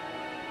know,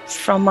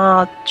 from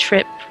our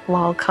trip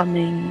while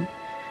coming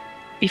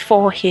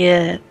before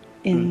here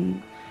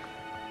in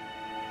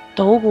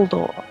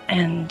Dol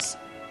and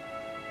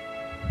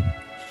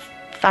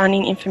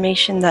finding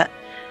information that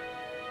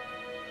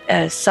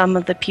some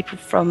of the people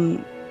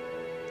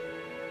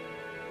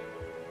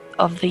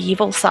of the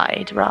evil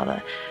side,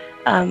 rather,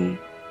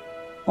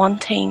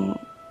 wanting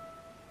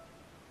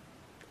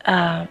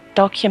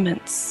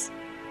documents.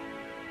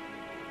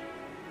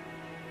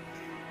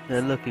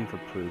 they're looking for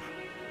proof.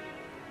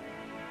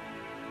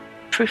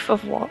 Proof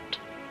of what?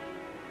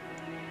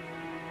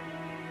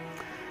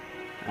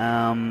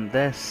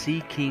 They're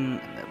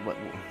seeking.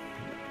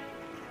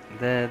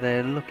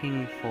 They're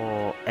looking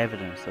for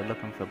evidence. They're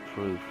looking for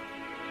proof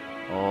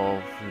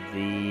of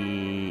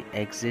the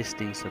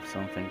existence of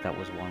something that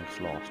was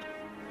once lost.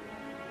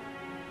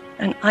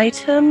 An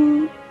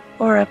item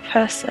or a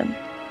person?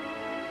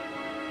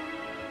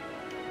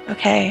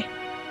 Okay.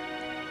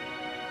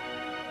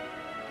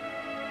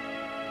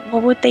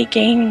 What would they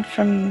gain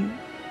from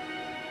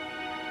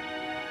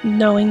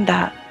knowing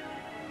that?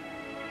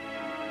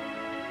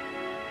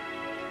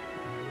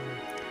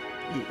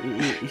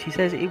 She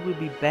says it would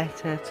be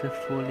better to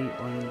fully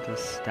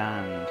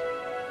understand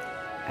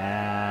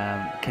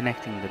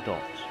connecting the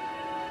dots.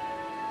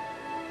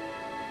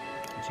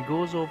 She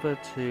goes over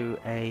to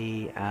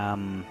a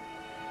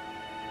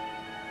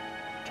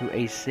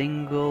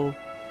single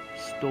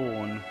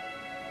stone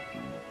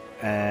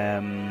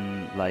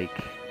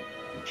like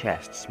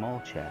chest,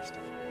 small chest.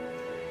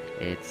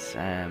 It's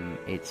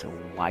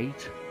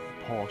white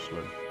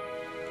porcelain,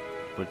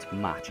 but it's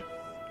matte.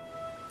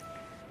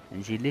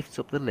 And she lifts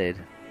up the lid,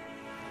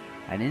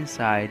 and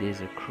inside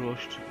is a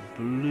crushed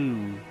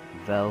blue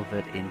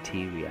velvet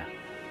interior.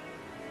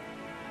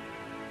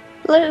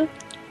 Blue.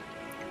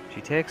 She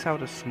takes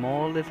out a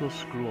small little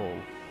scroll.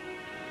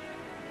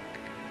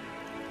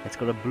 It's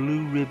got a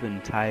blue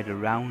ribbon tied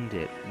around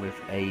it with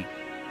a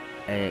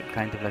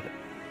kind of like...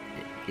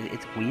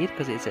 It's weird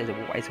because it's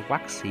a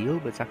wax seal,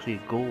 but it's actually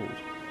gold.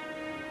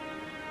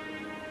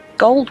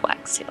 Gold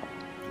wax seal.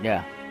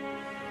 Yeah.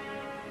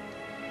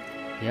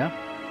 Yeah?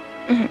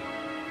 Mhm.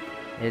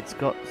 It's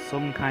got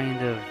some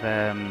kind of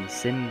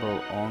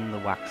symbol on the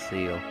wax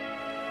seal.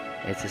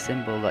 It's a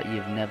symbol that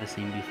you've never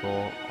seen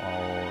before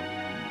or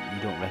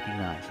you don't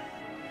recognize.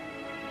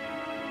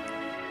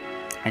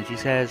 And she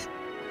says,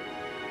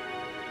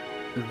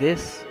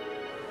 this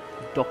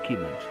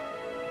document,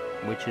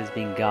 which has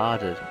been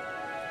guarded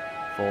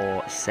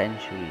for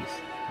centuries,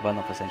 well,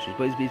 not for centuries,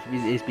 but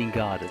it's been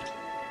guarded.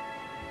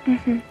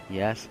 Mm-hmm.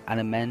 Yes, and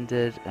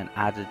amended and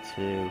added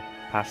to,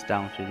 passed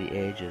down through the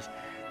ages.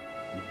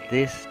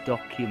 This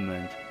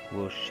document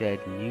will shed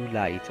new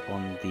light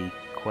on the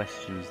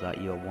questions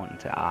that you're wanting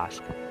to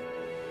ask.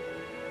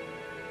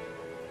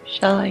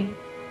 Shall I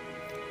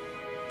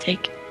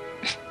take it?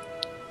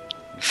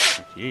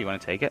 You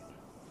want to take it?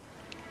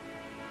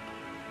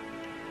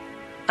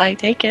 I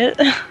take it.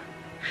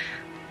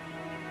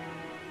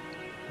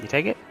 You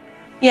take it?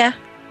 Yeah.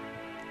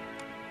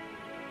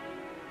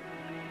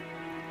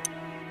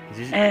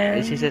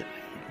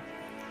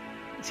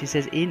 She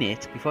says in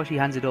it, before she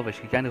hands it over,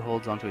 she kind of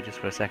holds onto it just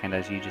for a second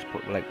as you just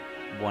put like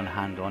one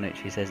hand on it.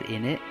 She says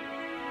in it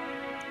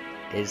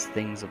is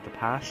things of the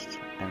past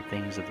and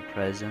things of the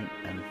present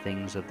and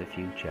things of the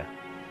future.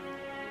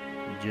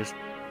 Just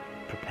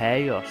prepare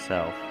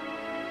yourself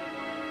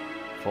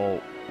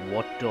for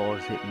what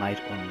doors it might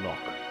unlock.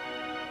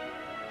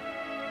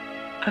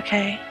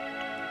 Okay.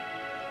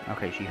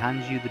 Okay, she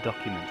hands you the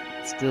document.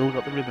 It's still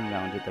got the ribbon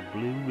around it, the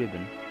blue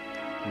ribbon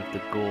with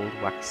the gold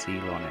wax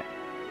seal on it.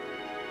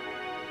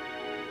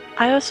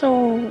 I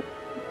also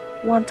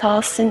want to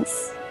ask,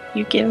 since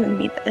you've given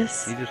me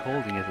this. You're just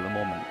holding it at the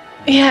moment.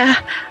 Yeah.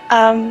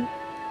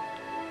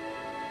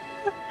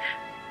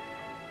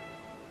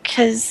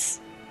 Because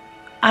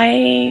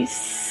I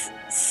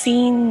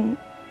seen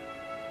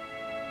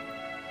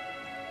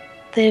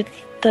the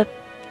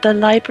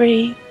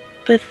library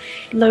with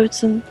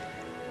loads of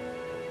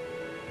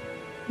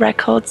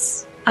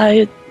records.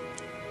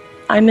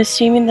 I'm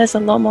assuming there's a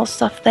lot more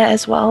stuff there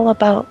as well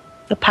about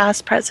the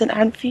past, present,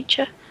 and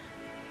future.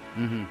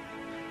 Mhm.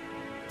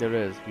 There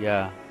is,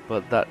 yeah.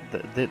 But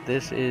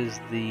this is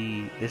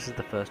the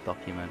first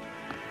document.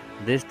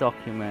 This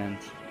document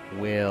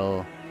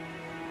will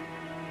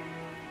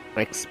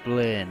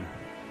explain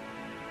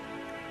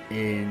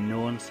in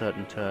no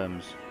uncertain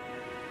terms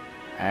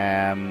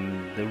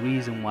the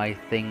reason why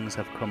things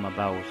have come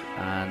about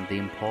and the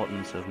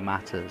importance of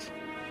matters.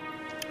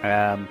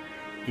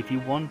 If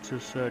you want to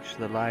search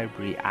the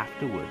library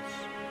afterwards,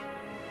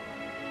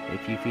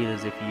 if you feel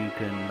as if you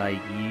can, like,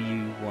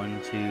 you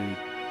want to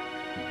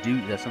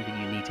do, that's something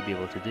you need to be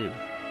able to do,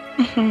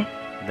 Mhm.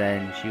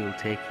 then she will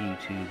take you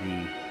to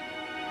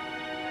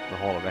the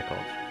Hall of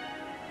Records.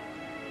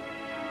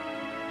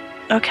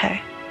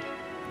 Okay.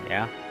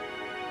 Yeah?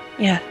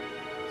 Yeah.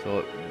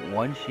 So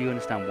once you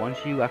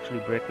actually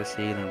break the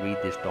seal and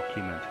read this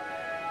document,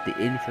 the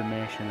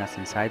information that's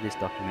inside this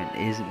document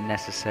isn't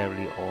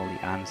necessarily all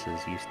the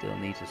answers. You still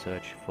need to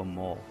search for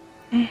more.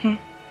 Mhm.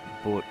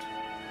 But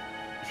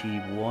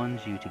she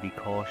warns you to be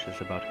cautious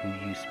about who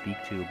you speak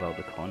to about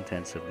the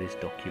contents of this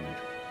document.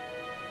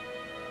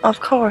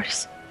 Of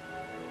course.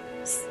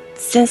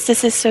 Since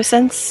this is so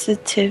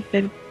sensitive,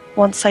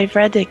 once I've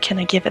read it, can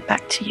I give it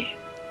back to you?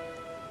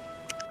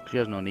 She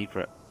has no need for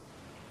it.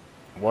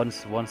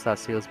 Once that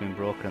seal's been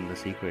broken, the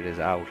secret is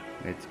out.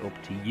 It's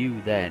up to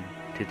you then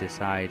to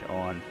decide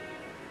on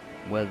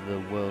whether the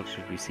world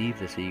should receive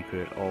the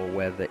secret or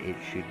whether it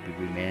should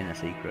remain a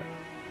secret.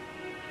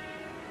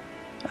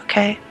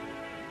 Okay.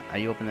 Are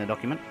you opening the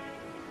document?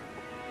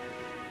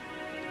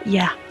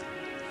 Yeah.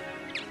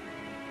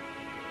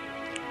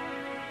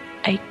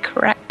 I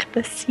crack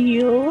the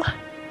seal.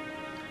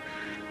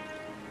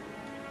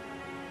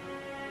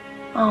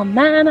 Oh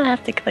man, I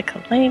have to click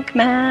a link,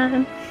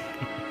 man.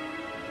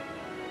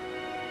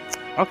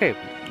 Okay,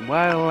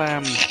 while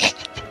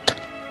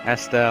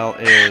Estelle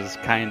is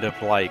kind of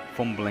like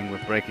fumbling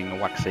with breaking a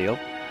wax seal,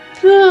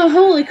 Oh,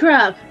 holy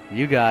crap!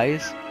 you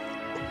guys...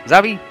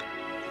 Zabby!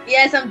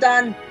 Yes, I'm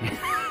done.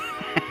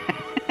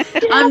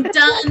 I'm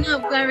done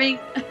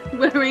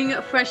wearing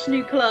fresh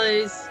new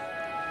clothes,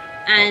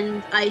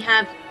 and I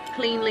have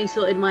cleanly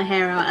sorted my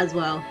hair out as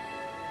well.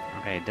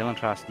 Okay, Dylan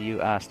Trask,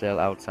 you are still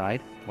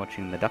outside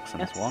watching the ducks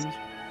and Yes. the swans.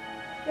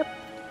 Yep.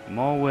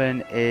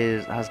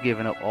 Morwen has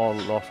given up all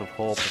loss of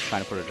hope of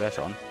trying to put a dress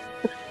on.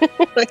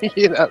 I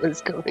knew that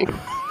was going.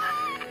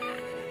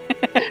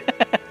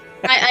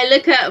 I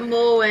look at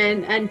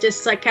Morwen and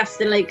just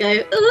sarcastically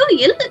go, "Oh,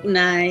 you look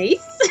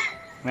nice."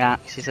 Yeah,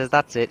 she says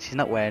that's it. She's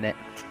not wearing it.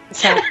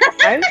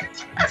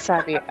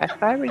 Savvy,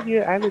 if I were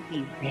you, I would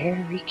be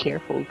very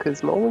careful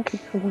because Mullen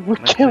could probably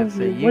Let's kill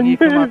say me. you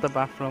come out the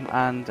bathroom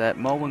and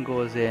Morwen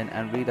goes in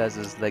and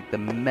realizes like the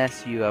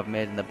mess you have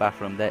made in the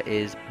bathroom. There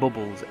is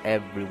bubbles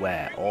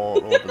everywhere, all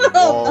over the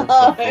walls,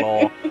 Oh, the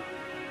floor.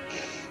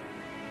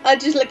 I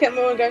just look at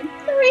Morwen and go,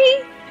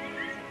 "Sorry,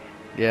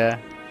 Yeah,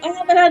 I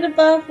haven't had a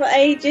bath for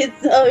ages,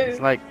 so it's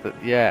like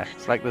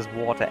it's like there's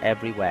water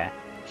everywhere.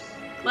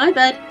 my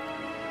bad."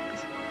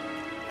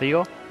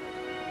 Theo,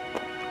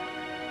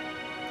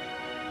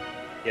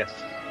 Yes.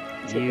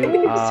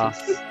 you are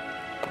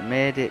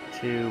made it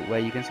to where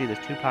you can see there's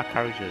two parked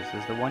carriages.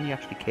 There's the one you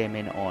actually came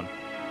in on.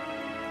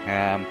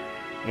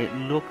 It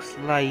looks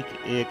like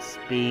it's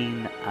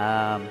been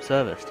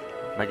serviced,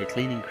 like a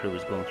cleaning crew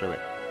is going through it.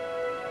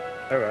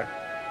 Alright.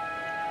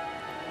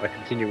 I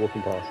continue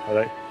walking past. I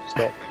don't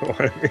stop.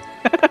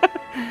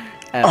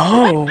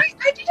 Oh, I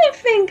didn't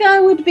think I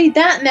would be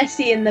that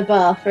messy in the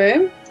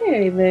bathroom.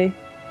 Really?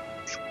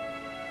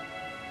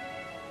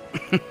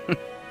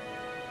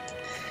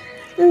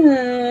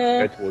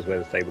 Go towards where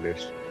the stable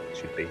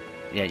should be.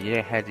 Yeah,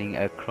 you're heading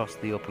across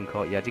the open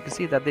courtyard. You can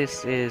see that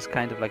this is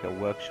kind of like a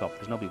workshop.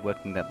 There's nobody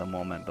working there at the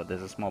moment, but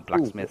there's a small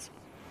blacksmith's.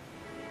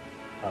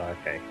 Oh,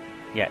 okay.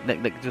 Yeah,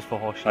 like just for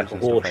horseshoes Like a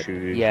and stuff like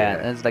horseshoes, yeah,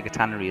 yeah. there's like a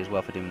tannery as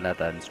well for doing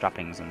leather and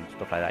strappings and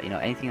stuff like that. You know,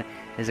 anything.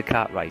 There's a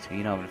cartwright,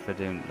 you know, for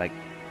doing like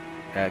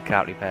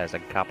cart repairs,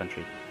 like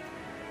carpentry.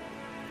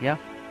 Yeah,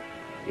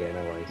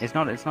 no worries. It's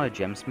not a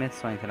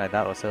gemsmith or anything like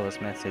that or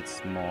silversmith.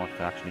 It's more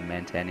for actually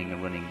maintaining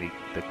and running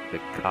the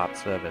cart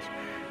service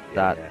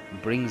that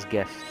brings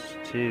guests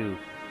to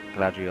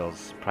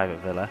Galadriel's private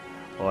villa,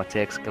 or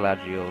takes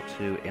Galadriel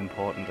to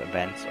important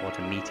events or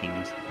to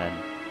meetings and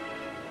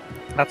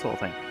that sort of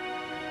thing.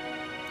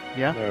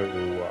 Yeah? No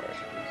worries.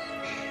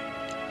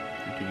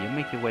 Okay, you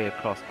make your way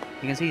across.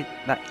 You can see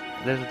that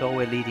there's a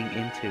doorway leading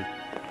into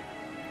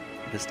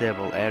the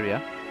stable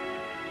area.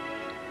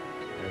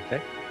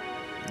 Okay.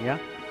 Yeah.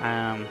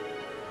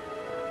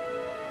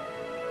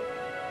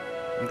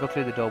 You go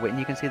through the doorway and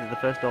you can see that the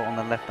first door on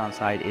the left hand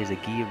side is a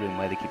gear room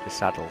where they keep the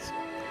saddles.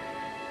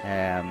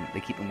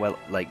 They keep them well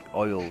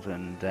oiled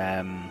and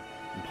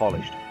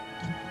polished.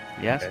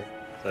 Yes? Okay.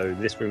 So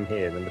this room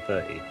here, number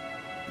 30.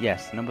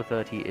 Yes, number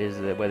 30 is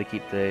where they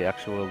keep the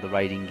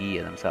riding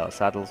gear themselves.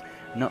 Saddles,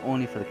 not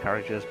only for the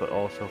carriages but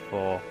also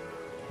for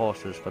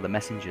horses, for the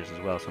messengers as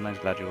well. Sometimes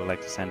Galadriel would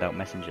like to send out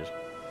messengers.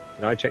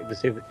 Can I check to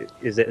see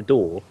is it a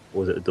door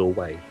or is it a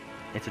doorway?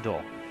 It's a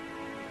door.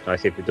 Can I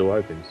see if the door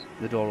opens?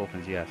 The door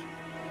opens, yes.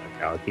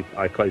 Okay,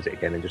 I close it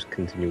again and just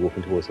continue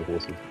walking towards the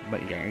horses.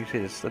 But yeah, you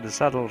can see there's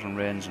saddles and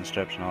reins and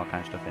strips and all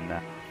kind of stuff in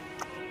there.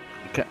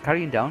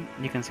 Carrying down,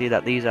 you can see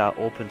that these are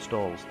open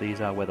stalls. These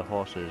are where the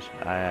horses,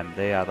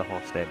 they are the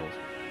horse stables.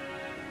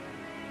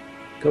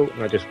 Cool.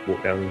 And I just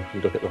walk down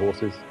and look at the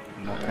horses.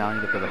 And walk down,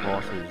 you look at the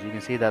horses. You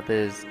can see that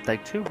there's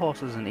like 2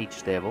 horses in each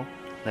stable.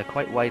 They're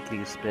quite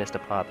widely spaced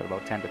apart. They're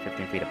about 10 to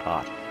 15 feet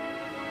apart.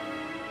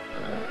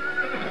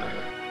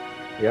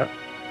 Yeah.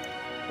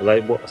 Are they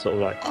what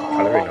sort of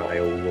colouring are they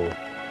all? Or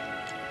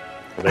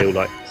are they all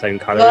the same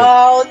colouring?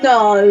 Oh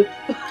no!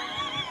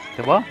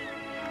 The what?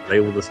 Are they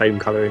all the same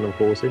colouring of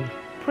horsing?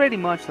 Pretty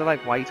much, they're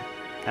like white.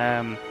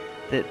 They're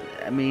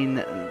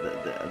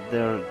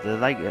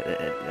like,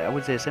 I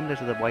would say, similar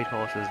to the white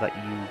horses that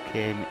you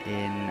came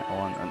in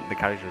on, and the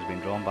carriage has been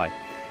drawn by.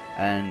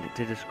 And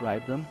to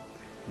describe them,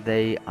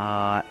 they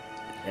are,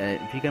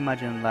 if you can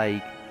imagine,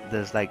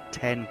 there's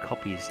 10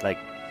 copies,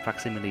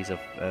 facsimiles of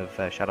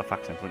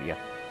Shadowfax in front of you.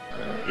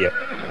 Yeah.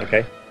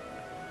 Okay.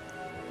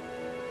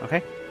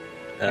 Okay?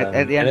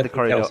 At the end of the anything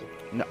corridor, else?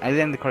 no, at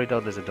the end of the corridor,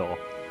 there's a door.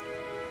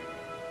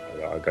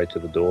 I'll go to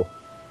the door.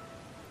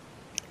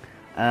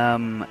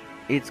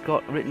 It's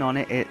got written on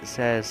it. It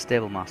says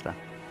Stable Master.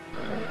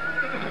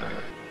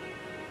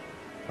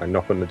 I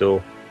knock on the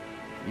door.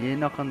 You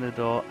knock on the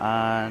door,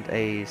 and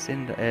a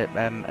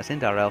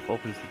Sindar elf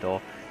opens the door,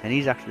 and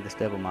he's actually the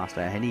stable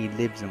master, and he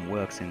lives and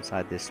works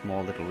inside this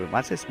small little room.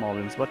 I'd say small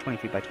room. It's about 20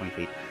 feet by 20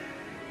 feet.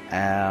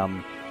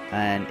 And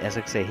as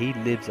I say, he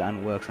lives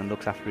and works and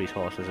looks after his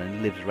horses, and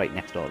he lives right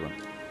next door to them.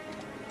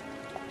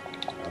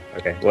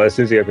 Okay. Well, as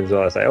soon as he opens the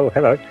door, I say, "Oh,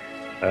 hello.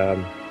 Are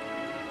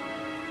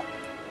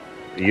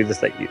you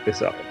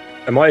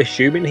am I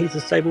assuming he's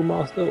the stable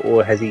master,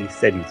 or has he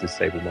said he's the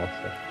stable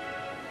master?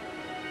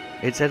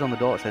 It says on the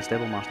door, it says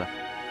stable master.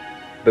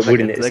 But Like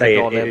wouldn't a- it like a say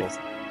door it? label.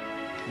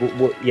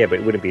 Yeah, but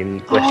it wouldn't be in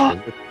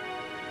Western.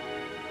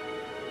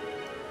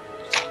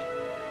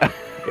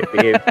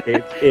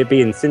 It'd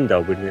be in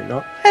Sindar, wouldn't it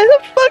not? Where the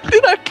fuck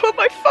did I put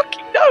my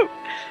fucking note?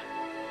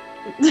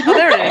 Oh,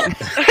 there it is.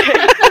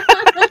 Okay.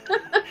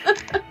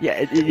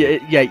 Yeah,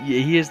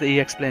 he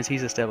explains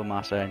he's a stable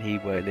master and he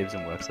lives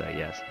and works there.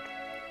 Yes.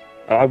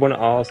 I want to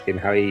ask him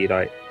how he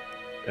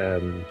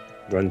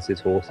runs his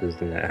horses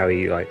and how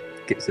he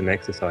gets some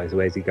exercise.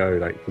 Where's he go?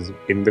 Because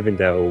in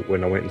Rivendell,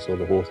 when I went and saw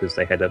the horses,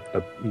 they had a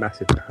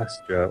massive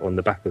pasture on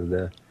the back of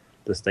the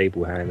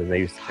stable hand, and they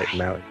used to take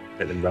them out and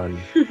let them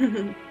run.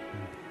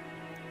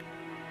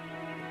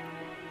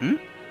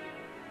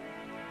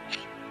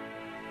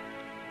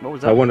 What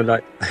was that? I want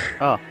to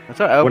Oh, that's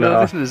right. I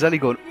was listening to Zelly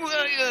going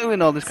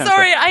and all this kind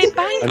Sorry, of I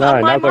banged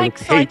on my mic,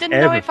 so I didn't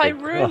know if I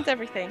everything. ruined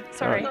everything.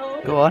 Sorry.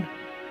 stuff. Go on.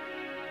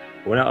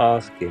 I want to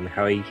ask him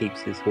how he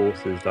keeps his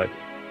horses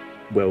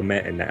well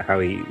met, and how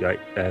he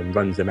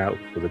runs them out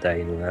for the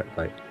day and all that.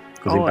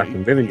 Because back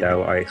in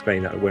Rivendell, I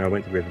explained that when I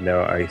went to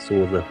Rivendell, I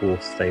saw the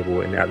horse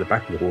stable, and at the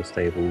back of the horse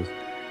stables,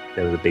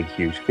 there was a big,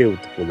 huge field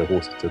for the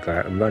horses to go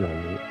out and run on.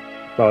 And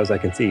as far as I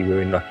can see,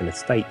 we're in an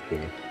estate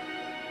here.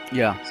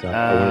 Yeah. So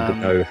I wanted to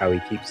know how he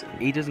keeps them.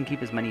 He doesn't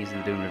keep as many as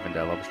they do in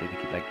Rivendell. Obviously, they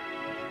keep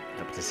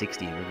up to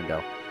 60 in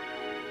Rivendell.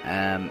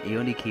 He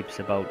only keeps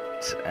about.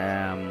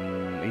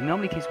 He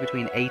normally keeps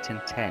between 8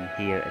 and 10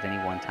 here at any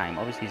one time.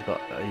 Obviously, he's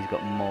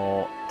got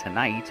more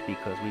tonight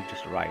because we've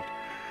just arrived.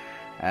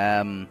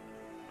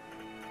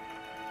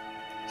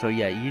 So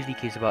yeah, he usually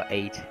keeps about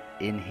 8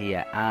 in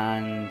here,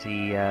 and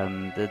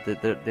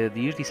they're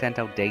usually sent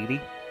out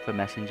daily for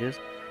messengers.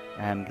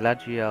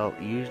 Galadriel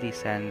usually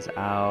sends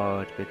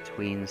out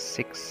between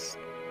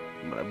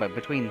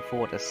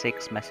 4 to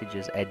 6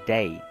 messages a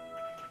day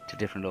to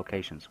different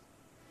locations.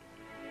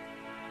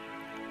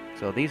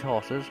 So these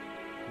horses,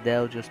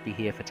 they'll just be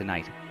here for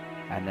tonight,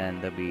 and then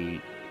they'll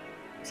be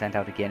sent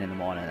out again in the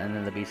morning, and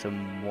then there'll be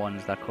some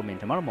ones that come in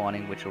tomorrow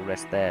morning, which will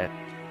rest there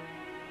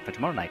for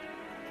tomorrow night.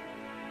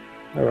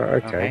 All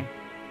right, okay.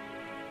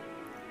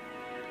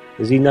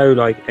 Does he know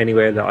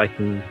anywhere that I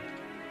can?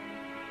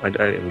 I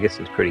guess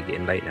it's pretty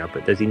getting late now,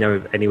 but does he know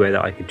of anywhere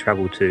that I can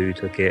travel to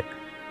get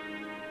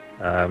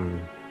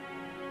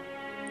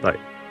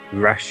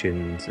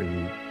rations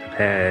and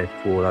prepare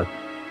for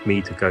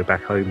me to go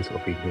back home, sort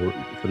of thing,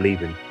 for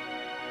leaving?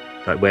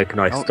 Where can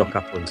I stock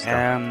up on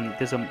stuff?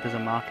 There's a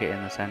market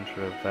in the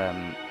centre of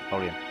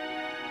Lorien,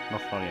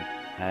 North Lorien,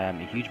 a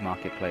huge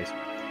marketplace.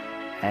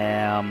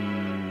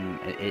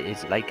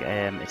 It's like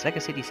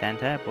a city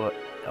centre, but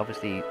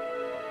obviously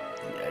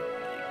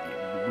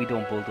we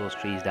don't bulldoze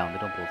trees down. They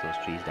don't bulldoze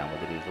trees down.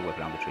 What they do is they work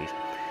around the trees.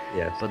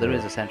 Yes. But there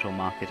is a central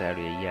market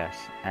area, yes.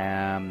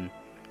 And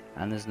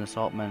there's an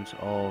assortment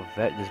of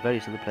there's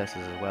various other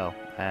places as well.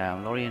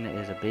 Lorien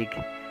is a big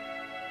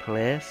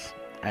place,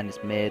 and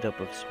it's made up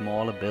of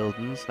smaller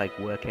buildings, like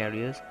work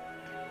areas,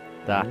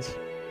 that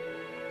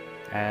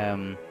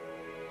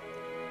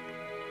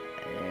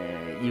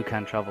you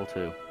can travel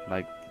to.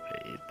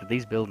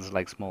 These buildings are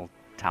like small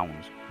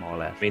towns, more or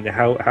less. I mean,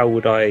 how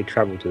would I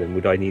travel to them?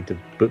 Would I need to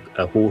book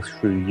a horse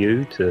through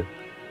you to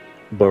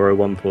borrow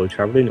one for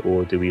travelling,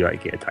 or do we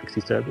get a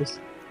taxi service?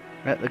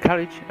 A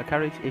carriage.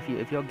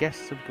 If you're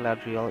guests of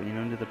Galadriel and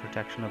you're under the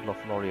protection of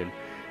Lothlorien,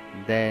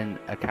 then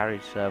a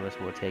carriage service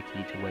will take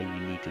you to where you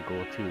need to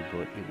go to,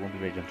 but it won't be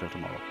ready until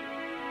tomorrow.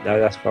 No,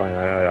 that's fine.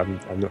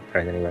 I'm not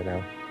going anywhere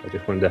now. I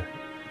just wanted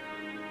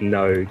to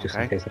know, just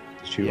in case I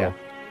have to shoot off.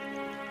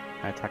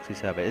 A taxi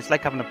service. It's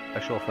like having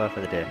a chauffeur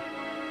for the day.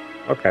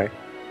 Okay.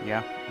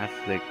 Yeah, that's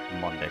the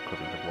modern day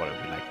equivalent of what it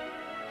would be like.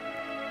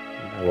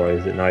 No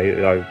worries. And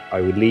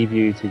I would leave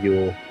you to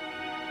your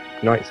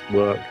night's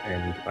work,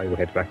 and I will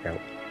head back out.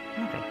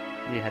 Okay,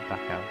 you head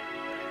back out.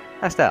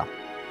 Estelle.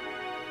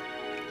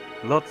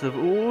 Lots of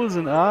oohs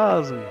and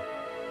ahs.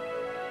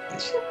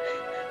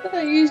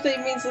 That usually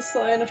means a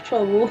sign of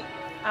trouble.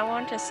 I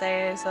want to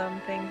say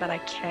something, but I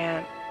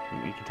can't.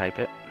 You can type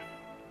it.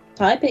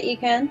 Type it, you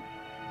can.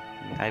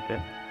 You can type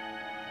it.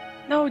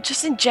 No,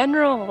 just in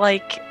general,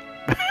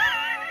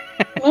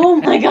 Oh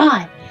my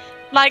god!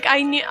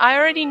 I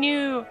already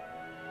knew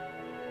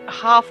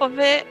half of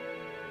it,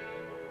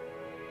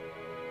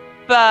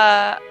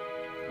 but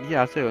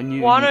yeah, so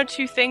one or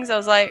two things I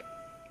was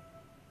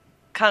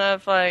kind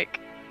of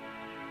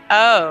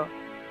oh,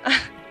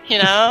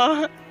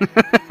 and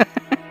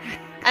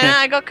then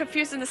I got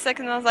confused in the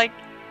second, and I was like,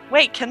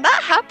 wait, can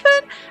that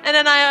happen? And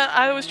then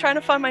I was trying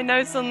to find my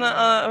notes on the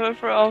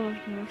of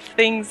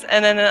things,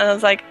 and then I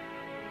was like,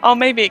 oh,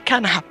 maybe it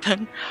can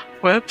happen.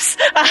 Whoops.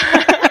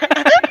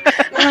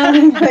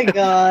 Oh my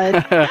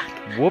god.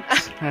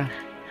 Whoops. I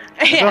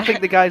don't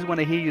think the guys want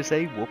to hear you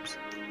say whoops.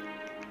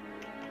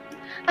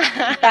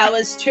 That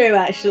was true,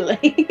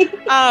 actually.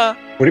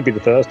 Wouldn't be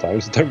the first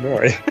time, so don't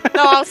worry.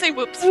 No, I'll say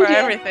whoops for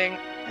everything.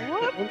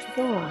 Whoops.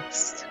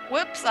 Lost.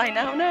 Whoops, I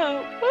now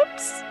know.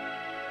 Whoops.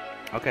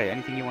 Okay,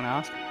 anything you want to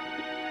ask?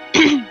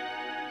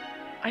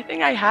 I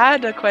think I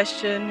had a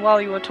question while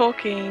you were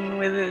talking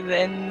with it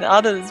and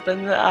others, but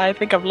I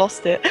think I've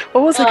lost it.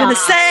 What was I going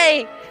to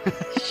say?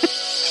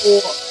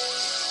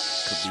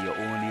 Could be your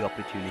only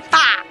opportunity.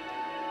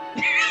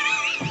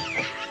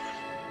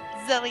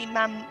 Zoe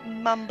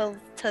mumbles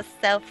to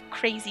herself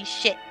crazy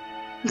shit.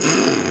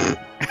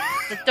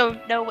 I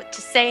don't know what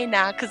to say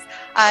now because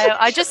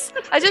I just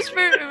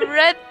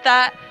read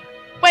that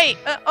Wait.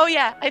 Oh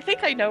yeah. I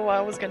think I know what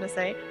I was gonna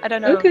say. I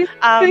don't know. Okay.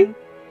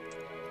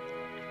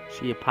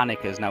 Sheer panic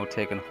has now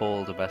taken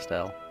hold of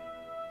Estelle.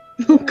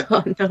 Oh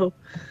God, no.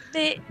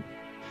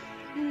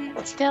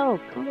 Still,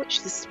 come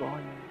watch the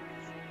swans.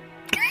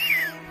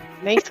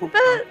 Nice and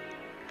But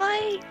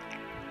like,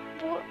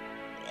 what?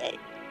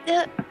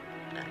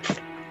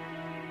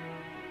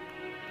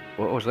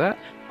 What was that?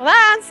 Well,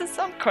 that answers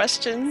some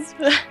questions.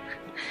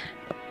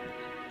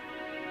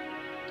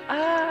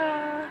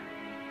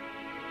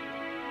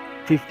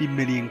 50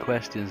 million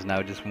questions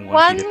now just from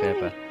one sheet of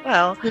paper.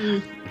 Well,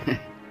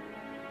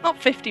 not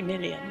 50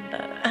 million,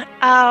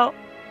 but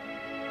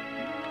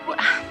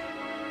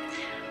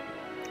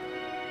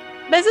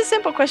there's a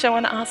simple question I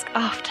want to ask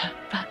after.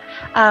 But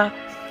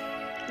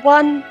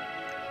one,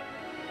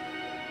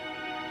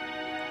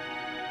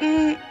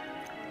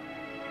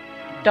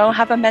 don't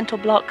have a mental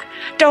block.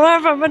 Don't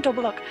have a mental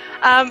block.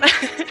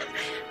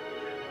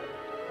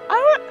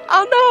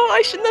 Oh no,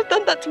 I shouldn't have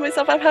done that to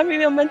myself. I'm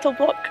having a mental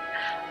block.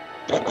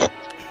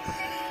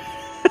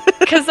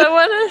 Because I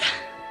want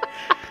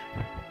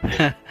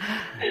to.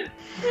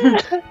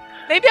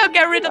 Maybe I'll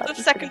get rid of the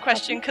second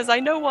question because I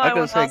know why I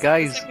want to ask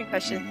the second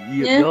question.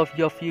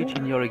 Your future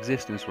and your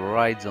existence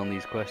rides on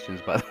these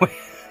questions, by the way.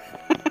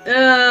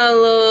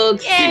 Oh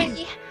Lord. Yeah.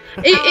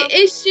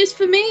 It's just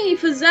for me,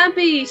 for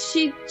Zabby,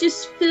 she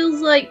just feels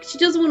like she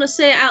doesn't want to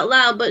say it out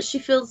loud, but she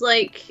feels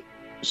like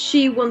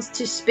she wants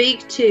to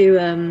speak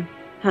to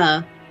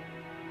her.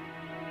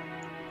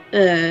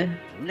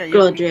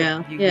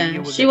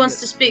 Galadriel. She wants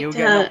to speak to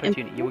her.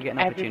 You will get an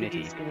opportunity.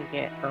 Everybody's going to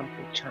get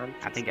ample chance.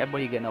 I think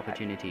everybody will get an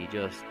opportunity.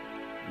 Just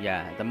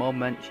at the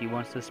moment she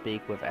wants to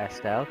speak with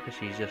Estelle because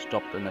she's just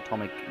dropped an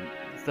atomic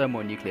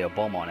thermonuclear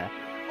bomb on her.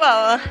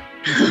 Well,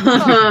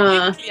 not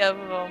a nuclear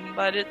bomb,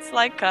 but it's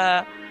like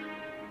a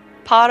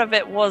part of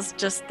it was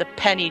just the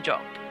penny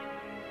drop,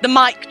 the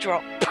mic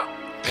drop.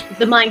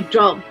 The mic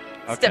drop.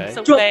 Steps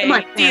Okay. away.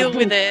 Drop the mic Deal down.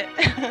 with it.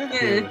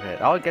 Deal with it.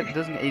 Oh, it gets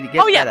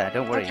better.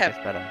 Don't worry, Okay. it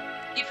gets better.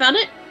 You found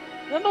it?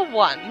 Number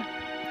one,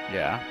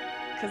 Yeah.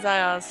 because I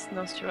asked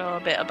Nostril a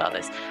bit about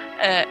this.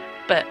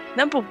 But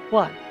number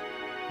one,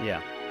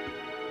 Yeah.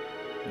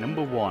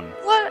 Number one.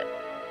 what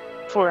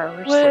 4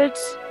 hours would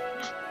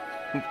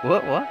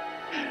What? later.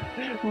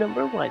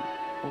 Number 1,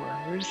 4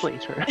 hours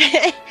later.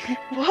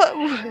 what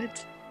would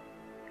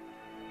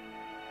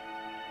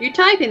You're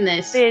typing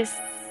this. this?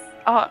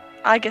 Oh,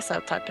 I guess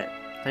I'll type it.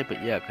 Type it,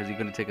 yeah, because you're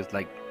gonna take us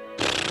like.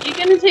 You're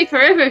gonna take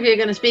forever if you're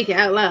gonna speak it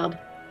out loud.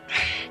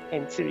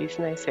 Hence the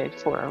reason I said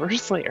 4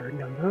 hours later,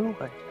 number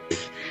 1.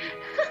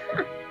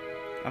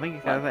 I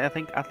think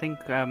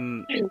one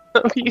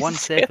You safe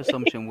said-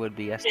 assumption would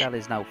be Estelle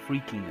is now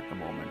freaking at the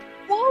moment.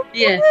 What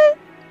Yeah. would?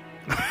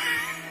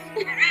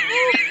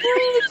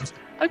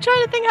 I'm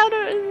trying to think how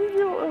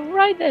to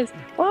write this.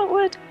 What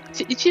would?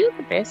 Do you know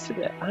the best of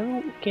it?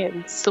 I'm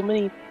getting so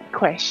many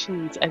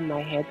questions in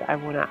my head that I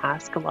want to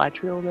ask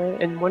Galadriel now,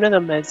 and one of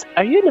them is,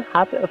 are you in the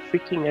habit of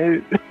freaking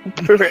out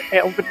for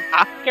elven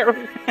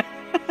hackers?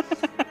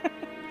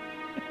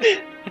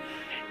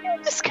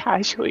 Just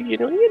casually,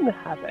 you're in the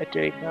habit of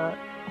doing that.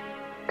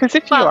 Because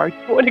if you Well, are, you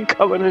want to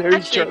come on our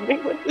actually-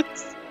 journey with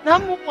us.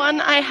 Number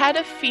one, I had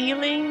a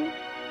feeling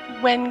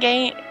when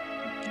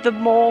the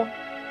more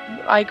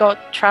I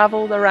got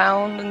traveled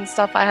around and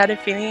stuff, I had a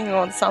feeling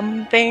on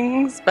some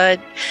things, but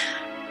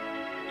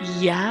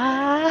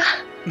yeah.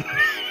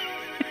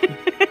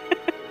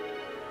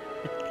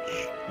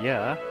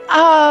 Yeah.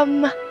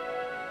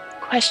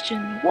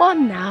 Question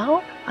one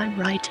now. I'm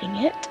writing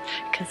it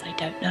because I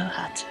don't know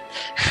how to.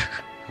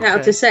 How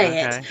to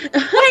say it.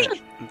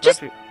 Wait,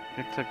 just-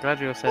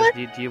 Galadriel says, What?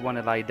 do you want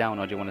to lie down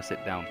or do you want to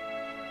sit down?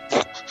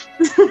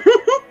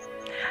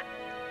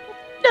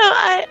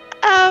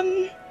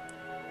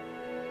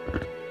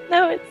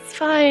 No, it's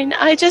fine.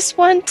 I just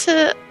want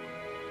to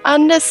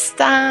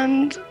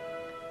understand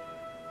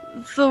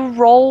the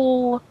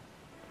role.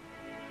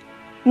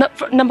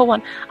 Number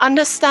one,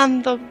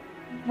 understand the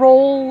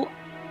role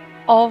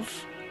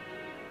of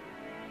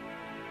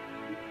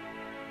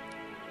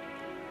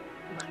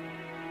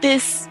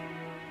this,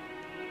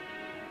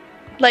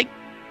 like,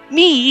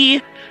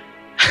 me.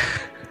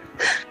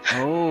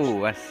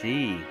 Oh, I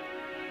see.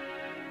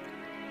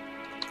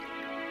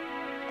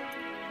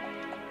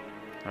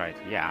 Right.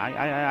 Yeah.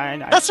 I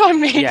That's what I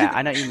mean. yeah,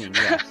 I know what you mean.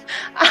 Yes.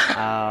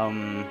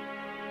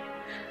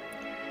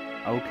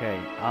 Okay.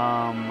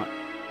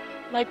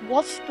 Like,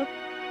 what's the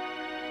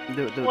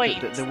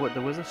point?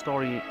 There was a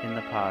story in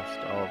the past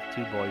of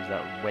two boys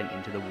that went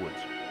into the woods.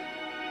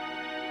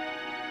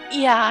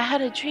 Yeah, I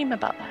had a dream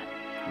about that.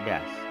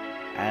 Yes.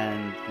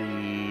 And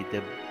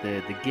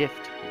the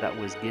gift that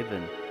was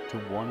given to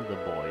one of the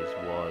boys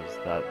was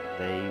that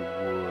they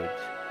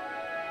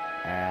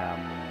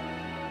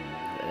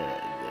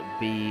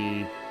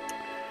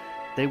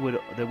would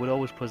they would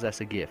always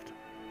possess a gift.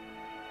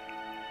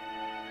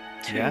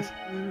 Yes.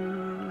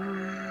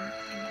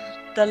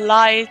 The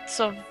lights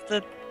of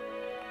the.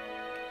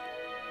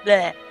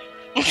 There.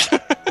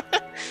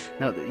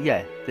 No.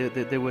 Yeah.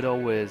 They would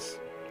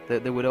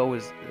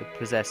always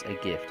possess a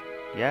gift.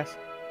 Yes.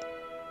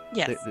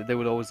 Yes. They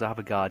will always have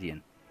a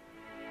guardian.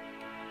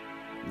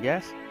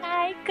 Yes?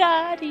 My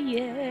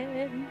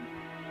guardian.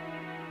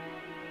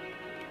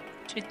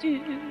 To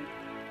do.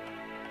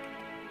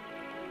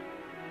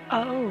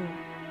 Oh.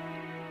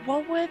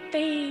 What would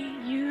they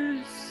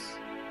use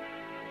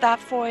that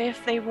for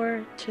if they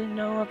were to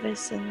know of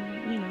this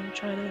and,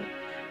 try to,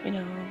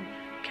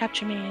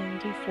 capture me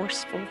and do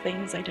forceful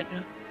things? I don't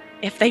know.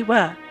 If they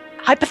were,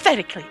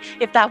 hypothetically,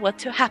 if that were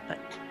to happen.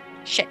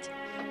 Shit.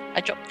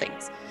 I dropped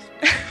things.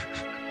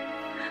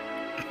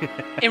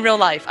 In real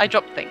life, I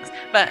dropped things.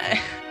 But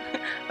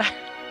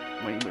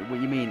What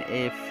you mean?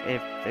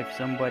 If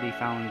somebody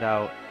found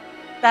out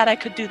that I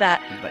could do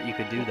that. that you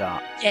could do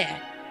that, Yeah.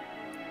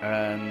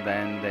 and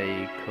then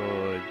they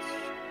could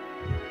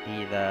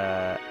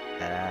either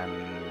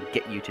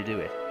get you to do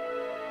it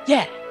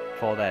Yeah.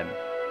 for them.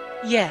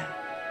 Yeah.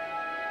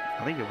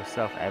 I think it was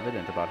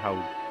self-evident about how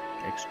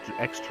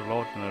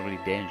extraordinarily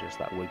dangerous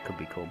that word could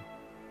become.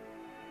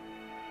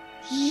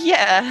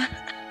 Yeah.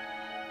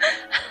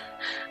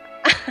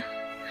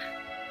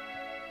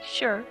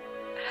 Sure.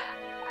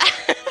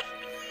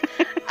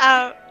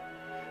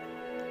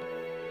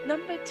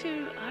 Number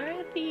 2,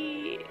 are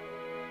the...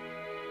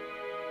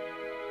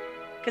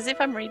 Because if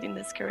I'm reading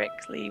this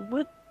correctly,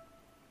 would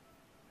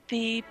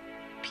the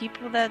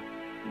people that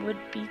would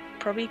be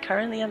probably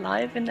currently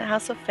alive in the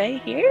House of Fae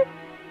here?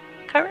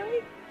 Currently?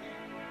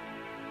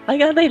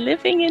 Like, are they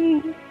living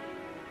in...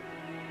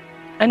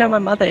 I know my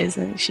mother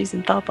isn't. She's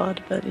in Tharbad,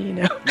 but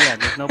Yeah,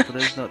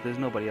 there's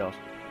nobody else.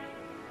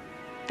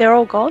 They're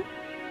all gone?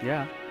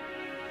 Yeah.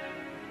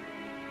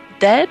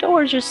 Dead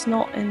or just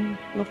not in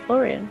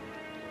Lothlorien?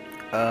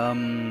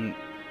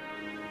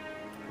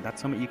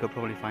 That's something you could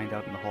probably find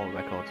out in the Hall of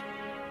Records.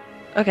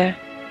 Okay.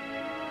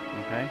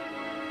 Okay.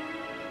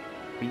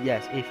 But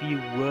yes, if you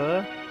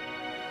were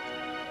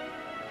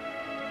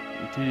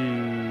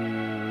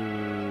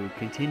to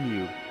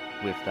continue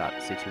with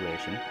that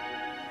situation,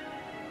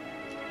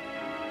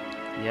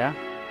 yeah,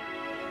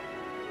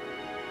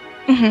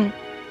 Mm-hmm.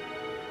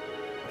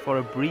 for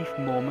a brief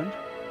moment,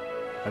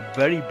 a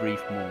very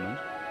brief moment,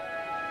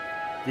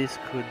 this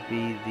could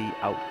be the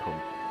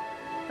outcome.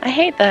 I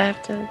hate that I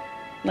have to,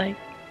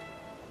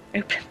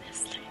 open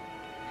this thing.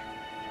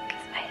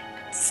 Because I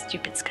have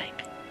stupid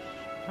Skype.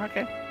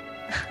 Okay.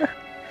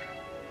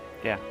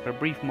 Yeah, for a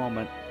brief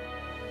moment,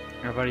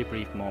 a very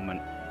brief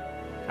moment.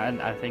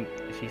 And I think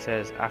she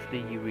says, after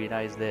you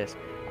realize this,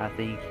 I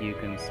think you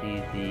can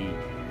see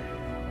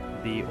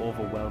the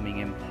overwhelming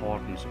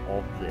importance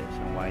of this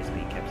and why it's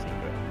being kept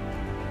secret.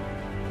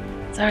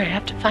 Sorry, I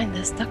have to find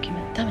this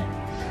document. Damn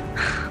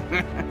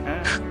it.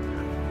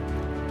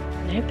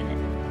 And open it.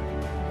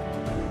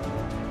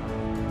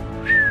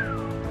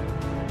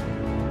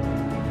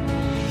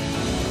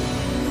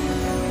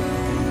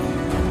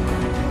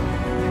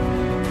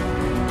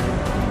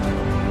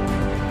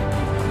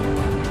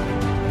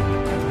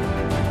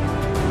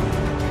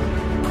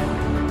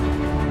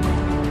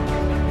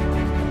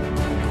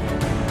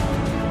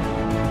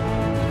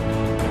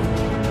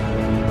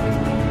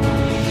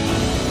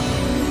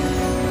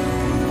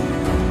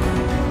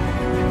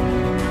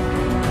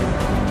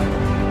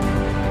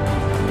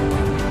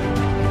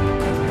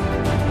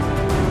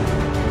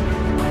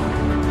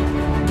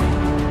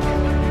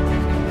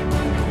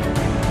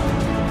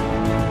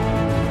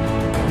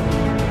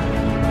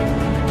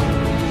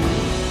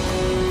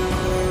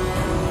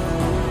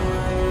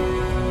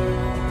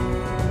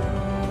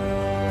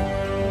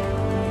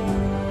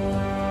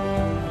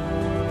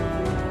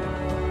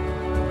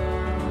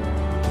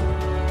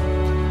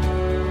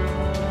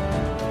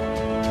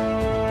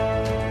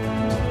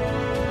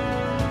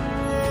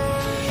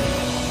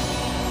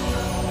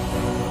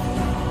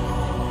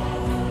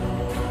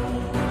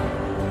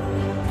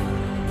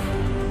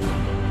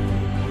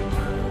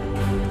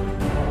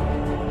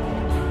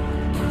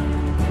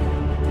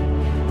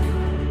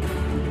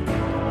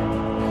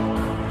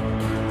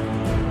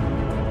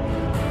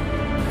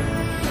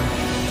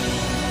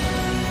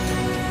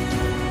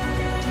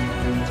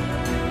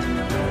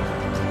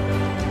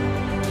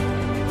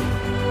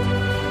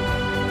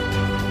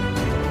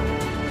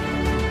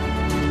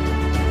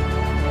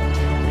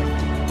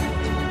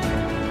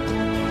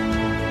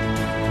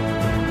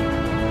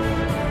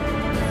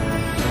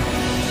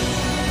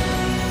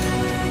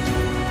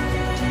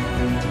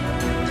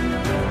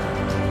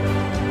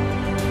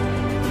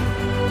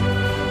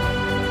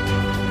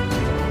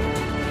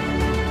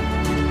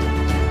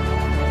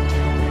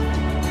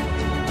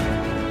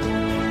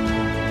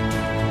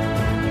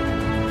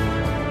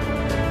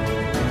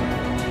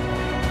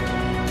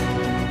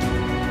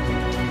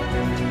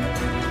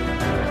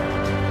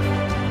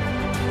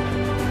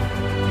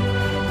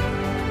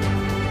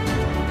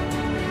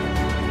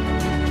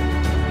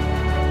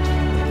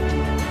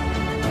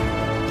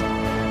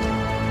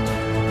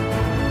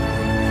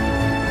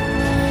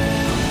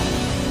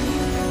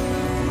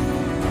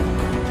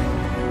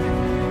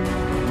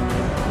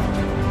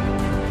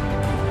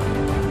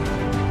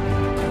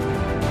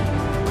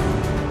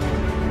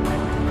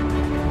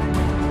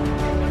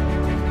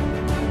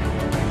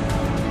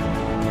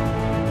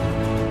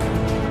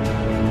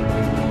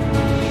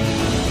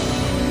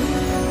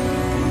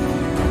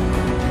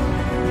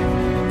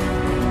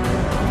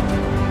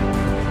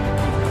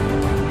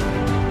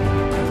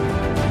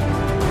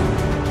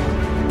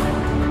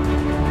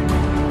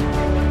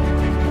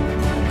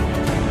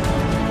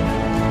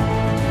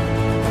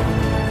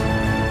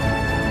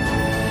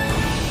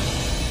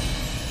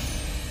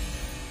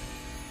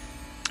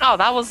 Oh,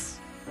 that was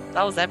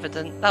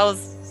evident. That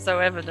was so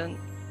evident.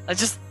 I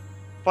just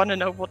want to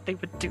know what they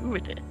would do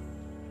with it.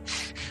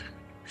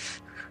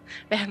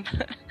 Man.